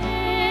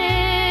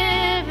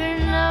never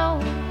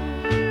know.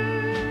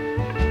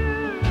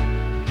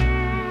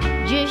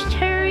 Just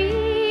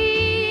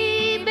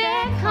hurry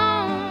back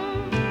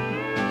home.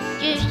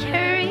 Just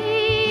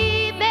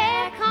hurry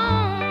back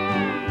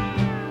home.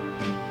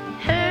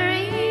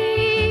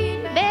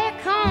 Hurry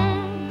back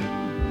home,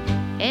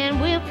 and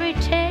we'll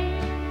pretend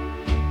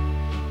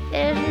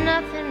there's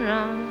nothing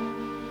wrong.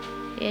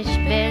 It's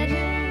better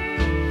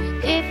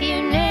if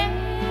you never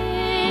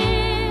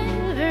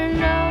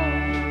know.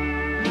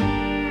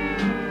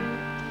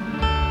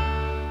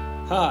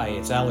 Hi,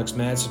 it's Alex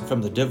Madsen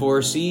from the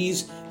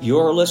Divorcees.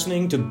 You're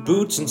listening to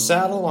Boots and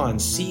Saddle on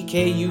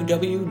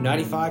CKUW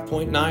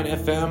 95.9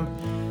 FM,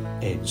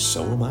 and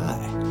so am I.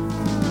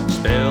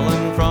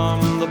 Spilling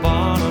from the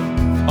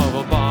bottom of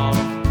a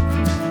bottle,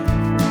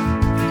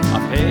 I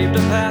paved a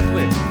path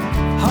with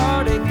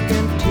heartache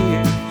and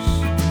tears.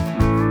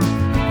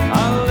 I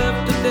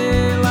lived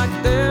today like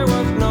there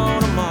was no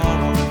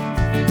tomorrow.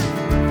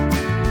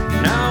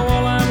 Now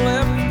all I'm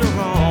left are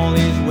all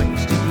these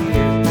wasted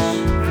years.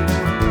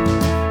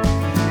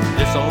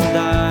 This old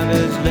dive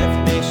has left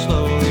me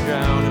slowly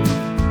drowning,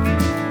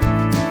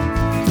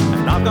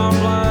 and I've gone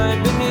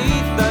blind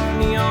beneath that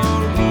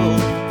neon glow.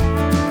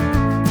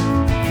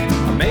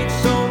 I made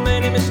so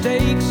many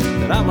mistakes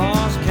that I've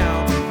lost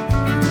count,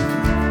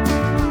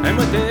 and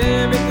with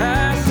every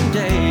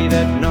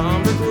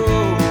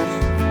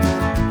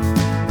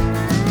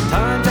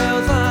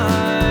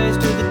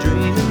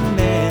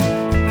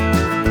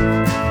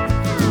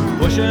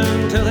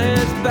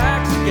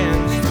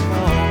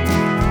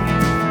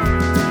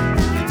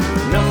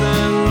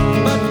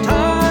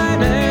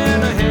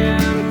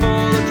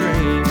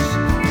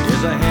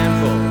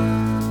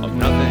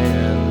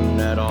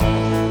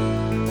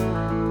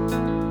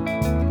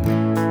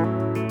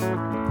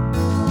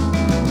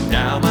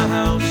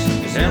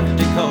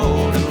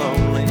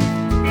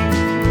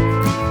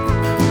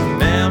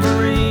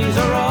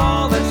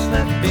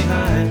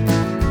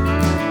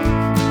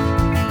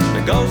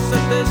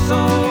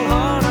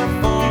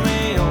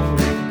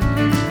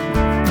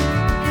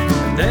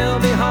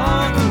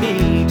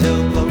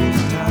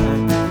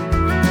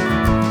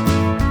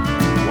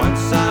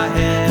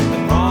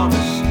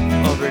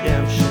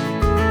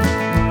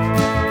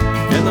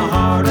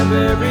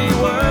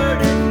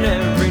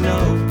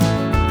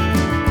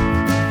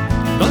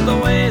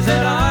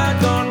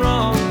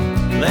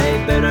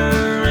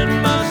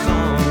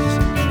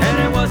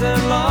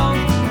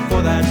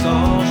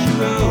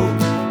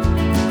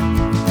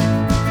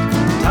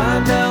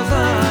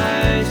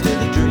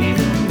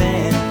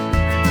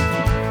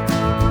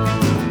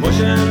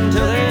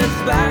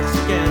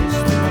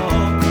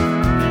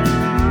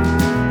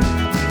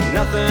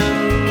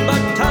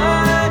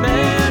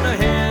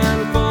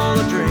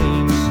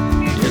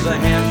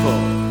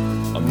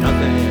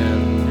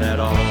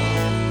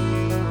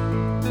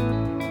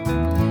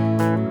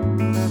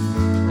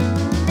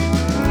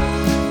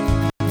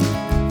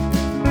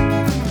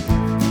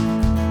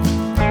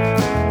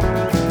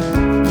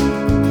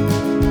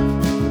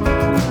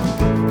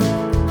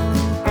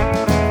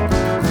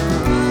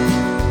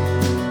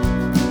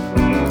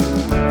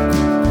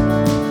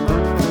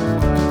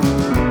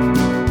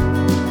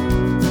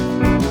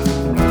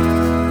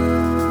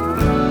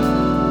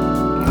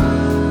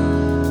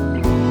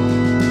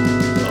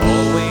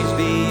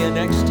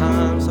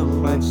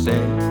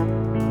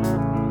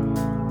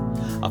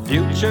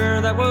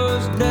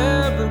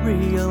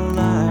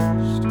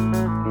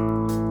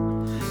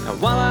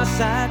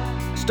sat,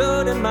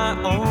 stood in my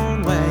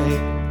own way.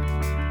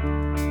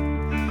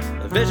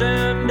 The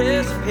vision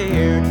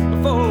disappeared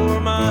before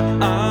my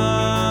eyes.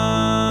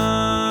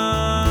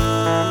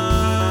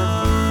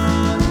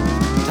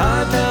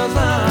 Time tells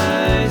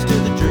lies to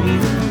the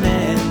dreaming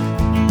man,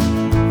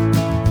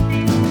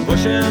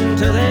 pushing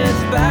till his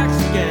back's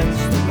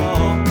against the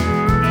wall.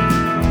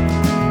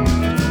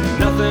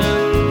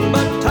 Nothing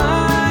but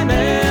time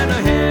and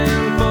a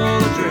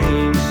handful of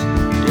dreams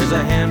is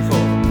a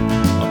handful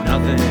of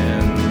nothing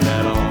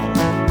at all.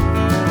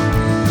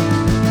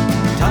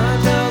 Time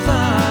tells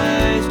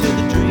lies to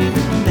the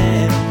dreaming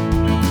man,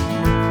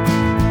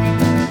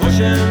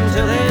 pushing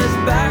till his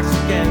back's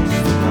against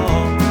the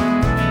wall.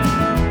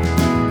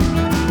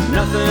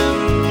 Nothing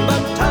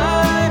but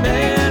time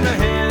and a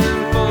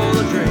handful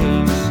of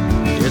dreams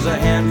is a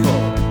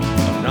handful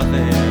of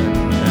nothing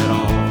at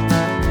all.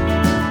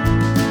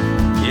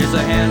 Is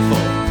a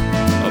handful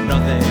of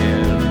nothing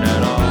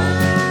at all.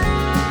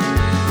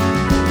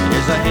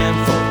 Is a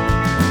handful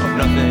of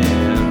nothing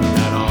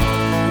at all.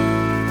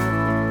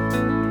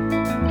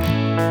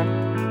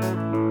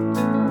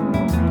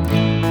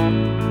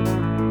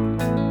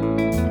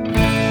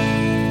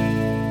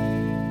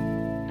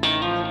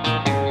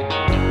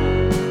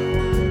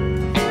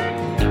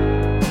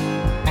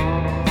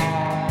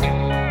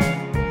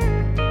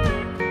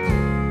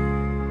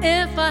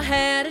 If I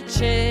had a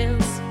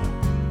chance,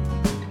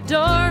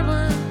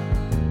 darling,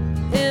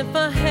 if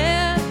I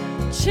had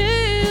a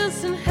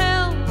chance in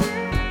hell,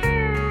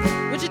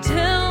 would you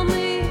tell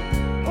me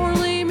or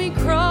leave me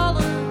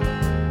crawling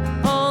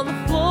on the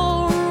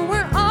floor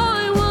where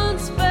I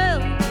once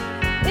fell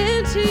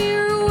into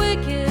your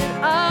wicked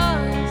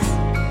eyes,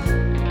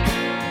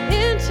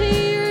 into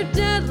your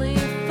deadly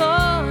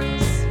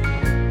thoughts?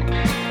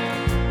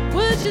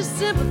 Would you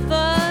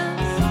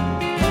sympathize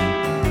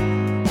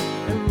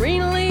and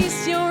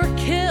release your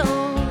kill?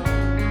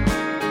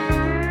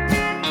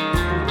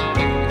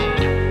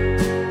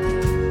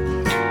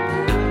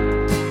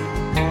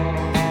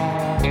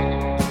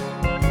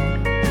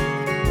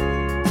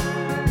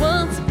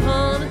 Once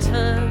upon a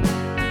time,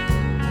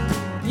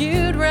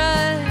 you'd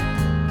write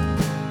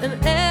and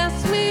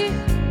ask me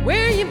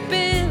where you've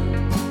been.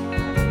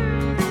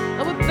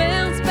 I would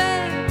bounce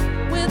back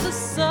with a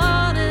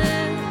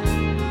sonnet,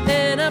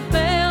 and I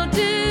bow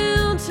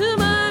down to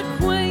my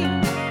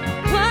queen,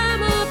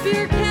 climb up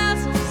your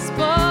castle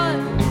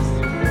spires,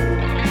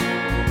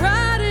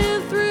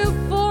 riding through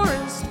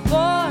forest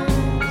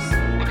bars,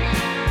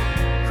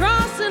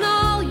 crossing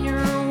all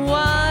your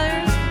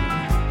wires.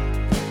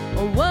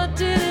 Oh, what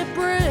did it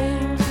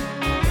bring?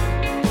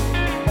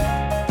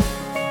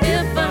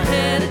 If I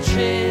had a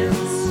chance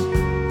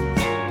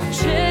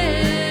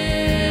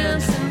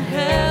in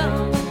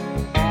hell.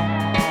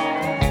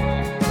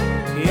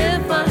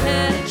 If I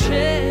had a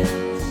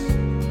chance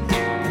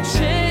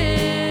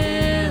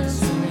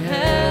in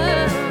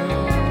hell,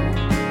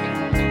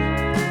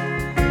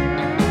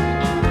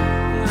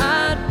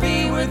 I'd be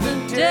with the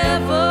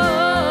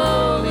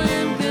devil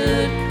in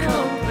good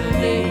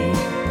company.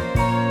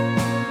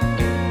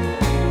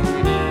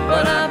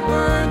 But I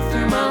burned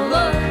through my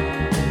love.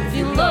 If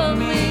you love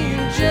me, you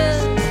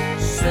just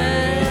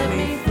set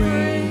me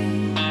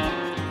free.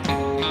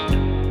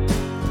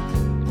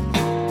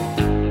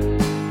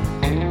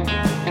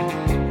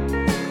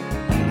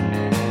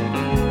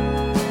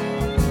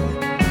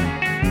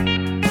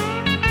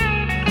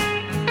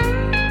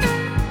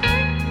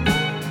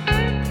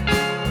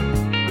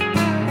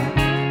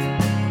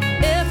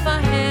 If I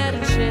had a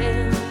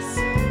chance,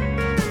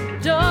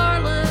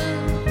 darling,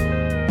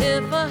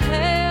 if I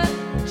had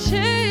a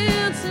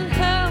chance in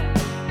hell,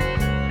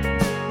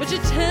 would you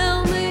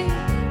tell me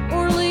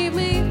or leave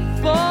me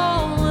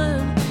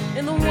falling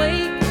in the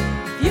wake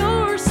of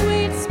your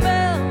sweet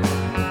spell?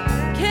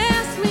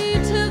 Cast me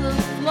to the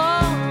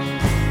floor,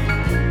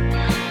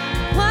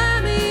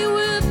 ply me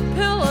with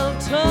pillow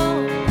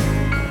talk.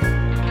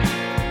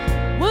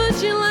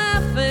 Would you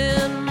laugh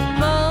and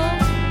mock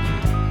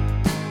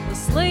the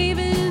slave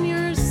in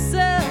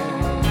yourself?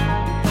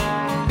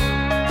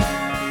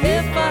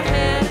 If I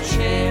had a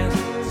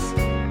chance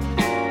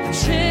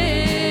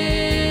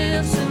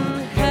in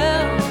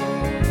hell.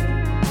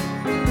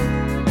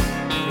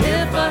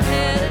 If I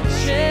had a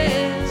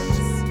chance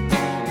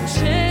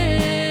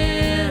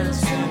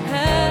in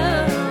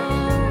hell.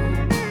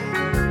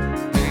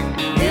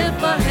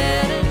 If I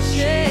had a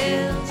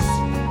chance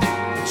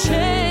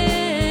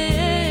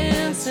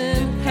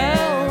in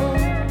hell.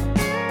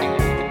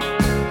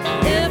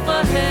 If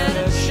I had a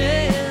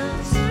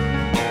chance.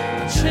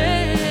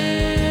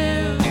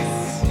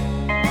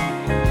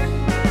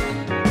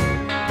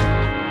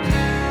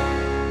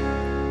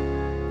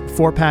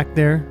 Four-pack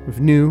there of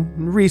new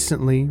and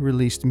recently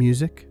released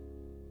music.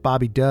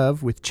 Bobby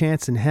Dove with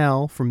Chance in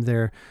Hell from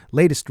their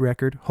latest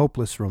record,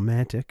 Hopeless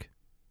Romantic.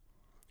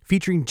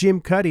 Featuring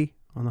Jim Cuddy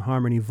on the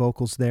harmony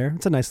vocals there.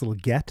 It's a nice little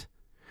get.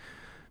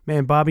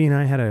 Man, Bobby and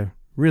I had a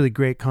really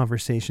great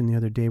conversation the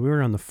other day. We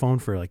were on the phone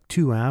for like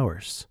 2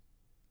 hours.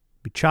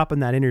 Be chopping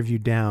that interview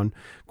down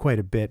quite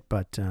a bit,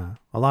 but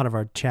a lot of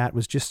our chat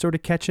was just sort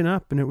of catching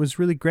up, and it was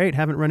really great.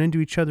 Haven't run into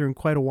each other in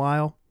quite a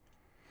while.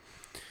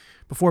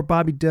 Before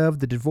Bobby Dove,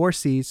 the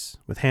Divorcees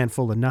with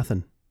Handful of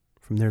Nothing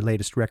from their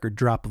latest record,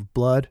 Drop of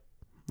Blood.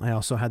 I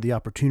also had the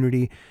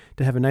opportunity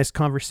to have a nice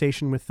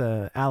conversation with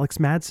Alex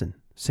Madsen,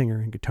 singer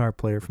and guitar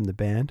player from the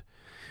band.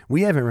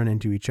 We haven't run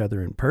into each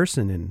other in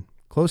person in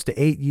close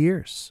to 8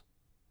 years.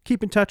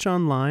 Keep in touch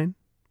online,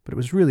 but it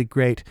was really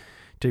great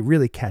to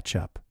really catch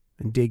up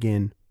and dig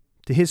in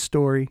to his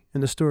story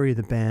and the story of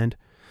the band.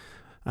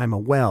 I'm a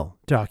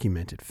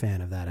well-documented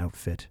fan of that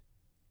outfit.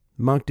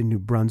 Moncton, New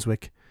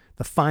Brunswick,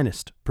 the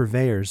finest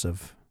purveyors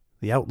of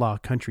the outlaw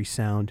country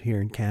sound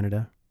here in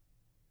Canada.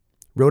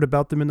 Wrote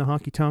about them in the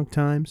Honky Tonk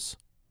Times.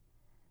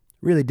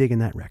 Really digging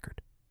that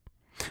record.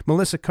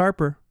 Melissa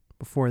Carper,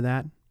 before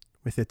that,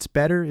 with It's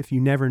Better If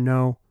You Never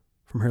Know,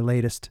 from her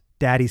latest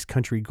Daddy's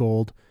Country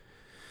Gold.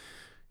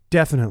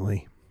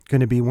 Definitely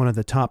going to be one of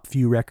the top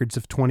few records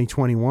of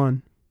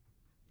 2021.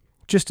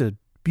 Just a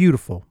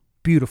beautiful,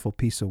 beautiful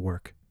piece of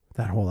work,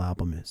 that whole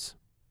album is.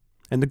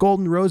 And the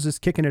Golden Roses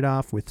kicking it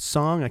off with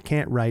Song I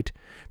Can't Write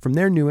from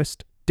their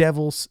newest,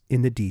 Devils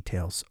in the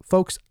Details.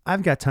 Folks,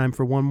 I've got time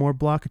for one more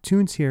block of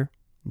tunes here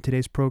in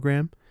today's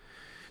program.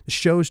 The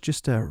show's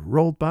just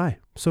rolled by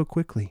so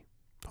quickly.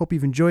 Hope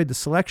you've enjoyed the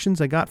selections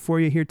I got for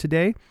you here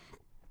today.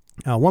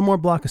 One more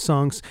block of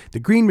songs. The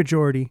Green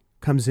Majority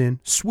comes in,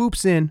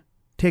 swoops in,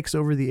 takes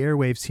over the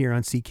airwaves here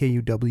on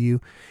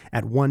CKUW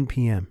at 1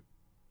 p.m.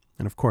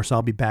 And of course,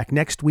 I'll be back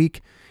next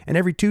week and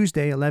every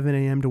Tuesday, 11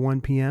 a.m. to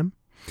 1 p.m.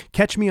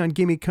 Catch me on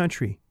Gimme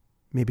Country.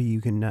 Maybe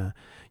you can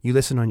you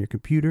listen on your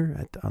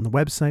computer on the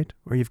website,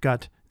 or you've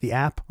got the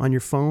app on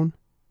your phone.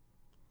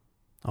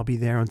 I'll be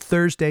there on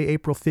Thursday,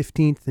 April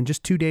 15th, and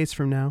just 2 days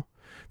from now,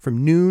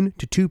 from noon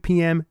to 2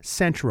 p.m.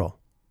 Central,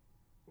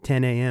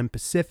 10 a.m.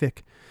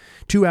 Pacific,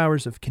 2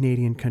 hours of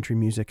Canadian country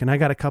music. And I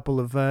got a couple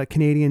of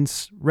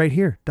Canadians right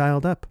here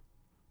dialed up.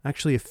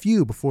 Actually, a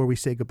few before we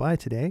say goodbye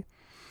today.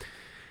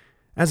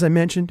 As I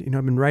mentioned,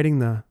 I've been writing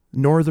the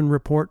Northern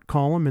Report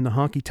column in the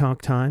Honky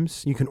Tonk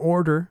Times. You can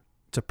order,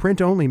 it's a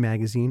print-only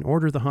magazine,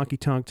 order the Honky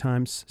Tonk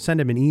Times, send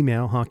them an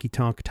email,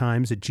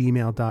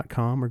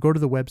 honkytonktimes@gmail.com, or go to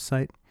the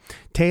website.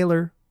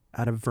 Taylor,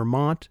 out of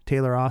Vermont,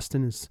 Taylor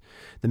Austin is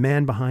the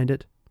man behind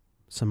it.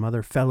 Some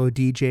other fellow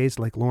DJs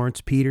like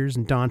Lawrence Peters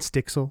and Don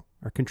Stixel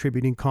are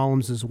contributing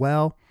columns as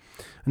well.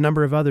 A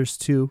number of others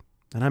too,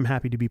 and I'm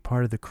happy to be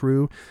part of the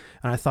crew.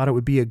 And I thought it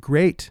would be a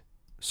great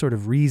sort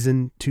of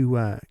reason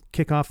to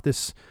kick off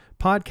this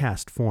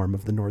podcast form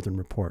of the Northern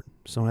Report.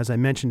 So as I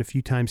mentioned a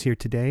few times here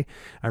today,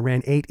 I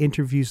ran 8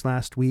 interviews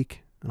last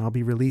week, and I'll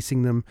be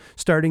releasing them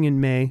starting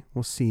in May.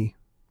 We'll see.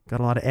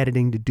 Got a lot of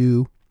editing to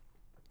do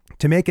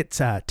to make it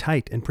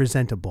tight and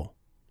presentable.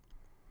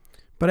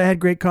 But I had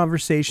great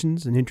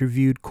conversations and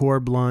interviewed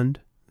Corb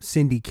Lund,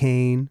 Cindy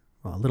Kane,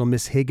 Little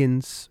Miss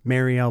Higgins,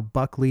 Marielle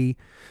Buckley,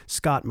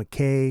 Scott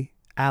McKay,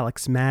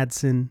 Alex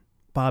Madsen,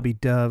 Bobby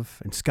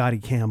Dove, and Scotty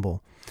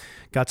Campbell.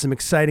 Got some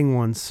exciting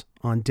ones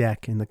on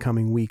deck in the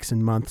coming weeks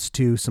and months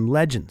too, some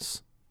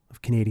legends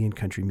of Canadian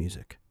country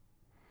music.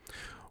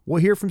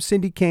 We'll hear from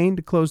Cindy Kane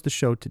to close the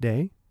show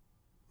today.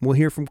 We'll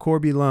hear from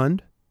Corby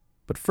Lund,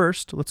 but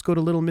first, let's go to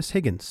Little Miss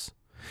Higgins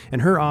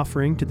and her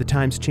offering to the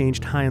Times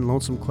Changed High and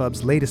Lonesome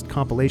Club's latest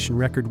compilation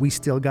record, We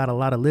Still Got a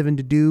Lot of Living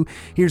to Do.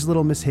 Here's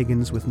Little Miss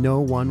Higgins with No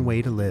One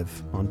Way to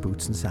Live on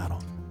Boots and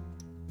Saddle.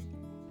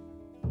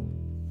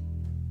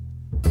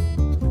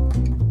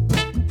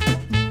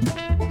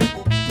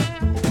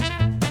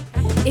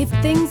 If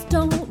things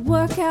don't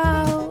work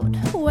out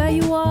where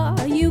you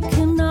are, you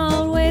can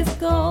always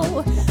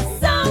go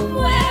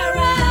somewhere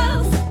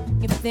else.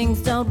 If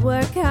things don't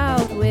work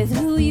out with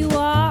who you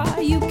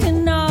are, you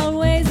can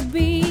always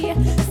be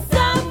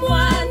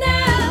someone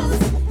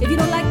else. If you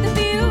don't like the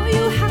view,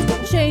 you have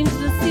to change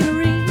the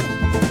scenery.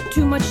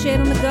 Too much shade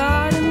on the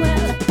garden,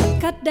 well,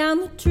 cut down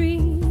the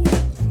tree.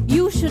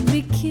 You should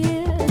be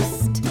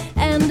kissed,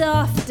 and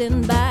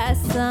often by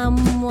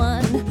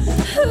someone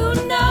who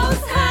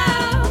knows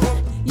how.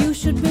 You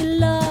should be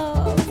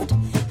loved,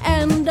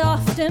 and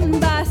often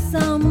by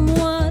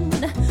someone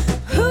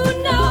who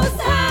knows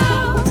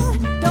how.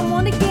 Don't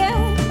want to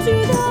get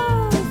to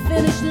the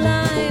finish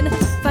line,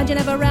 find you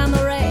never ran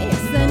the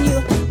race, then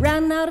you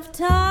ran out of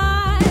time.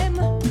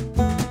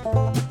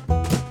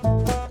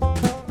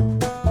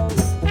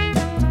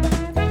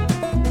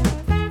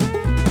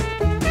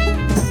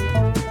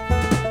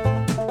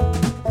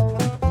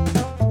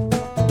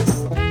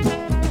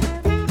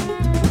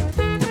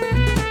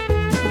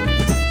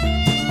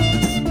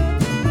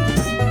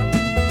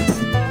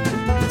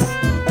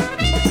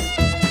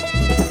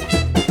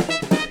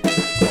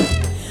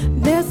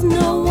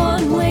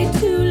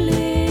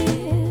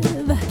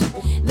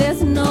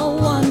 There's no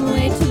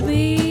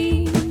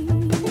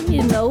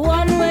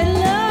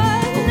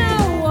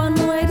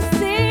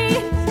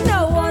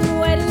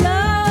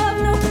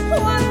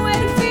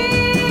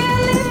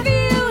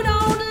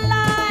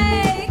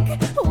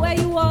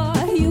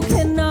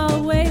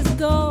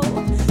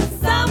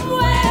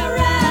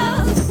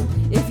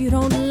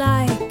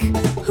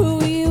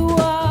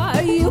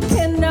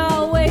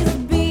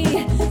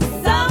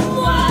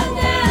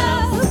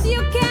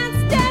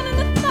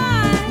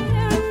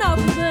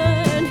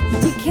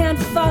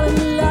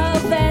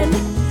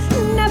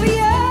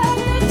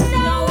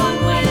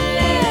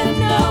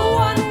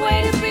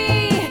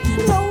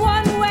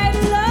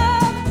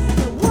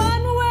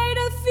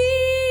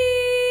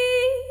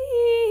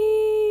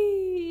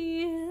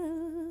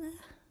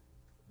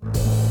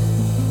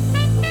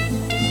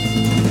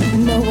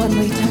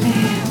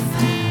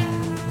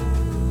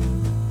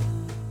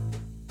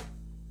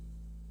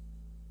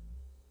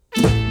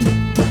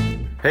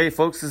Hey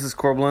folks, this is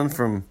Corblund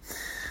from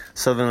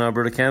Southern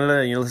Alberta, Canada,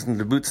 and you're listening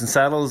to Boots and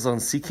Saddles on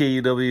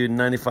CKUW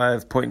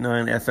 95.9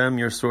 FM,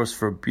 your source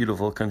for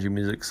beautiful country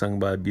music sung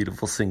by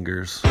beautiful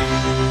singers. It's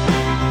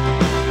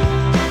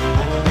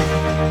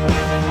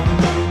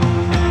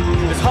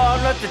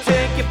hard not to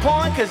take your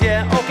point, cause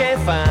yeah, okay,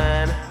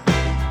 fine.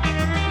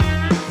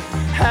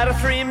 Had a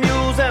 3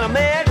 mules and a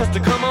mare just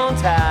to come on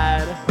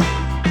tide.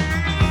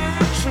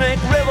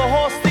 Snake River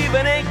horse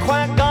thieving ain't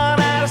quite gone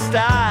out of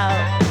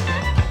style.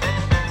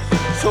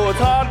 So it's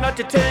hard not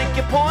to take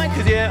your point,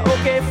 cause yeah,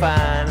 okay,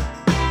 fine.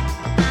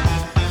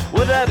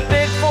 With that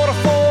big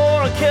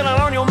 44 and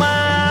killing on your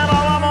mind,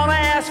 all I'm gonna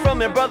ask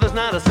from your brother's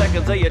 90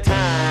 seconds of your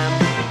time.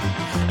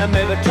 And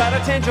maybe try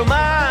to change your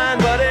mind,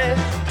 buddy.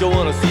 Don't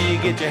wanna see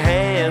you get your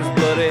hands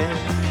bloody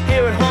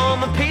here at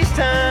home in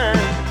peacetime.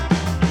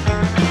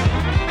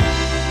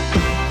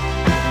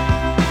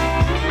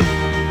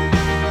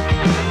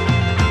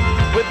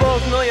 We both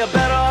know you're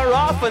better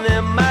off in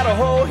them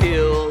Idaho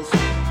hills,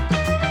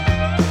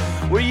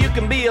 where you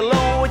can be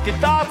alone with your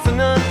thoughts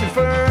and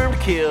unconfirmed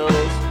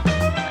kills.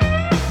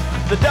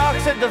 The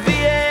docs at the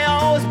VA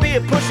always be a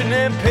pushing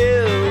them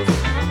pills,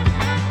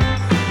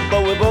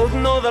 but we both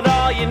know that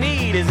all you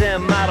need is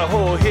them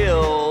Idaho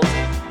hills.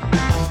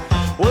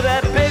 With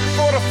that big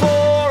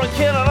 44 and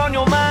killing on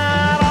your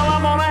mind, all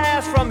I'm gonna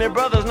ask from your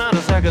brother's 90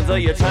 seconds of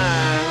your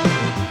time.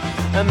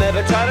 And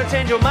maybe try to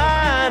change your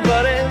mind,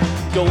 buddy.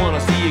 Don't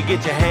wanna see you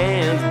get your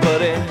hands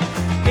bloody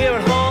here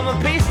at home in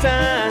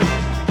peacetime.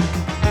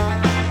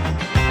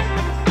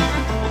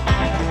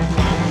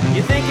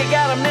 You think you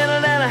got a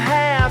minute and a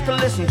half to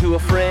listen to a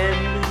friend?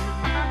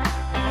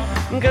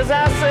 Cause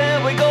I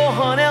said we go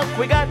hunt elk,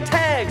 we got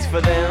tags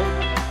for them.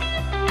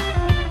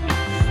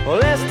 Well,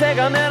 let's take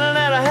a minute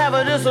and a half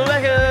just to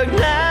recognize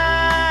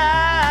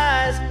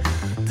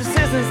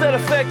decisions that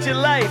affect your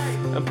life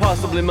and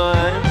possibly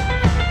mine.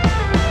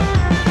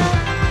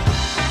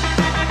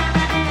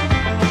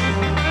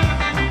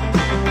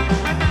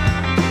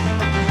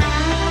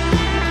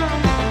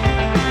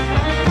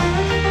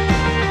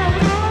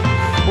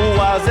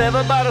 Why's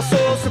everybody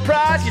so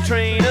surprised you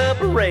train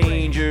up a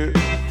ranger?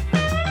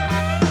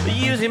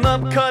 Use him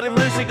up, cut him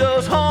loose, he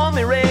goes home,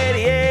 he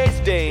radiates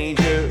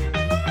danger.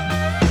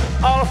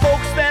 All the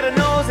folks that he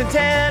knows in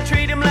town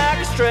treat him like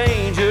a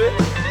stranger.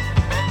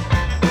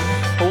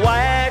 Why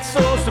act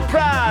so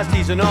surprised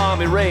he's an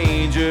army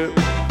ranger?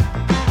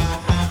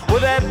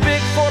 With that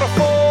big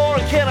 44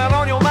 and killing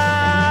on your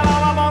mind,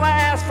 all I'm gonna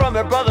ask from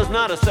your brother's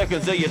 90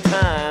 seconds of your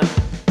time.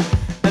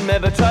 And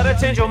maybe try to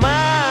change your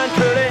mind,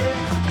 Curly.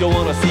 Don't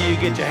wanna see you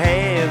get your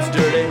hands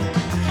dirty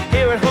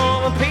here at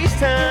home in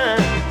peacetime,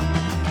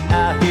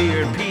 out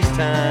here in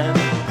peacetime.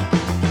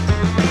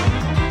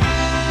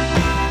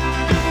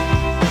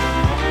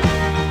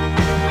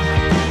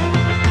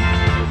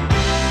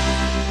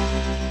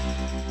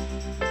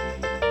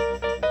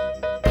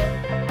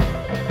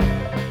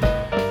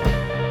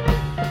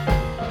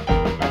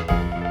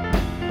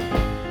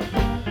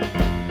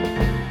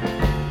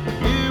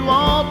 You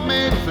want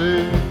me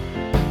to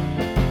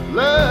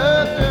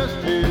love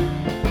just you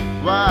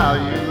while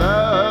you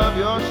love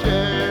your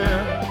share.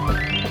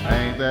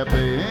 Ain't that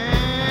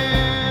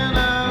being a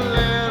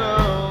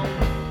little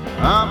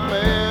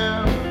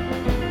unfair?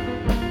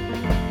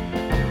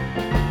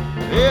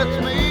 It's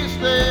me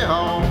stay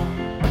home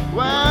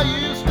while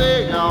you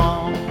stay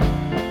gone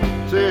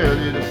till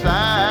you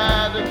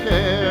decide to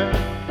care.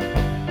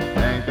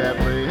 Ain't that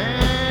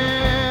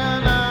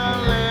being a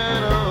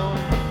little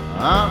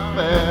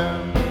unfair?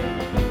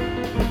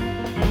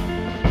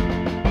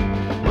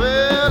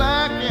 Well,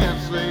 I can't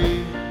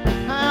see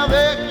how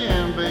there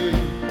can be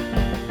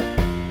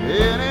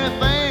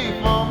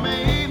anything for me.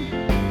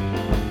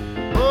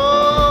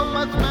 Oh,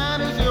 what's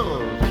mine is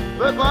yours,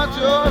 but what's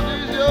yours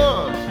is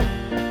yours.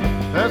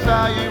 That's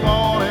how you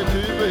want it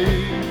to be.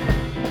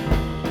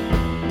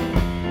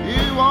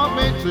 You want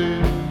me to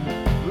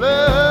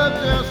love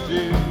just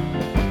you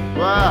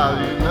while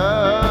you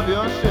love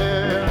your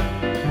share.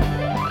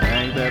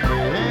 Ain't that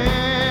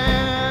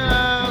being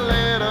a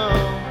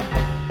little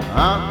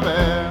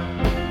unfair?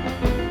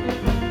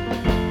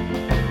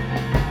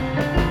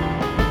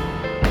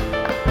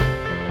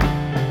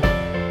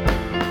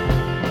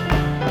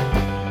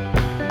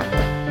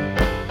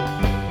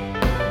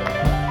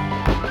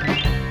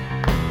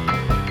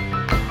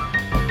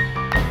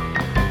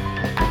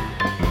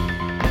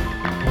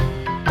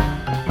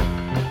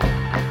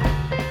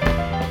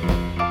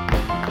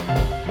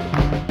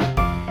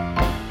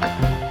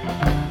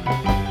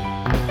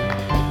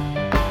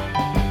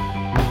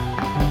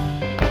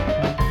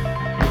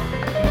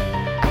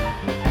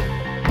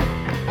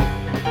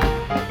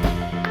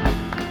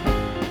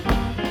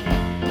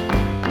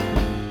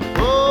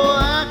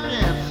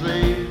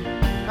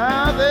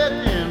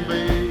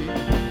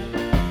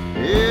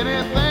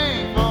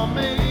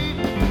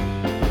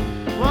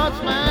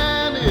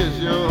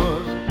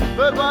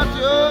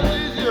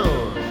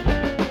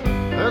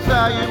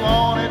 How you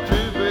want it to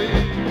be.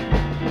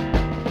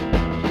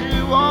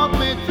 You want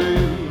me to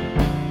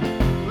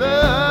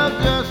love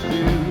just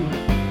you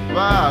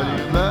while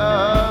you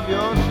love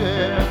your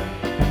share.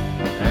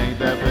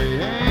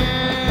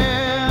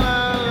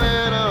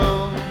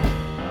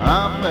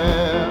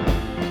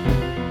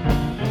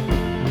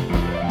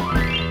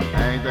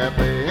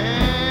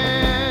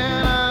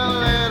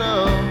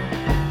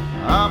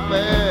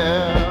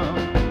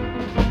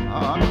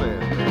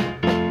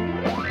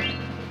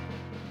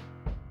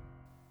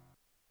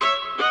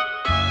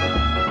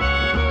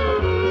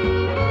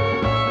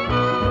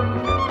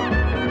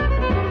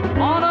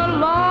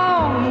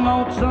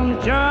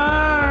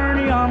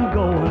 journey I'm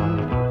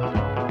going.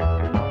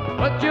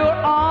 Put your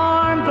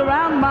arms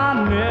around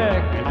my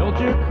neck and don't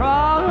you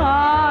cry.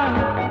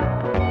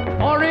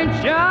 For in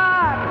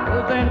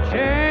shackles and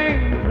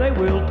chains they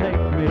will take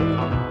me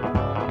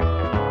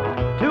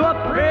to a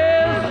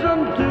prison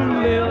to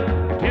live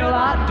till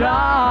I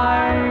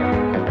die.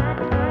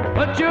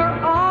 Put your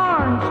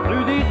arms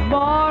through these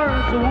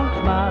bars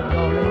once, my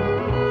darling.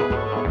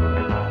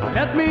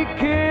 Let me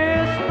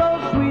kiss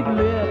those sweet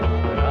lips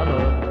that I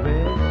love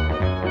best.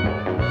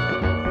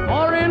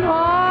 For in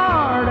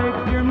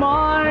heartache you're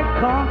my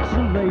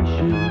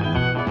consolation.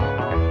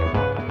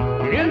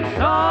 In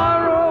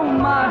sorrow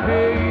my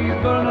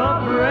haven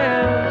of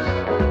rest.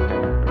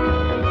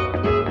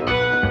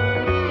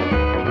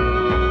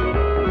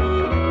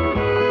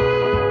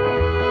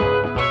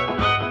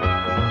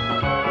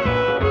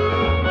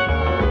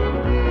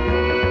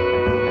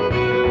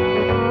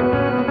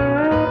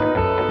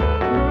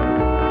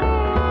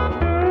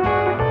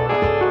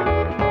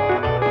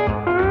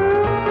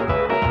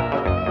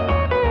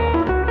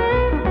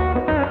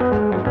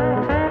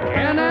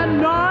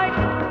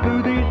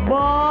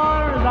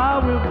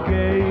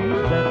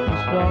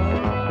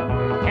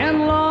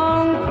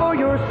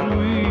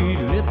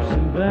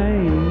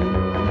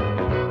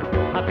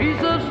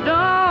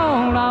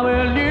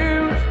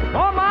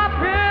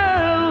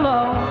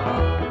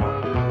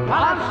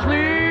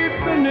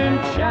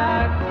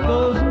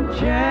 Shackles and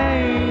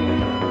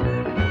chains,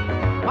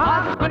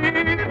 I'm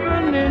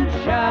sleeping in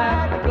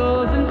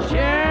shackles and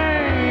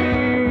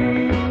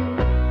chains.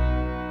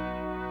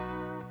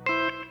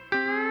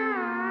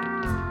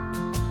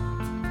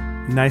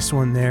 Nice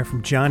one there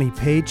from Johnny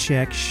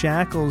Paycheck,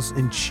 Shackles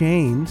and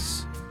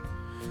Chains,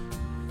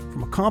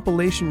 from a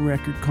compilation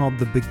record called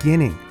The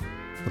Beginning,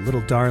 The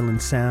Little Darlin'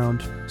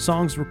 Sound,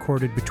 songs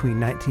recorded between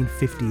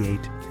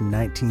 1958 and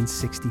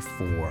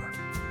 1964.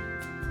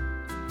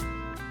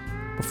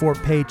 Before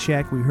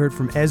Paycheck, we heard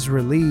from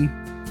Ezra Lee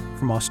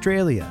from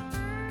Australia.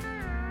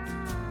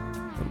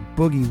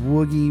 Boogie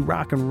woogie,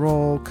 rock and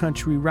roll,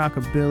 country,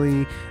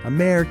 rockabilly,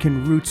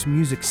 American roots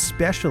music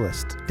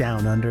specialist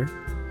down under.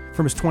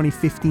 From his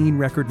 2015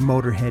 record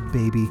Motorhead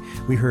Baby,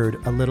 we heard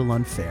A Little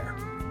Unfair.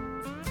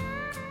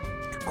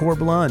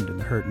 Corb Lund and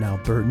the Hurtin'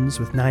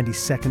 Albertans with 90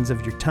 Seconds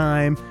of Your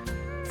Time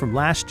from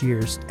last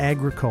year's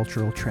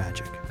Agricultural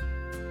Tragic.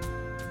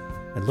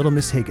 And Little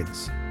Miss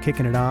Higgins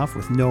kicking it off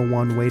with No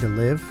One Way to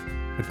Live.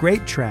 A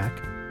great track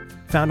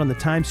found on the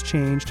Times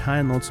Changed High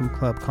and Lonesome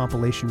Club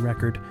compilation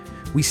record,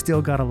 We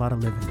Still Got a Lot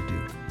of Living to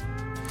Do.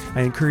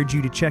 I encourage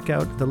you to check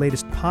out the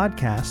latest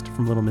podcast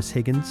from Little Miss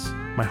Higgins,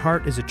 My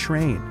Heart is a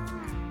Train.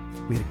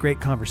 We had a great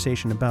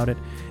conversation about it.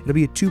 It'll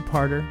be a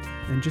two-parter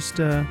and just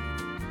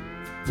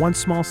one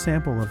small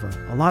sample of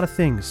a lot of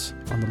things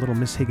on the Little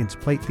Miss Higgins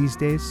plate these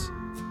days.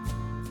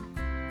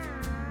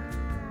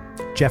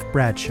 Jeff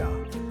Bradshaw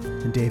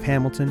and Dave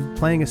Hamilton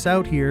playing us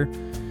out here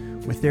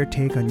with their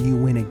take on You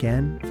Win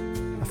Again,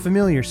 a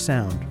familiar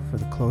sound for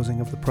the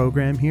closing of the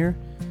program here.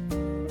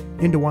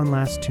 Into one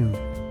last tune.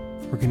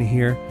 We're going to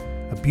hear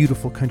a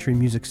beautiful country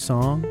music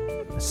song,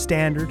 a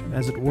standard,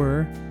 as it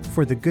were,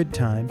 for the good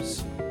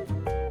times,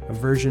 a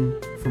version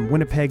from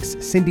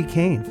Winnipeg's Cindy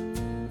Kane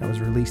that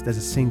was released as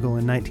a single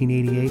in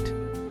 1988.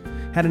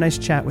 Had a nice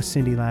chat with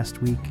Cindy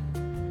last week.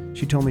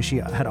 She told me she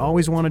had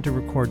always wanted to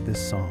record this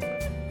song,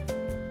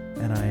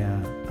 and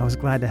I was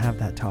glad to have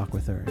that talk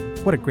with her.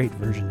 What a great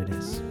version it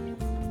is.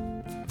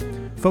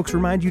 Folks,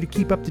 remind you to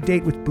keep up to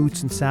date with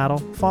Boots and Saddle.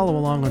 Follow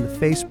along on the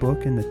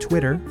Facebook and the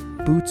Twitter,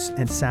 Boots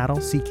and Saddle,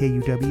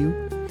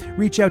 CKUW.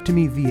 Reach out to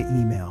me via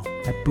email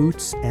at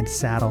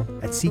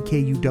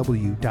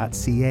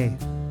bootsandsaddle@ckuw.ca.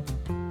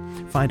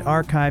 Find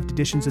archived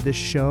editions of this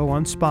show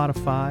on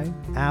Spotify,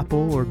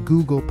 Apple, or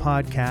Google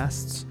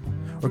Podcasts,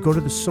 or go to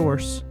the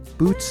source,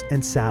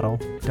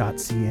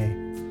 bootsandsaddle.ca.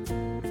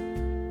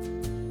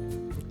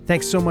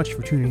 Thanks so much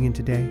for tuning in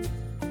today.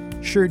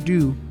 Sure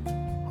do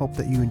hope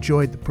that you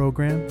enjoyed the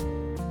program.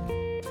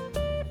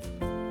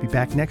 Be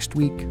back next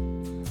week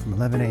from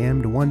 11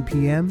 a.m. to 1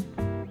 p.m.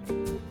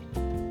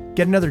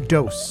 Get another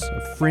dose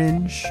of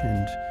fringe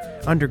and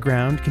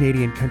underground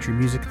Canadian country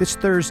music this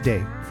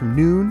Thursday from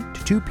noon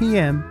to 2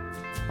 p.m.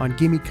 on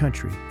Gimme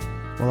Country,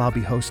 while I'll be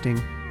hosting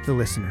The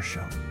Listener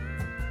Show.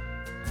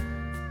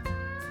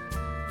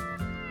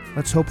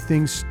 Let's hope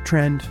things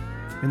trend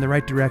in the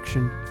right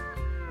direction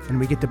and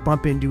we get to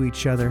bump into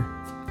each other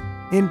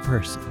in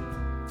person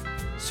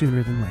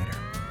sooner than later.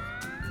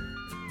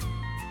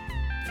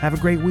 Have a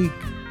great week.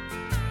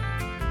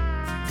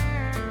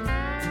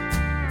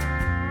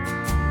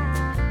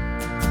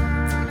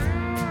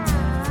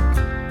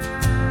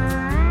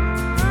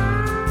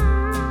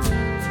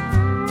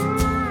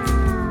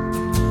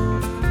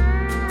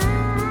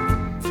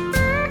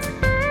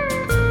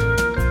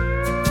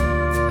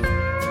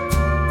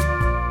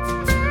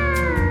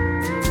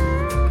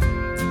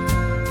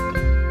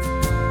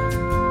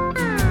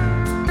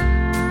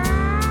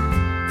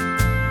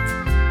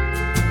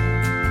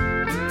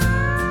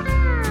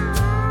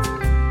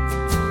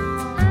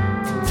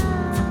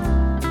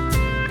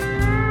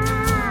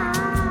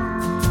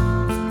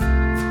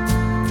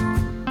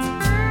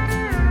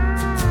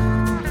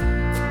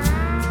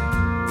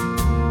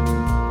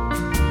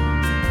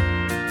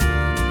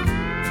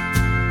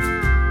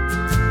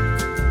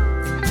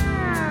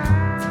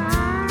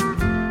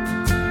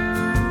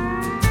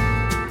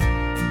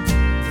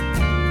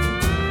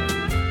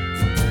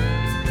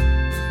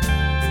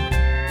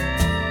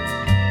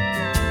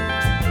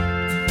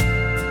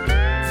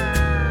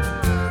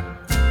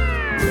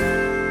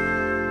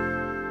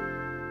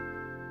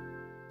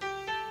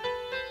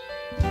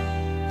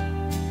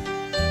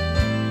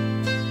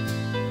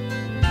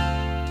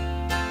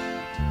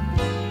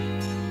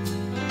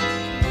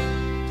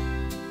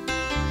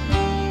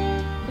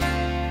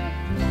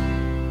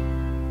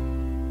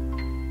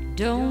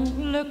 Don't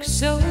look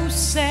so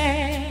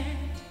sad.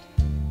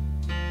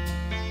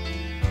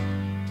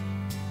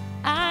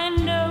 I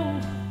know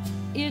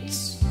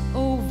it's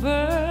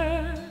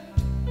over,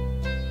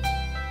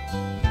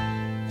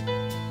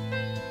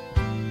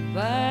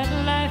 but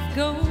life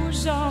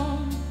goes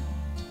on,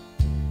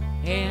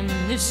 and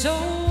this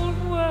old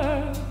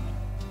world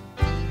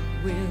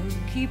will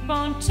keep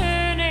on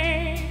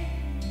turning.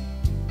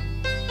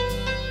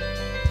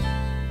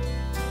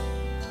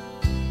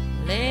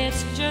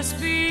 Let's just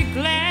be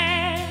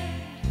glad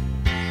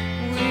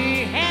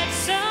we had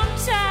some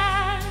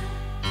time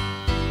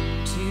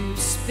to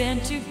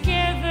spend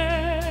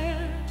together.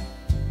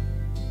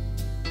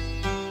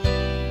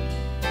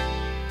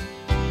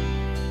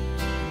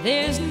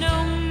 There's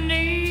no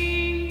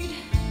need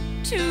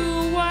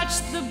to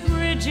watch the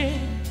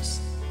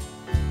bridges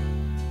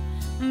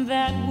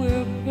that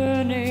were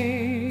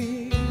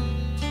burning.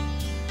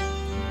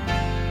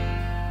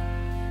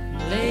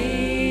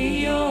 Lay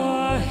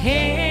your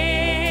head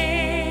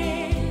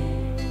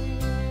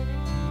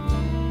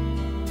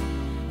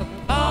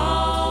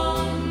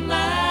upon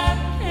my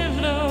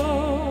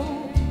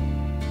pillow.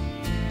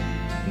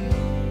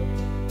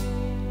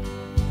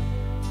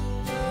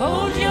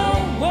 Hold your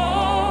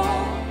warm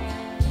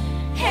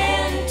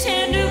and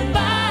tender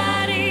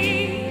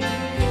body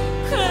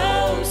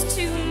close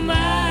to mine.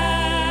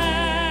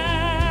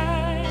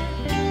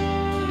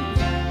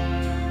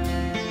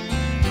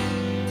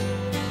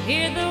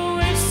 Hear the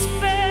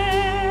whisper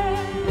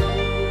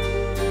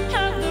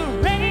of the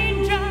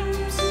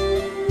raindrops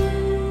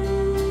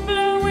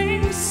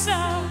blowing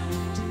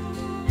soft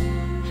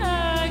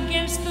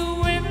against the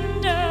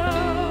window,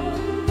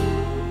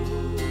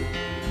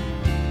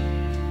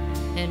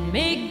 and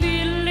make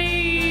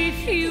believe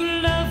you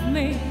love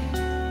me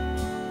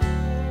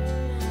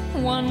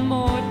one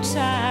more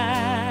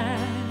time.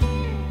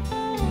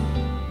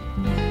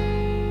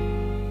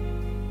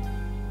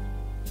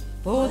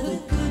 For the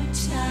good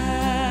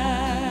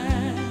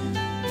times,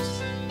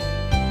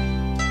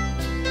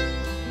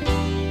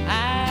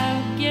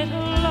 I'll get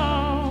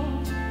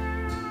along.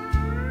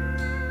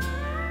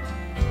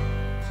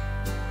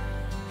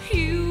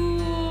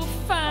 You'll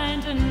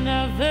find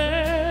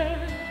another,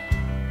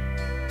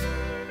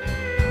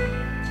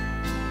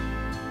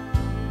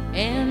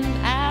 and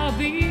I'll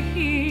be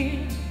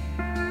here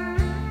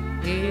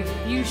if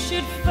you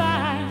should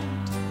find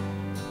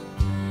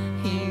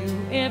you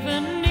ever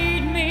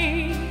need me.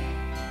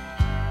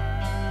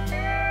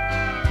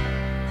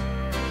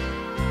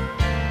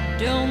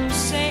 Don't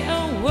say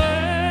a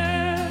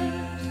word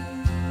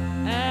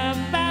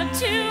about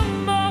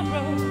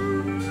tomorrow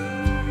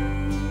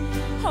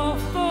or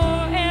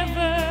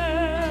forever.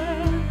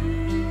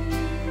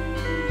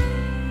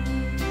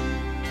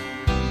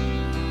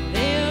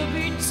 There'll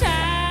be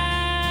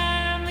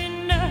time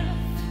enough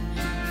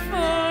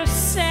for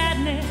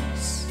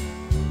sadness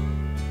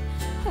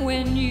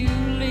when you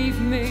leave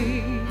me.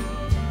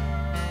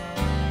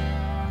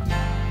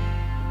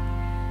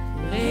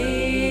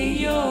 Lay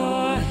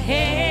your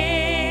head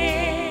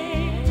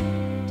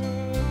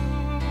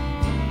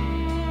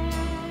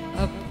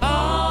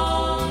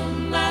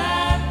upon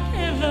my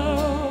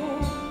pillow.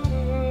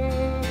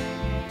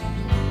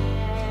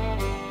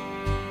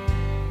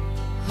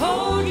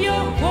 Hold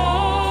your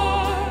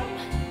warm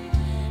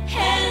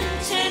and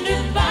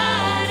tender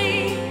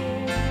body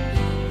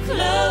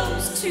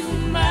close to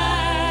mine.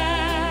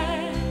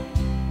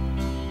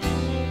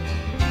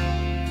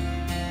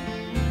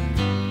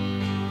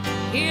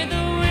 Hear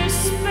the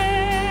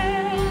whisper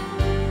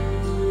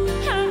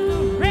of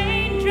the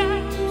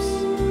raindrops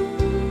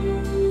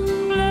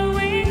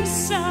blowing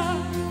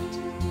soft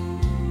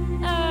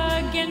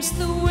against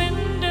the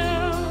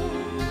window,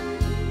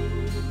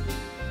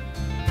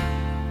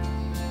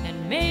 and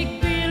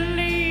make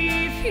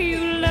believe you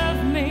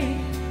love me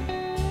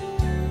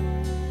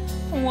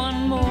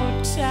one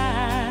more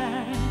time.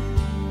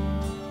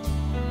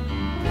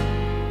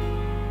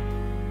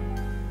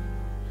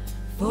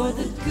 For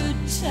the good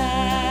times,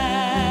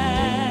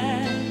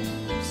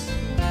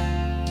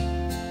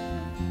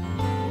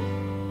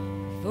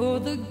 for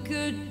the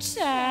good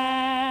times.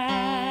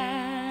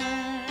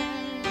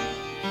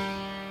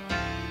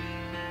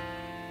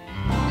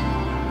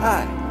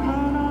 Hi,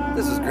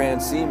 this is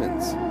Grant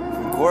Siemens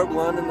from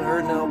Corblund and the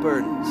Herdin'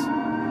 Albertans.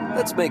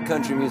 Let's make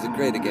country music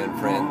great again,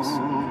 friends.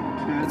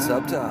 It's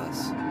up to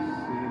us.